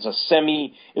Thanos. Like it's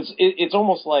it's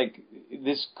almost like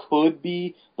this could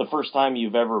be the first time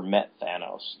you've ever met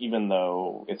Thanos, even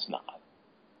though it's not.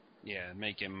 Yeah,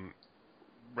 make him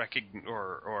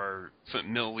or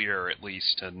familiar at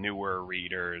least to newer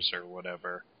readers or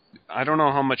whatever. I don't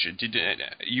know how much did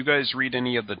you guys read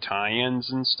any of the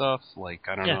tie-ins and stuff? Like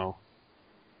I don't know.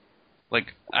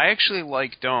 Like I actually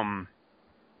liked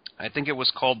I think it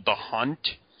was called The Hunt,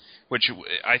 which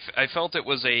I felt it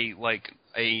was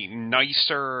a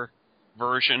nicer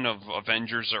version of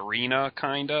Avengers Arena,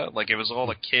 kinda. Like it was all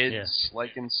the kids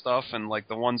like and stuff, and like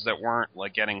the ones that weren't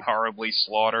like getting horribly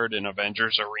slaughtered in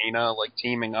Avengers Arena, like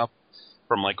teaming up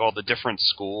from like all the different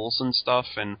schools and stuff.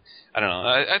 And I don't know,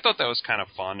 I thought that was kind of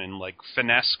fun. And like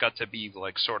Finesse got to be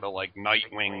like sort of like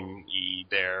Nightwing-y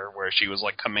there, where she was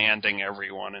like commanding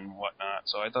everyone and whatnot.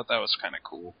 So I thought that was kind of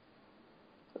cool.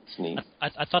 That's neat.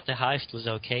 I thought the heist was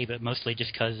okay, but mostly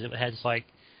just because it has like,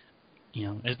 you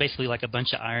know, it's basically like a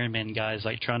bunch of Iron Man guys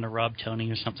like trying to rob Tony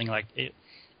or something. Like it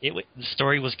the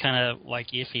story was kind of like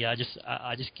iffy. I just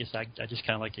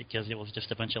kind of liked it because it was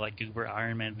just a bunch of like goober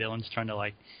Iron Man villains trying to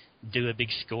like do a big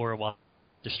score while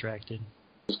distracted.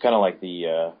 It was kind of like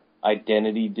the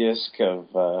identity disc of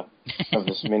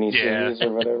this miniseries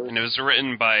or whatever. And it was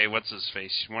written by what's his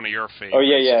face, one of your favorites. Oh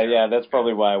yeah. That's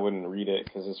probably why I wouldn't read it,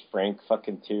 because it's Frank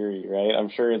fucking Thierry, right? I'm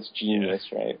sure it's genius,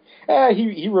 right?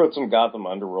 He wrote some Gotham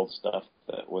Underworld stuff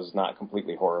that was not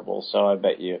completely horrible. So I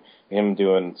bet you him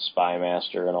doing Spy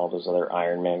Master and all those other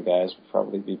Iron Man guys would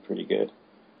probably be pretty good.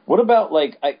 What about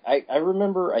like I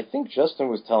remember, I think Justin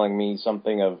was telling me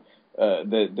something of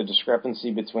the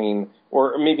discrepancy between,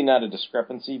 or maybe not a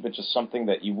discrepancy, but just something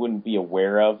that you wouldn't be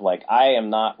aware of. Like, I am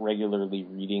not regularly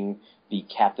reading the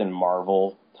Captain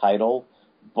Marvel title,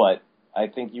 but I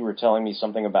think you were telling me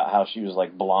something about how she was,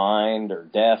 like, blind or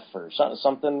deaf or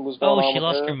something was going on with her. Oh, she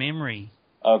lost her memory.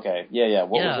 Okay, yeah.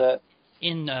 What was that?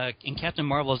 In Captain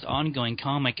Marvel's ongoing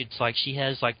comic, it's like she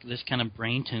has, like, this kind of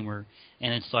brain tumor,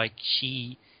 and it's like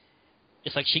she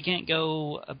can't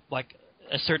go, like,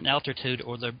 a certain altitude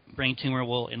or the brain tumor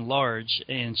will enlarge,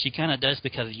 and she kind of does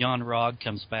because Jan Rog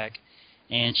comes back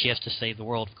and she has to save the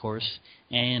world, of course.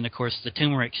 And of course the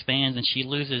tumor expands and she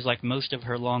loses like most of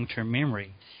her long-term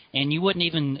memory. And you wouldn't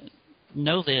even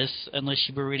know this unless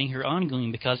you were reading her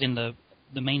ongoing, because in the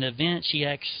main event she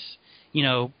acts, you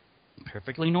know,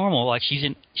 perfectly normal. Like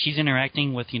she's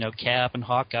interacting with, you know, Cap and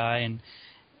Hawkeye and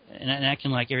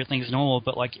acting like everything's normal,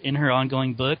 but like in her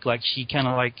ongoing book, like she kind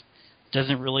of like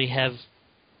doesn't really have,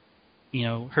 you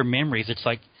know, her memories. It's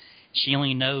like she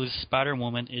only knows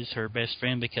Spider-Woman is her best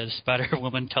friend because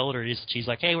Spider-Woman told her. She's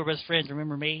like, hey, we're best friends,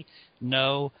 remember me?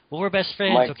 No. Well, we're best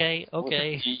friends, Mike, okay?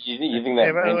 You think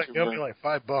that brain tumor... You'll be like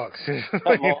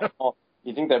 $5.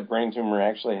 You think that brain tumor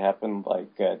actually happened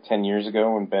like 10 years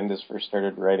ago when Bendis first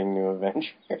started writing New Avengers?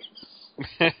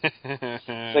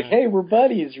 It's like, hey, we're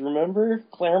buddies, remember?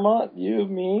 Claremont, you,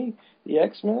 me, the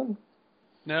X-Men?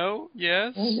 No,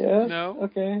 yes, yes, no.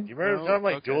 Okay. You remember the time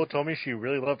like Joel told me she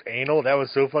really loved anal? That was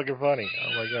so fucking funny. Oh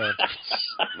my god.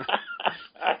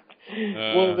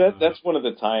 Well, that's one of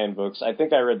the tie-in books. I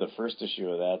think I read the first issue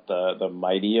of that, the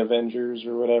Mighty Avengers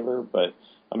or whatever. But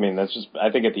I mean, that's just.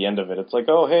 I think at the end of it, it's like,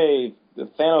 oh hey, the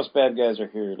Thanos bad guys are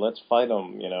here. Let's fight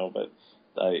them, you know. But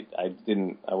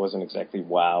I wasn't exactly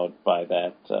wowed by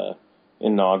that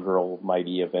inaugural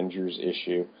Mighty Avengers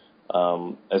issue.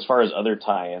 As far as other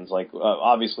tie-ins, like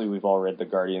obviously we've all read the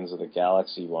Guardians of the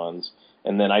Galaxy ones,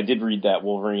 and then I did read that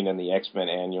Wolverine and the X-Men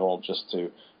annual just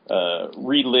to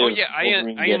relive. Oh yeah,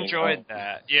 I enjoyed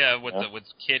that. Yeah, with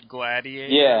Kid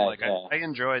Gladiator. Yeah, I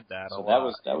enjoyed that a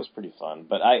lot. That was pretty fun.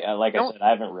 But I said, I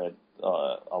haven't read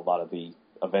a lot of the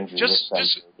Avengers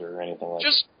or anything like that.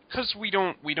 Just because we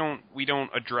don't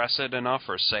address it enough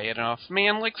or say it enough,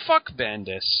 man. Like fuck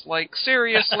Bendis. Like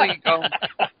seriously.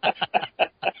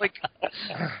 Like,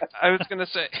 I was gonna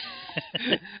say,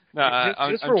 no,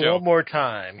 just for one more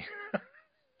time.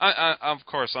 Of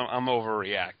course, I'm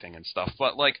overreacting and stuff,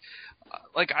 but like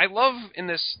I love in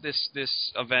this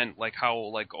event, like how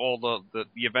like all the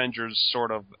Avengers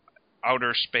sort of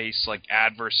outer space like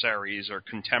adversaries or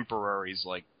contemporaries,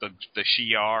 like the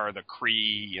Shi'ar, the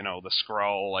Kree, you know, the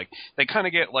Skrull, like they kind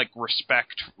of get like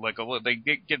respect, like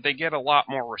they get a lot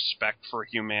more respect for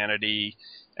humanity.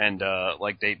 And,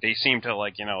 like, they seem to,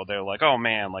 like, you know, they're like, oh,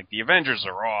 man, like, the Avengers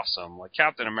are awesome. Like,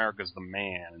 Captain America's the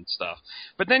man and stuff.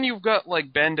 But then you've got,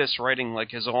 like, Bendis writing,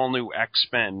 like, his all-new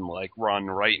X-Men, like, run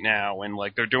right now. And,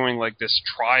 like, they're doing, like, this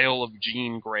Trial of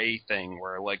Jean Grey thing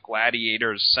where, like,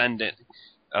 gladiators send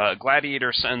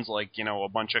Gladiator sends, like, you know, a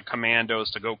bunch of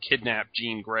commandos to go kidnap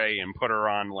Jean Grey and put her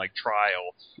on, like,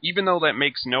 trial, even though that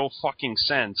makes no fucking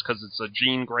sense, because it's a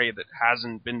Jean Grey that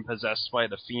hasn't been possessed by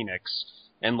the Phoenix.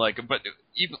 And, like, but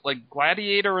even, like,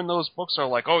 Gladiator in those books are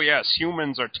like, oh, yes,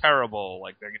 humans are terrible,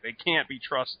 like, they can't be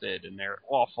trusted, and they're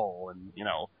awful, and, you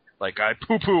know, like, I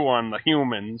poo-poo on the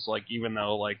humans, like, even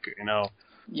though, like, you know...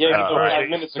 Yeah, 5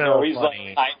 minutes ago, he's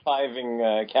funny. Like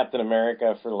high-fiving Captain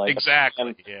America for like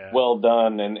exactly, well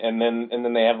done, and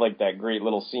then they have like that great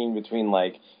little scene between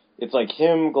like it's like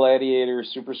him, Gladiator,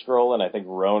 Super Skrull, and I think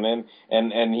Ronan,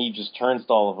 and he just turns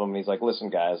to all of them and he's like, listen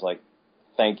guys, like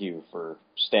thank you for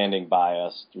standing by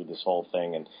us through this whole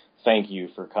thing, and thank you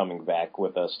for coming back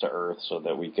with us to Earth so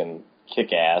that we can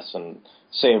kick ass and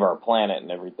save our planet and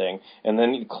everything. And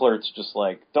then Clert's just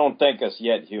like, don't thank us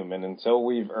yet, human, until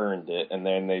we've earned it. And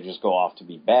then they just go off to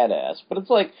be badass. But it's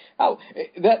like,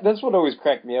 that's what always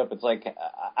cracked me up. It's like,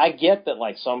 I get that,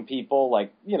 like, some people,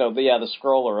 like, you know, the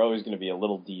Skrull are always going to be a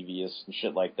little devious and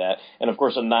shit like that. And, of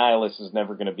course, a nihilist is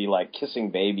never going to be, like,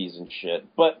 kissing babies and shit.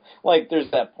 But, like, there's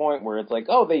that point where it's like,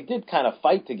 oh, they did kind of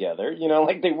fight together. You know,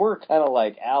 like, they were kind of,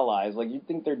 like, allies. Like, you'd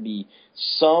think there'd be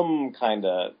some kind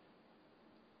of,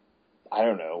 I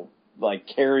don't know, like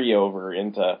carryover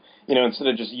into, you know, instead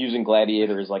of just using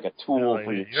Gladiator as like a tool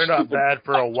for your you're not bad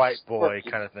for a white boy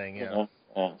kind of thing, yeah.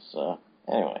 Yeah. So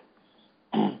anyway,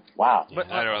 wow.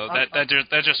 But I don't know.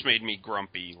 That just made me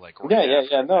grumpy. Like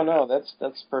yeah. No,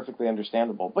 that's perfectly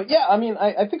understandable. But yeah, I mean,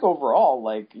 I think overall,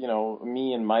 like, you know,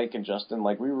 me and Mike and Justin,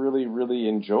 like, we really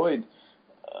enjoyed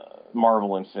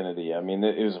Marvel Infinity. I mean,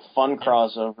 it was a fun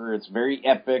crossover. It's very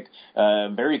epic,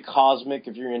 very cosmic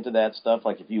if you're into that stuff.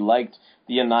 Like, if you liked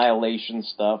the Annihilation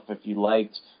stuff, if you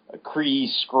liked Kree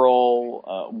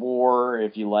Skrull War,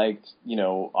 if you liked, you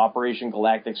know, Operation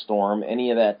Galactic Storm,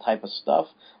 any of that type of stuff,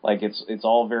 like, it's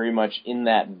all very much in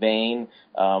that vein.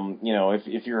 You know,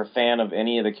 if you're a fan of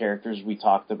any of the characters we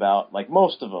talked about, like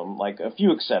most of them, like a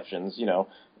few exceptions, you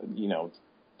know,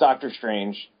 Doctor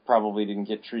Strange probably didn't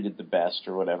get treated the best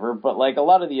or whatever, but like a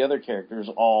lot of the other characters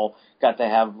all got to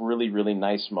have really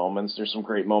nice moments. There's some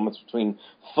great moments between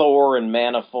Thor and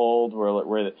Manifold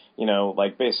where you know,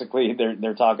 like basically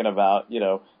they're talking about, you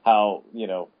know, how, you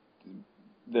know,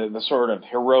 the sort of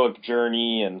heroic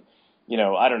journey, and, you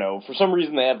know, I don't know, for some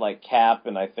reason they had like Cap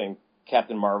and I think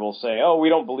Captain Marvel say, oh, we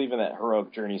don't believe in that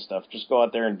heroic journey stuff. Just go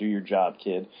out there and do your job,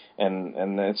 kid.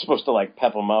 And it's supposed to, like,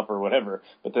 pep him up or whatever.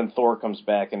 But then Thor comes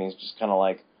back and he's just kind of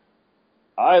like,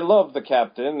 I love the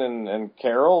Captain and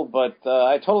Carol, but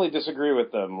I totally disagree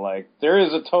with them. Like, there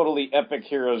is a totally epic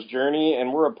hero's journey,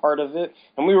 and we're a part of it,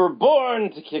 and we were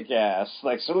born to kick ass.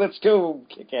 Like, so let's go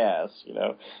kick ass, you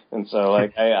know? And so,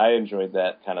 like, I enjoyed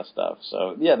that kind of stuff.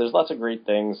 So, yeah, there's lots of great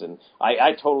things, and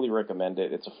I totally recommend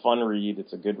it. It's a fun read.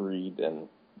 It's a good read, and,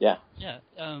 yeah. Yeah,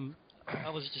 I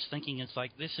was just thinking, it's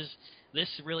like,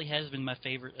 this really has been my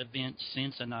favorite event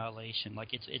since Annihilation. Like,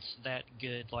 it's that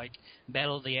good. Like,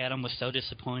 Battle of the Atom was so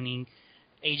disappointing.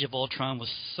 Age of Ultron was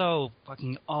so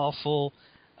fucking awful.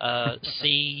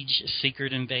 Siege,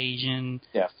 Secret Invasion.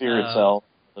 Yeah, Fear Itself.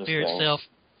 Fear Itself.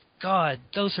 God,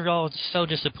 those are all so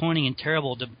disappointing and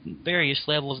terrible to various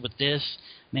levels, but this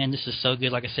is so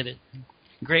good. Like I said,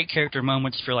 great character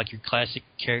moments for, like, your classic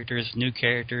characters, new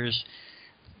characters,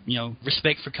 you know,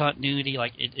 respect for continuity.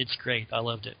 Like, it's great. I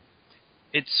loved it.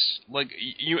 It's like,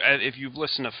 if you've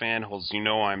listened to Fanholes, you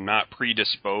know I'm not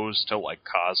predisposed to, like,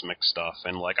 cosmic stuff,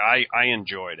 and, like, I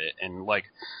enjoyed it, and, like,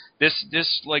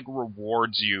 this like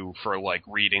rewards you for, like,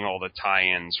 reading all the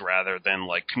tie-ins rather than,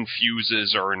 like,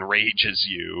 confuses or enrages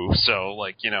you. So,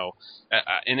 like, you know,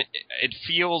 and it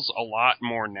feels a lot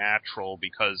more natural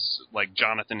because, like,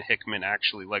 Jonathan Hickman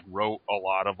actually, like, wrote a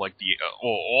lot of, like,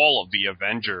 all of the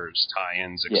Avengers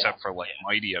tie-ins except for, like,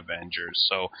 Mighty Avengers.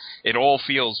 So it all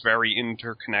feels very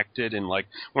interconnected, and, like,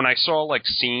 when I saw, like,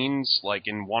 scenes, like,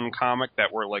 in one comic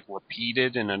that were, like,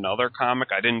 repeated in another comic,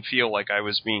 I didn't feel like I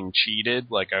was being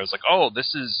cheated. Like, I was like, oh,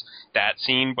 this is that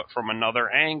scene, but from another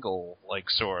angle, like,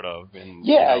 sort of. And,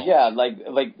 yeah, you know,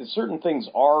 like certain things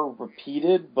are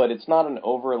repeated, but it's not an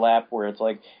overlap where it's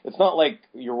like, it's not like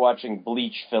you're watching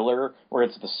Bleach filler where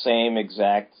it's the same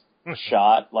exact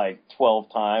shot like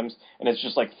 12 times, and it's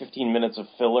just like 15 minutes of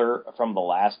filler from the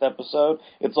last episode.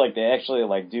 It's like they actually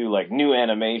like do like new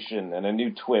animation and a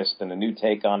new twist and a new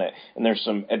take on it, and there's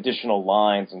some additional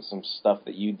lines and some stuff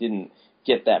that you didn't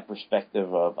get that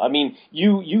perspective of. I mean,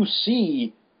 you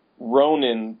see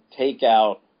Ronan take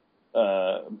out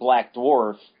Black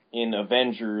Dwarf in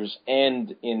Avengers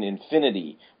and in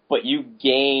Infinity, but you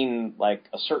gain like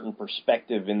a certain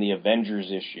perspective in the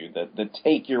Avengers issue, the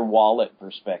take your wallet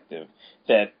perspective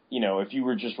that, if you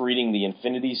were just reading the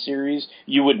Infinity series,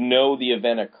 you would know the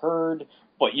event occurred,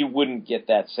 but you wouldn't get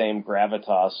that same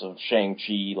gravitas of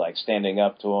Shang-Chi like standing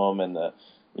up to him and the,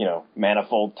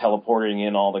 Manifold teleporting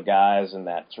in all the guys and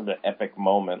that sort of epic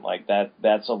moment. Like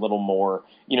that's a little more,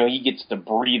 he gets to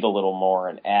breathe a little more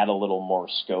and add a little more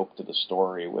scope to the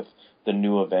story with the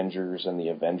new Avengers and the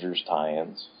Avengers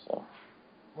tie-ins. So,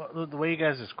 well, the way you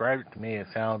guys described it to me, it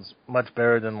sounds much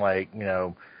better than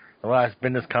the last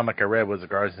Bendis comic I read was the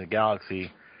Guardians of the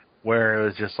Galaxy, where it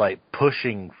was just like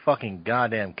pushing fucking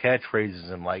goddamn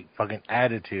catchphrases and like fucking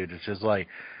attitude. It's just like,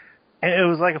 and it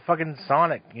was like a fucking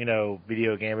Sonic,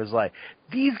 video game. It was like,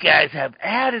 these guys have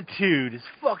attitude. It's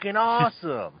fucking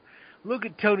awesome. Look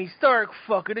at Tony Stark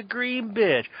fucking a green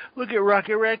bitch. Look at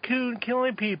Rocket Raccoon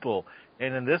killing people.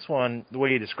 And in this one, the way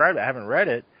you describe it, I haven't read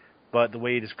it, but the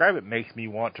way you describe it makes me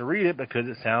want to read it because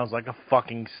it sounds like a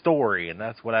fucking story, and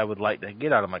that's what I would like to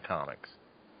get out of my comics.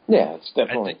 Yeah, it's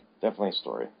definitely a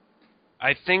story.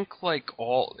 I think like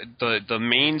all the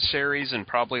main series and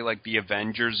probably like the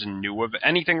Avengers and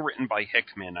anything written by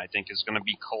Hickman, I think is going to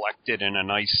be collected in a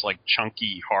nice like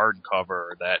chunky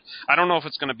hardcover that I don't know if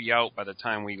it's going to be out by the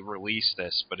time we release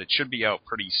this, but it should be out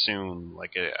pretty soon.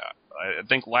 Like I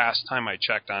think last time I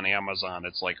checked on Amazon,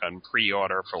 it's like on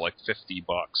pre-order for like $50,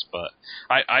 but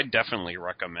I definitely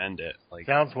recommend it. Like,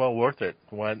 sounds well worth it.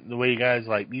 The way you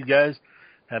guys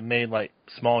have made like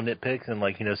small nitpicks and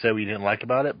said we didn't like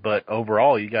about it, but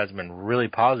overall you guys have been really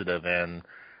positive, and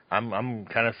I'm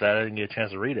kind of sad I didn't get a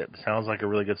chance to read it. It sounds like a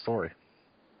really good story.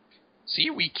 See,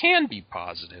 we can be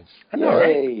positive. I know,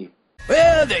 right?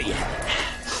 Well, there you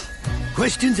have it.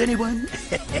 Questions, anyone?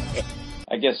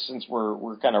 I guess since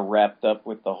we're kind of wrapped up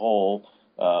with the whole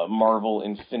Marvel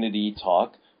Infinity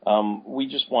talk, we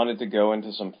just wanted to go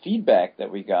into some feedback that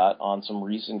we got on some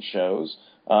recent shows.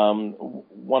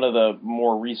 One of the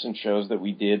more recent shows that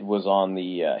we did was on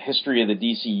the history of the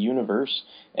DC Universe,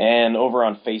 and over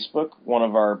on Facebook, one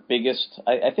of our biggest,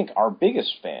 I think our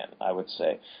biggest fan, I would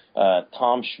say,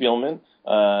 Tom Spielman,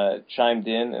 chimed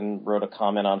in and wrote a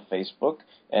comment on Facebook.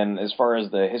 And as far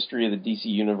as the history of the DC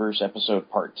Universe episode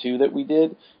part 2 that we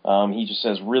did, he just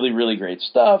says really, really great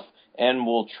stuff, and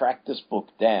we'll track this book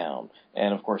down.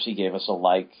 And, of course, he gave us a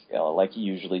like he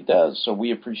usually does. So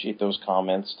we appreciate those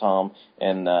comments, Tom,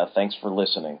 and thanks for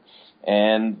listening.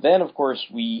 And then, of course,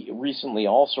 we recently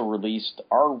also released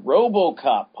our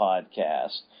RoboCop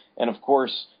podcast. And, of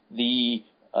course, the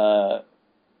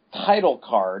title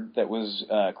card that was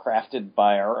crafted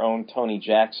by our own Tony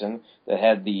Jackson that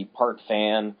had the part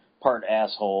fan, part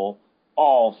asshole,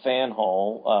 all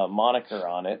fanhole moniker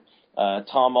on it.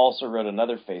 Tom also wrote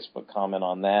another Facebook comment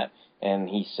on that, and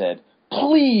he said,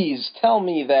 "Please tell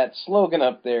me that slogan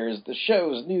up there is the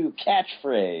show's new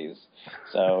catchphrase."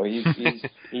 So he's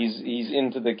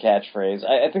into the catchphrase.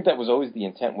 I think that was always the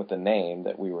intent with the name,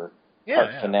 that we were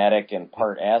part fanatic and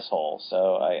part asshole.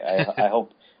 So I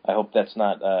hope that's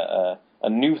not a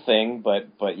new thing,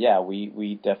 but yeah,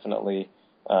 we definitely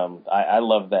I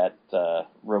love that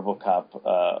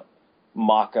RoboCop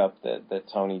mock-up that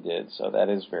Tony did, so that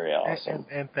is very awesome.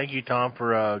 And thank you, Tom,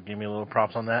 for giving me a little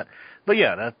props on that. But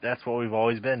yeah, that's what we've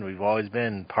always been. We've always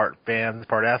been part fans,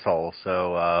 part assholes.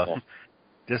 So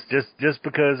just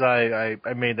because I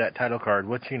made that title card,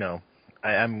 which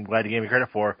I'm glad you gave me credit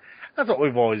for, that's what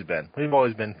we've always been. We've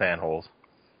always been fanholes.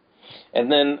 And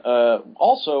then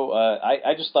also,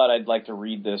 I just thought I'd like to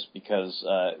read this because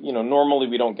normally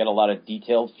we don't get a lot of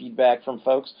detailed feedback from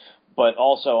folks. But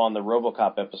also on the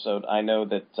RoboCop episode, I know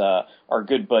that our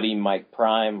good buddy Mike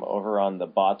Prime over on the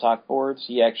Batok boards,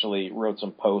 he actually wrote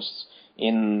some posts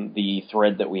in the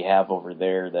thread that we have over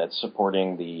there that's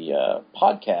supporting the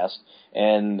podcast.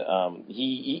 And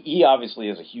he obviously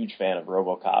is a huge fan of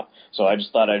RoboCop, so I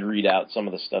just thought I'd read out some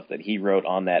of the stuff that he wrote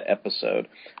on that episode.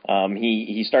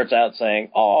 He starts out saying,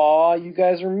 "Aw, you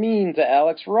guys are mean to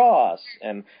Alex Ross,"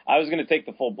 and I was going to take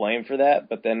the full blame for that,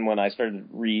 but then when I started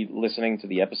re-listening to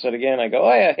the episode again, I go,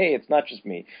 "Oh yeah, hey, it's not just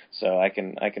me," so I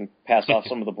can pass off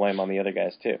some of the blame on the other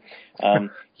guys too.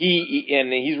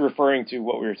 He's referring to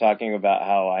what we were talking about,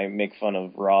 how I make fun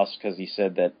of Ross because he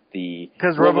said that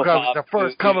because RoboCop is the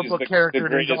first comic book character,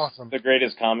 and he's awesome. The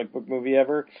greatest comic book movie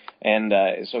ever. And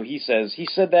so he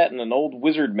said that in an old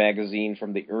Wizard magazine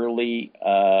from the early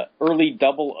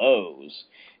double O's.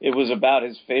 It was about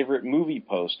his favorite movie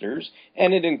posters,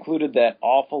 and it included that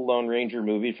awful Lone Ranger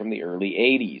movie from the early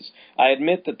 80s. I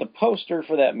admit that the poster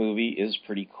for that movie is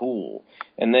pretty cool.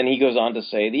 And then he goes on to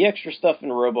say, the extra stuff in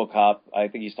RoboCop, I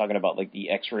think he's talking about like the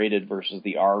X-rated versus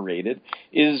the R-rated,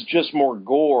 is just more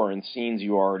gore and scenes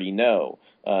you already know.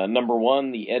 Number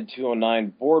one, the Ed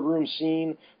 209 boardroom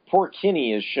scene. Poor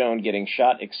Kinney is shown getting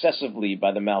shot excessively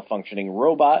by the malfunctioning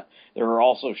robot. There are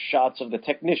also shots of the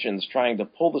technicians trying to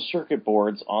pull the circuit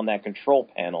boards on that control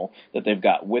panel that they've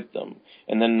got with them.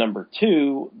 And then number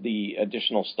two, the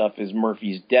additional stuff is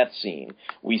Murphy's death scene.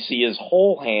 We see his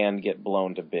whole hand get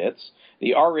blown to bits.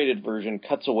 The R-rated version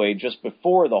cuts away just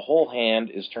before the whole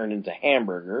hand is turned into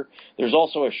hamburger. There's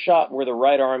also a shot where the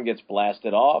right arm gets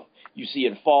blasted off. You see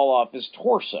it fall off his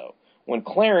torso. When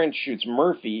Clarence shoots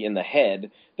Murphy in the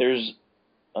head, there's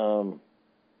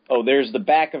the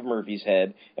back of Murphy's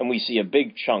head, and we see a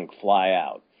big chunk fly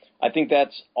out. I think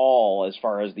that's all as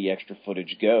far as the extra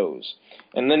footage goes.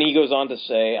 And then he goes on to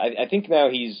say, I think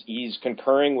now he's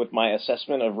concurring with my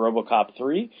assessment of RoboCop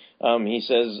 3. He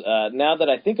says, now that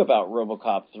I think about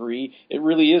RoboCop 3, it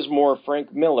really is more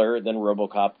Frank Miller than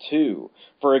RoboCop 2.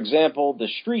 For example, the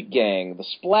street gang, the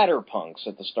splatter punks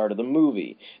at the start of the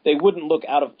movie, they wouldn't look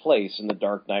out of place in The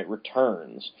Dark Knight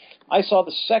Returns. I saw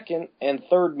the second and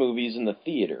third movies in the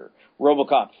theater.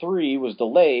 RoboCop 3 was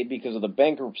delayed because of the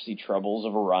bankruptcy troubles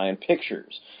of Orion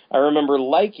Pictures. I remember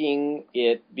liking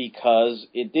it because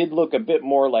it did look a bit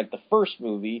more like the first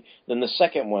movie than the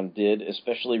second one did,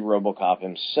 especially RoboCop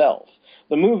himself.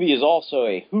 The movie is also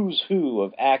a who's who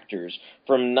of actors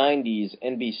from 90s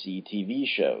NBC TV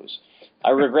shows. I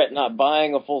regret not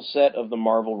buying a full set of the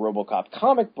Marvel RoboCop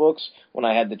comic books when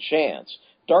I had the chance.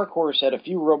 Dark Horse had a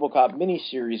few RoboCop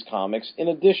miniseries comics in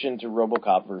addition to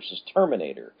RoboCop vs.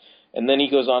 Terminator. And then he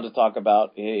goes on to talk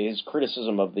about his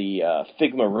criticism of the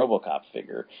Figma RoboCop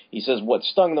figure. He says, what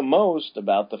stung the most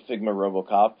about the Figma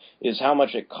RoboCop is how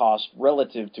much it cost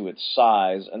relative to its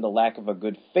size and the lack of a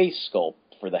good face sculpt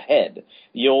for the head.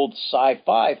 The old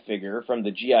sci-fi figure from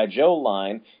the G.I. Joe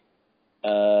line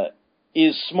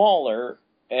is smaller,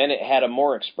 and it had a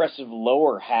more expressive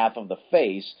lower half of the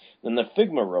face than the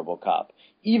Figma RoboCop.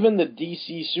 Even the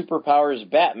DC Superpowers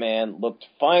Batman looked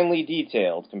finely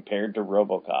detailed compared to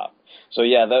RoboCop. So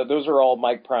yeah, those are all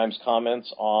Mike Prime's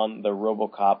comments on the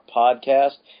RoboCop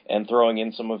podcast and throwing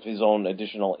in some of his own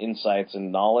additional insights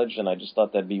and knowledge, and I just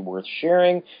thought that'd be worth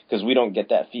sharing because we don't get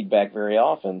that feedback very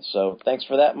often. So thanks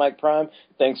for that, Mike Prime.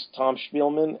 Thanks, Tom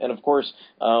Spielman. And of course,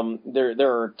 there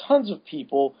are tons of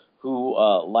people who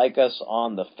like us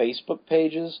on the Facebook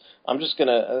pages. I'm just going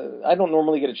to, I don't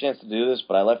normally get a chance to do this,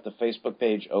 but I left the Facebook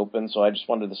page open, so I just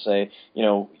wanted to say,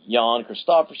 Jan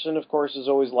Christofferson, of course, is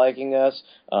always liking us.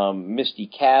 Misty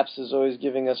Caps is always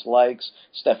giving us likes.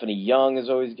 Stephanie Young is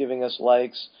always giving us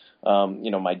likes.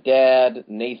 My dad,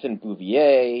 Nathan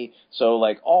Bouvier. So,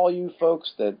 all you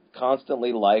folks that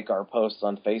constantly like our posts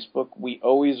on Facebook, we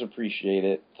always appreciate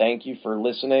it. Thank you for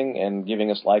listening and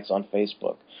giving us likes on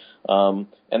Facebook.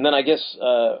 And then I guess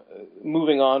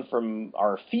moving on from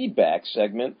our feedback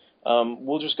segment,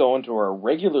 we'll just go into our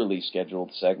regularly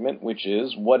scheduled segment, which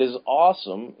is what is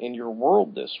awesome in your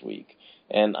world this week.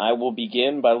 And I will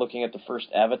begin by looking at the first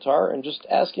avatar and just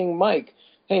asking Mike,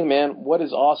 hey man, what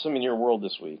is awesome in your world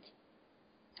this week?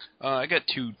 I got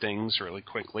two things really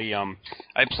quickly.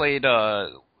 I played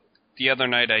the other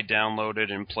night. I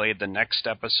downloaded and played the next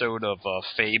episode of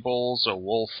Fables: A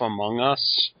Wolf Among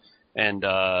Us. And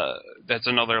that's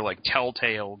another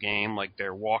Telltale game, like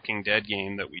their Walking Dead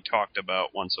game that we talked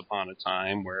about once upon a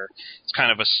time, where it's kind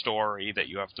of a story that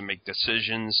you have to make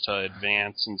decisions to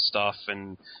advance and stuff.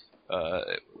 And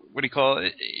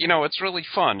it's really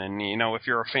fun. And if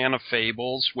you're a fan of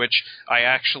Fables, which I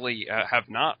actually have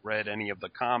not read any of the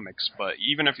comics, but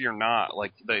even if you're not,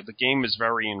 the game is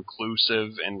very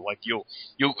inclusive, and you'll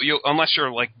unless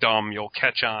you're dumb, you'll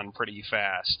catch on pretty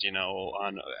fast,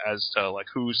 on as to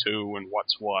who's who and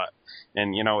what's what.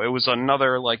 And it was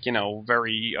another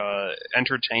very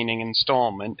entertaining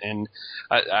installment. And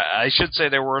I should say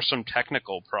there were some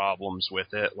technical problems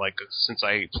with it, since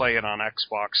I play it on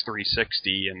Xbox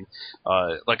 360, and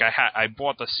I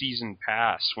bought the season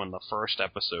pass when the first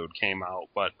episode came out,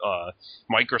 but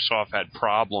Microsoft had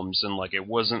problems and it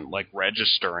wasn't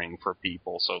registering for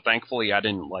people. So thankfully I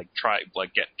didn't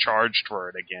get charged for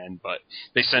it again, but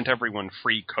they sent everyone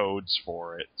free codes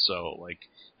for it. So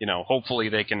hopefully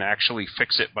they can actually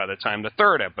fix it by the time the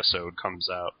third episode comes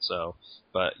out. So,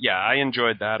 but yeah, I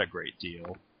enjoyed that a great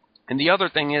deal. And the other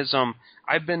thing is,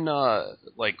 I've been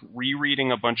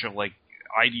rereading a bunch of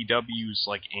IDW's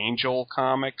like Angel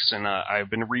comics, and I've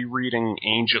been rereading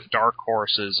Dark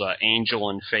Horse's Angel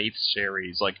and Faith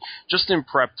series, like just in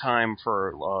prep time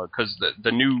for because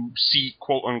the new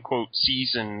quote unquote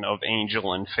season of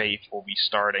Angel and Faith will be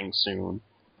starting soon.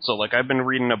 So like I've been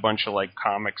reading a bunch of like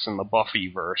comics in the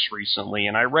Buffyverse recently,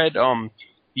 and I read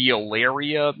the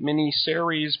Ilaria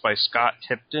miniseries by Scott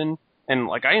Tipton. And,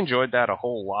 like, I enjoyed that a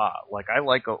whole lot. Like, I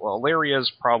like,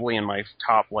 Ilaria's probably in my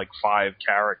top, like, 5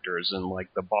 characters in,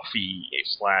 like, the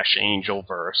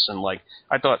Buffy/Angelverse. And, like,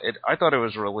 I thought it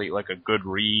was really, like, a good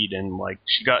read. And, like,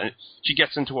 she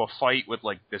gets into a fight with,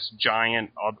 like, this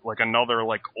giant, like, another,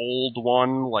 like, old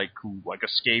one, like, who, like,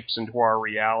 escapes into our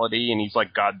reality. And he's,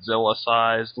 like,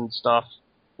 Godzilla-sized and stuff.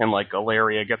 And, like,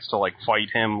 Ilaria gets to, like,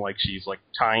 fight him like she's, like,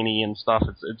 tiny and stuff.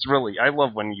 It's really, I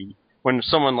love when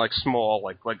someone like small,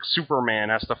 like Superman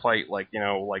has to fight like, you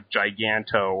know, like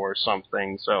Giganto or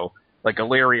something. So like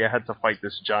Ilaria had to fight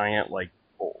this giant like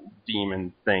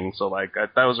demon thing. So like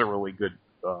that was a really good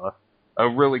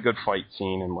fight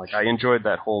scene, and like I enjoyed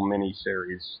that whole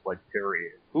miniseries like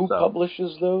period. Who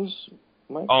publishes those,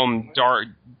 Mike?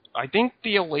 I think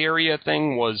the Ilaria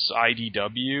thing was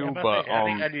IDW, but I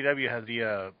think IDW has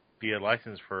the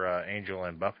license for Angel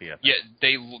and Buffy. Yeah,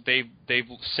 they've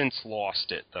since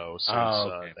lost it though.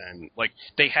 Since then, like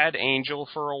they had Angel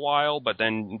for a while, but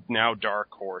then now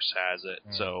Dark Horse has it.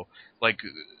 So like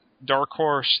Dark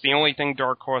Horse, the only thing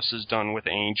Dark Horse has done with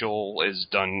Angel is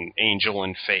done Angel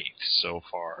and Faith so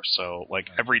far. So like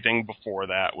everything before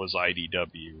that was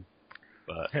IDW.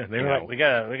 But they were like, we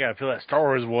gotta feel that Star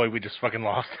Wars void we just fucking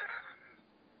lost.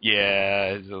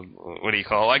 Yeah, what do you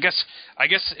call it? I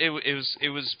guess it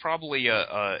was probably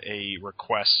a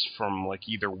request from like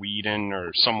either Whedon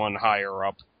or someone higher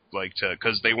up, like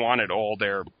because they wanted all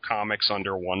their comics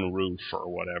under one roof or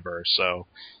whatever. So,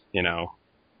 you know.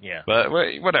 Yeah. But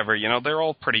whatever, you know, they're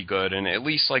all pretty good, and at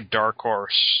least like Dark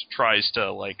Horse tries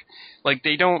to like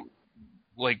they don't.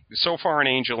 Like, so far in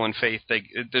Angel and Faith,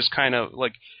 there's kind of,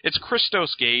 like, it's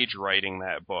Christos Gage writing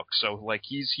that book, so, like,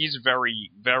 he's very,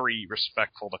 very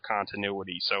respectful to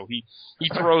continuity, so he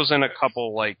throws in a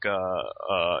couple, like,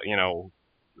 you know,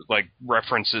 like,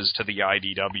 references to the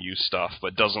IDW stuff,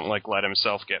 but doesn't, like, let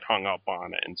himself get hung up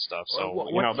on it and stuff, so,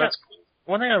 you know, that's cool.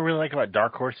 One thing I really like about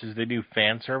Dark Horse is they do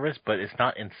fan service, but it's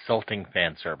not insulting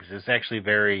fan service. It's actually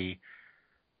very,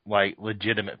 like,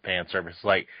 legitimate fan service,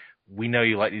 like, we know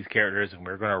you like these characters, and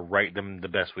we're going to write them the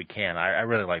best we can. I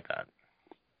really like that.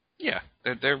 Yeah,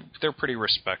 they're pretty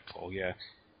respectful, yeah.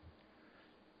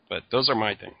 But those are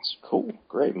my things. Cool.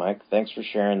 Great, Mike. Thanks for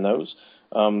sharing those.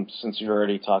 Since you're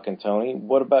already talking, Tony,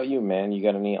 what about you, man? You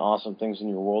got any awesome things in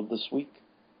your world this week?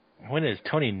 When is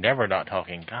Tony never not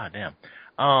talking? God damn.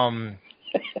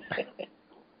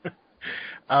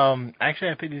 Actually,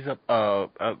 I picked these up.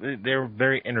 They're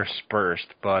very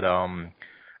interspersed, but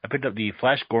I picked up the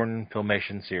Flash Gordon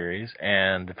Filmation series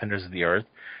and Defenders of the Earth.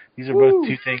 These are both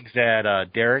two things that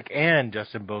Derek and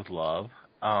Justin both love.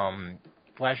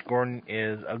 Flash Gordon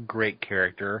is a great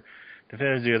character.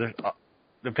 Defenders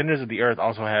of the Earth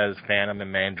also has Phantom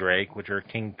and Mandrake, which are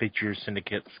King Features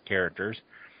Syndicate's characters.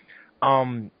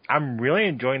 I'm really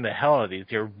enjoying the hell out of these.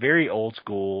 They're very old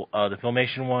school. The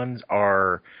Filmation ones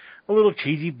are a little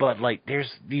cheesy, but like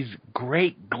there's these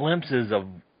great glimpses of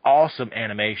awesome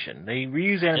animation. They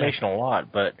reuse animation a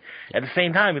lot, but at the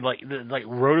same time, like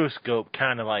rotoscope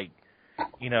kind of like,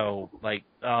 you know, like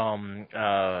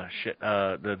the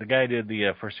guy who did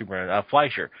the first Superman,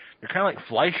 Fleischer. They're kind of like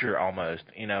Fleischer almost.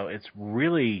 You know, it's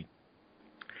really,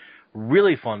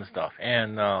 really fun stuff,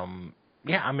 and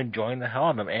yeah, I'm enjoying the hell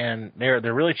out of them, and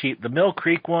they're really cheap. The Mill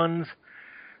Creek ones,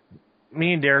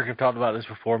 me and Derek have talked about this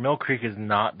before. Mill Creek is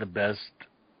not the best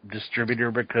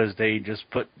distributor because they just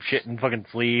put shit in fucking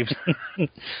sleeves.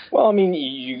 Well, I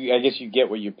mean, I guess you get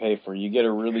what you pay for. You get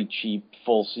a really cheap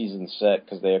full season set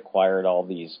because they acquired all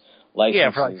these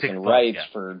licenses and rights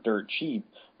for dirt cheap.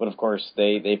 But of course,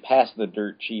 they pass the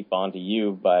dirt cheap onto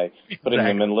you by putting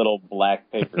them in little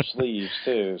black paper sleeves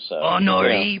too. So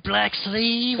black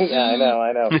sleeves. Yeah, I know.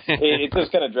 It does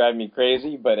kind of drive me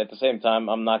crazy, but at the same time,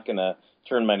 I'm not gonna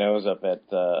turn my nose up at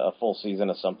a full season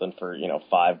of something for $5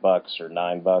 or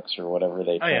 $9 or whatever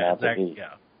they turn out to be.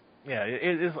 Yeah.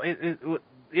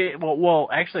 Well,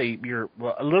 actually, you're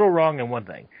a little wrong in one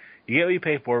thing. You get what you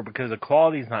pay for because the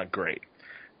quality's not great,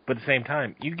 but at the same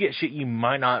time, you get shit you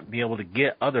might not be able to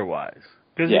get otherwise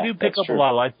because they do pick up a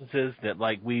lot of licenses that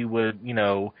like we would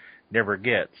never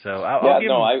get. So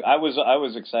I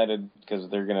was excited because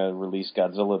they're gonna release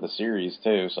Godzilla the series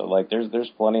too. So like there's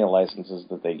plenty of licenses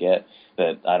that they get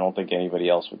that I don't think anybody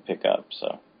else would pick up.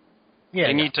 So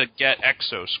they need to get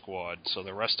Exo Squad so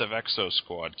the rest of Exo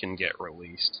Squad can get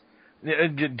released.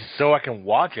 So I can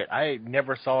watch it. I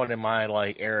never saw it in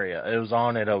my area. It was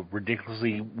on at a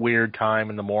ridiculously weird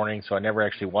time in the morning, so I never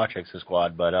actually watched Exo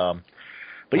Squad. But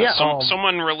yeah,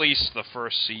 someone released the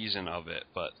first season of it,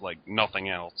 but nothing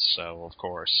else. So of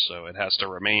course, it has to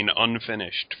remain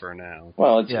unfinished for now.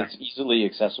 Well, it's easily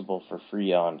accessible for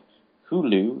free on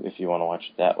Hulu if you want to watch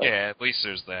it that way. Yeah, at least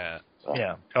there's that. So.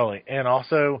 Yeah, totally. And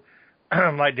also,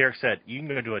 like Derek said, you can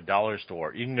go to a dollar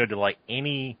store. You can go to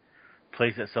any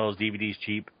place that sells DVDs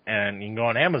cheap, and you can go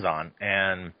on Amazon,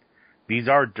 and these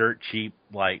are dirt cheap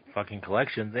fucking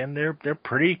collections, and they're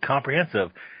pretty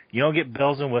comprehensive. You don't get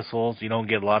bells and whistles, you don't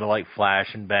get a lot of flash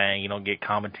and bang, you don't get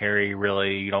commentary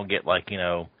really, you don't get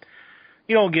you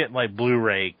don't get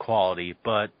Blu-ray quality,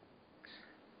 but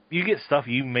you get stuff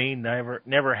you may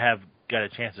never have got a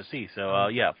chance to see. So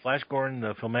yeah, Flash Gordon,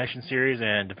 the Filmation series,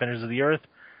 and Defenders of the Earth,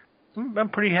 I'm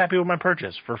pretty happy with my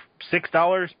purchase. For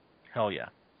 $6, hell yeah.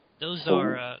 Those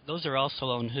are also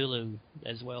on Hulu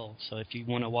as well. So if you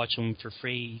want to watch them for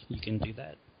free, you can do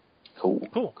that. Cool.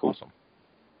 Awesome.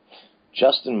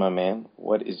 Justin, my man,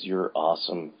 what is your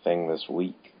awesome thing this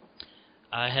week?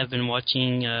 I have been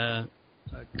watching a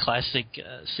classic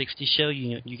 60s show.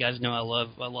 You guys know I love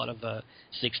a lot of 60s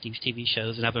TV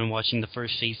shows, and I've been watching the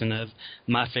first season of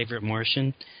My Favorite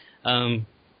Martian.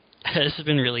 This has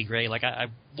been really great. I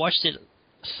watched it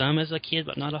some as a kid,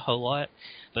 but not a whole lot.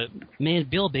 But man,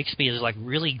 Bill Bixby is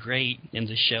really great in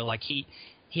the show.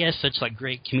 He has such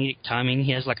great comedic timing.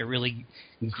 He has a really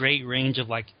great range of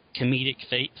comedic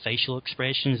facial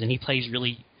expressions, and he plays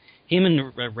really. Him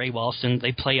and Ray Walston,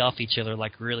 they play off each other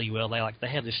really well. They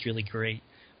have this really great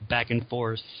back and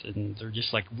forth, and they're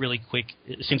just really quick.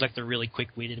 It seems like they're really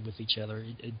quick-witted with each other.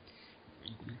 It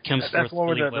comes forth really well. That's one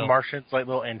where the Martian's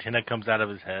little antenna comes out of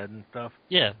his head and stuff.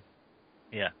 Yeah.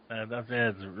 Yeah, that's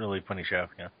a really funny show.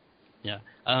 Yeah.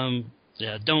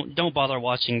 Yeah. Don't bother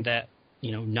watching that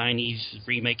 90s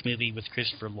remake movie with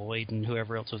Christopher Lloyd and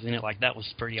whoever else was in it. That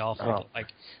was pretty awful. Oh.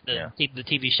 The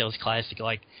TV show is classic.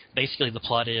 Basically the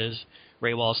plot is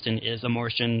Ray Walston is a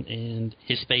Martian and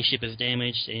his spaceship is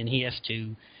damaged and he has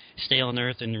to stay on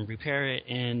Earth and repair it.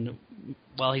 And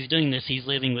while he's doing this, he's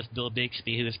living with Bill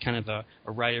Bixby, who is kind of a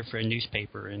writer for a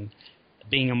newspaper. And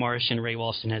being a Martian, Ray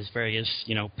Walston has various,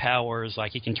 powers.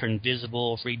 He can turn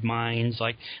invisible, read minds.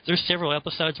 There's several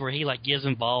episodes where he gets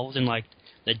involved in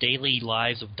the daily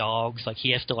lives of dogs.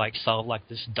 He has to solve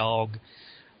this dog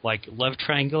love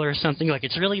triangle or something.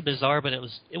 It's really bizarre, but it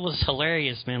was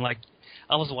hilarious, man.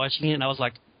 I was watching it and I was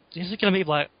like, is it gonna be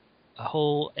a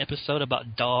whole episode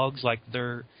about dogs,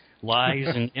 their lives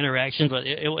and interactions? But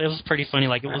it was pretty funny.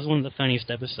 It was one of the funniest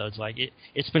episodes.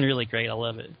 It's been really great. I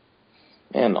love it.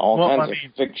 And all kinds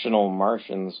of fictional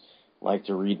Martians like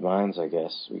to read minds, I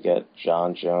guess. We got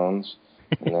John Jones,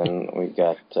 and then we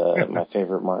got My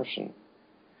Favorite Martian.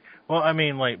 Well,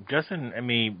 Justin and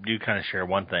me do kind of share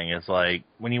one thing. It's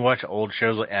when you watch old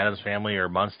shows like Addams Family or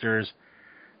Munsters,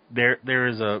 there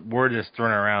is a word that's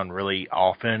thrown around really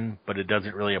often, but it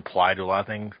doesn't really apply to a lot of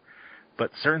things.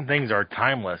 But certain things are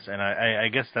timeless, and I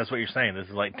guess that's what you're saying. This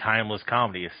is timeless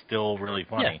comedy. It's still really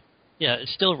funny. Yeah,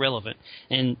 it's still relevant.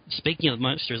 And speaking of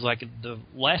Munsters, the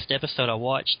last episode I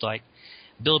watched,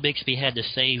 Bill Bixby had to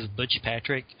save Butch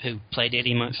Patrick, who played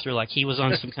Eddie Munster. He was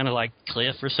on some kind of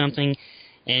cliff or something.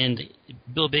 And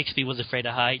Bill Bixby was afraid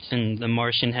of heights, and the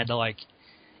Martian had to,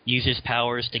 use his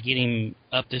powers to get him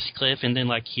up this cliff, and then,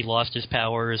 he lost his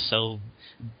powers, so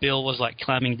Bill was,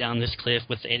 climbing down this cliff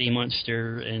with Eddie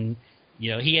Munster, and,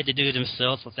 he had to do it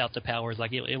himself without the powers.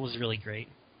 It was really great.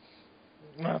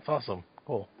 That's awesome.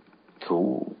 Cool.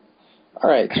 All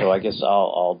right, so I guess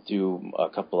I'll do a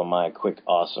couple of my quick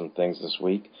awesome things this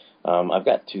week. I've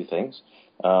got two things.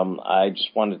 I just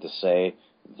wanted to say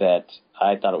that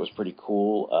I thought it was pretty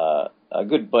cool. A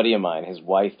good buddy of mine, his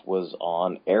wife was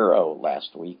on Arrow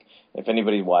last week. If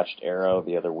anybody watched Arrow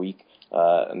the other week,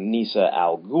 Nisa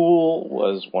Al Ghul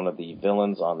was one of the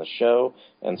villains on the show,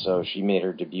 and so she made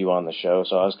her debut on the show,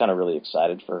 so I was kind of really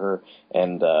excited for her.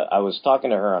 And I was talking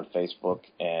to her on Facebook,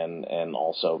 and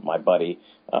also my buddy,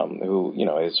 who,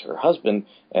 is her husband,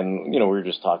 and, we were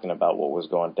just talking about what was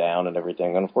going down and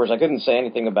everything. And, of course, I couldn't say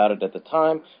anything about it at the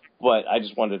time, but I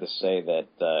just wanted to say that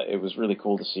it was really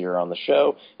cool to see her on the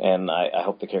show, and I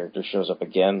hope the character shows up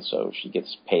again so she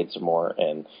gets paid some more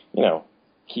and,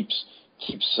 keeps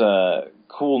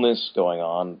coolness going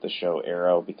on the show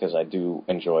Arrow, because I do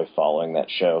enjoy following that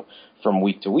show from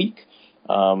week to week.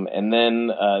 And then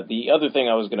the other thing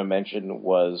I was going to mention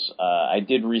was I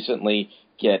did recently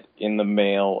get in the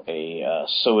mail a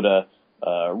Soda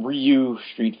Ryu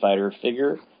Street Fighter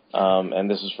figure And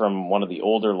this is from one of the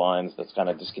older lines that's kind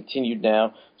of discontinued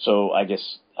now. So I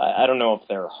guess, I don't know if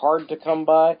they're hard to come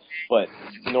by, but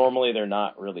normally they're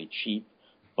not really cheap.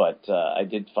 But I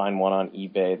did find one on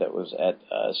eBay that was at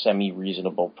a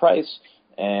semi-reasonable price,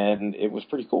 and it was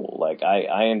pretty cool. Like,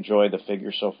 I enjoy the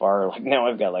figure so far. Like, now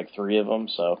I've got like 3 of them,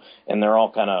 so, and they're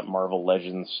all kind of Marvel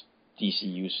Legends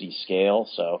DCUC scale,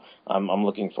 so I'm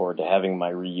looking forward to having my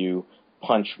Ryu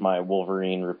punch my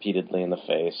Wolverine repeatedly in the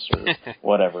face or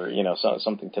whatever, you know,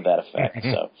 something to that effect.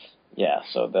 So, yeah,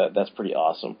 so that's pretty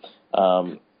awesome.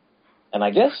 And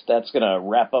I guess that's going to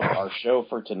wrap up our show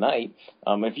for tonight.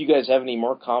 If you guys have any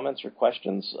more comments or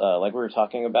questions, like we were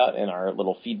talking about in our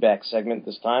little feedback segment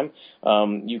this time,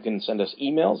 you can send us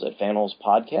emails at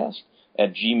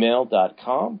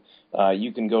fanholespodcast@gmail.com.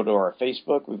 You can go to our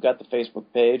Facebook. We've got the Facebook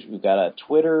page. We've got a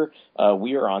Twitter.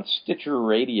 We are on Stitcher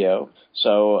Radio.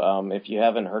 So if you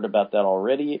haven't heard about that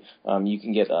already, you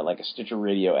can get like a Stitcher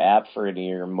Radio app for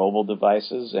any of your mobile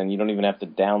devices, and you don't even have to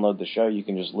download the show. You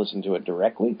can just listen to it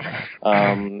directly.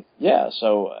 Yeah,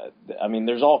 so, I mean,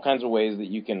 there's all kinds of ways that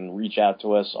you can reach out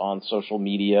to us on social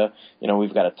media. You know,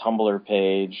 we've got a Tumblr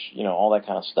page, you know, all that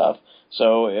kind of stuff.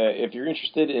 So if you're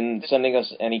interested in sending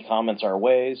us any comments our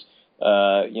ways,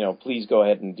 you know, please go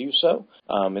ahead and do so.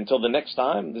 Until the next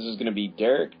time, this is going to be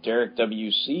Derek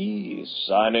WC,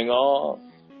 signing off.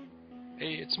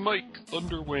 Hey, it's Mike,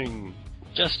 Thunderwing.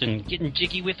 Justin, getting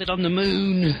jiggy with it on the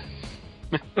moon.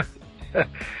 This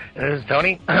is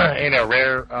Tony. In a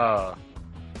rare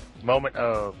moment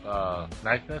of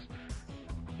niceness,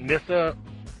 Nissa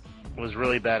was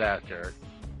really badass, Derek.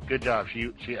 Good job.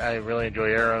 I really enjoy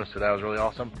Arrow, so that was really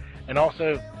awesome. And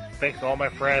also, thanks to all my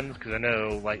friends, because I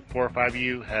know like 4 or 5 of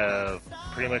you have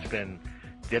pretty much been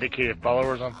dedicated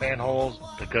followers on Fanholes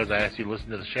because I asked you to listen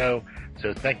to the show.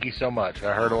 So thank you so much.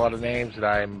 I heard a lot of names that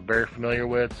I'm very familiar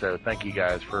with, so thank you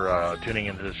guys for tuning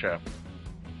into the show.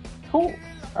 Cool.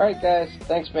 All right, guys.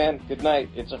 Thanks, man. Good night.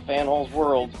 It's a Fanholes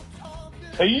world.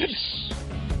 Peace.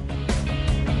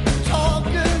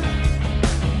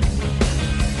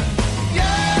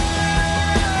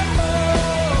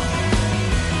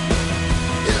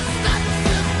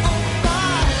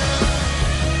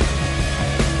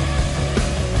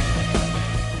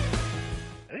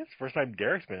 First time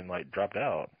Derek's been like dropped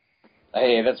out.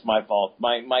 Hey, that's my fault.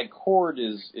 My cord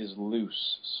is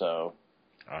loose, so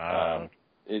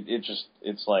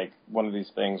it's like one of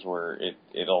these things where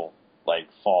it'll like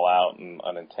fall out and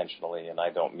unintentionally, and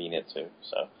I don't mean it to.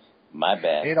 So my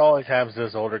bad. It always happens to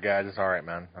us older guys. It's all right,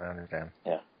 man. I understand.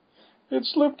 Yeah. It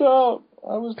slipped out.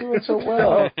 I was doing so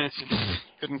well.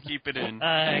 Couldn't keep it in.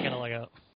 I gotta log out.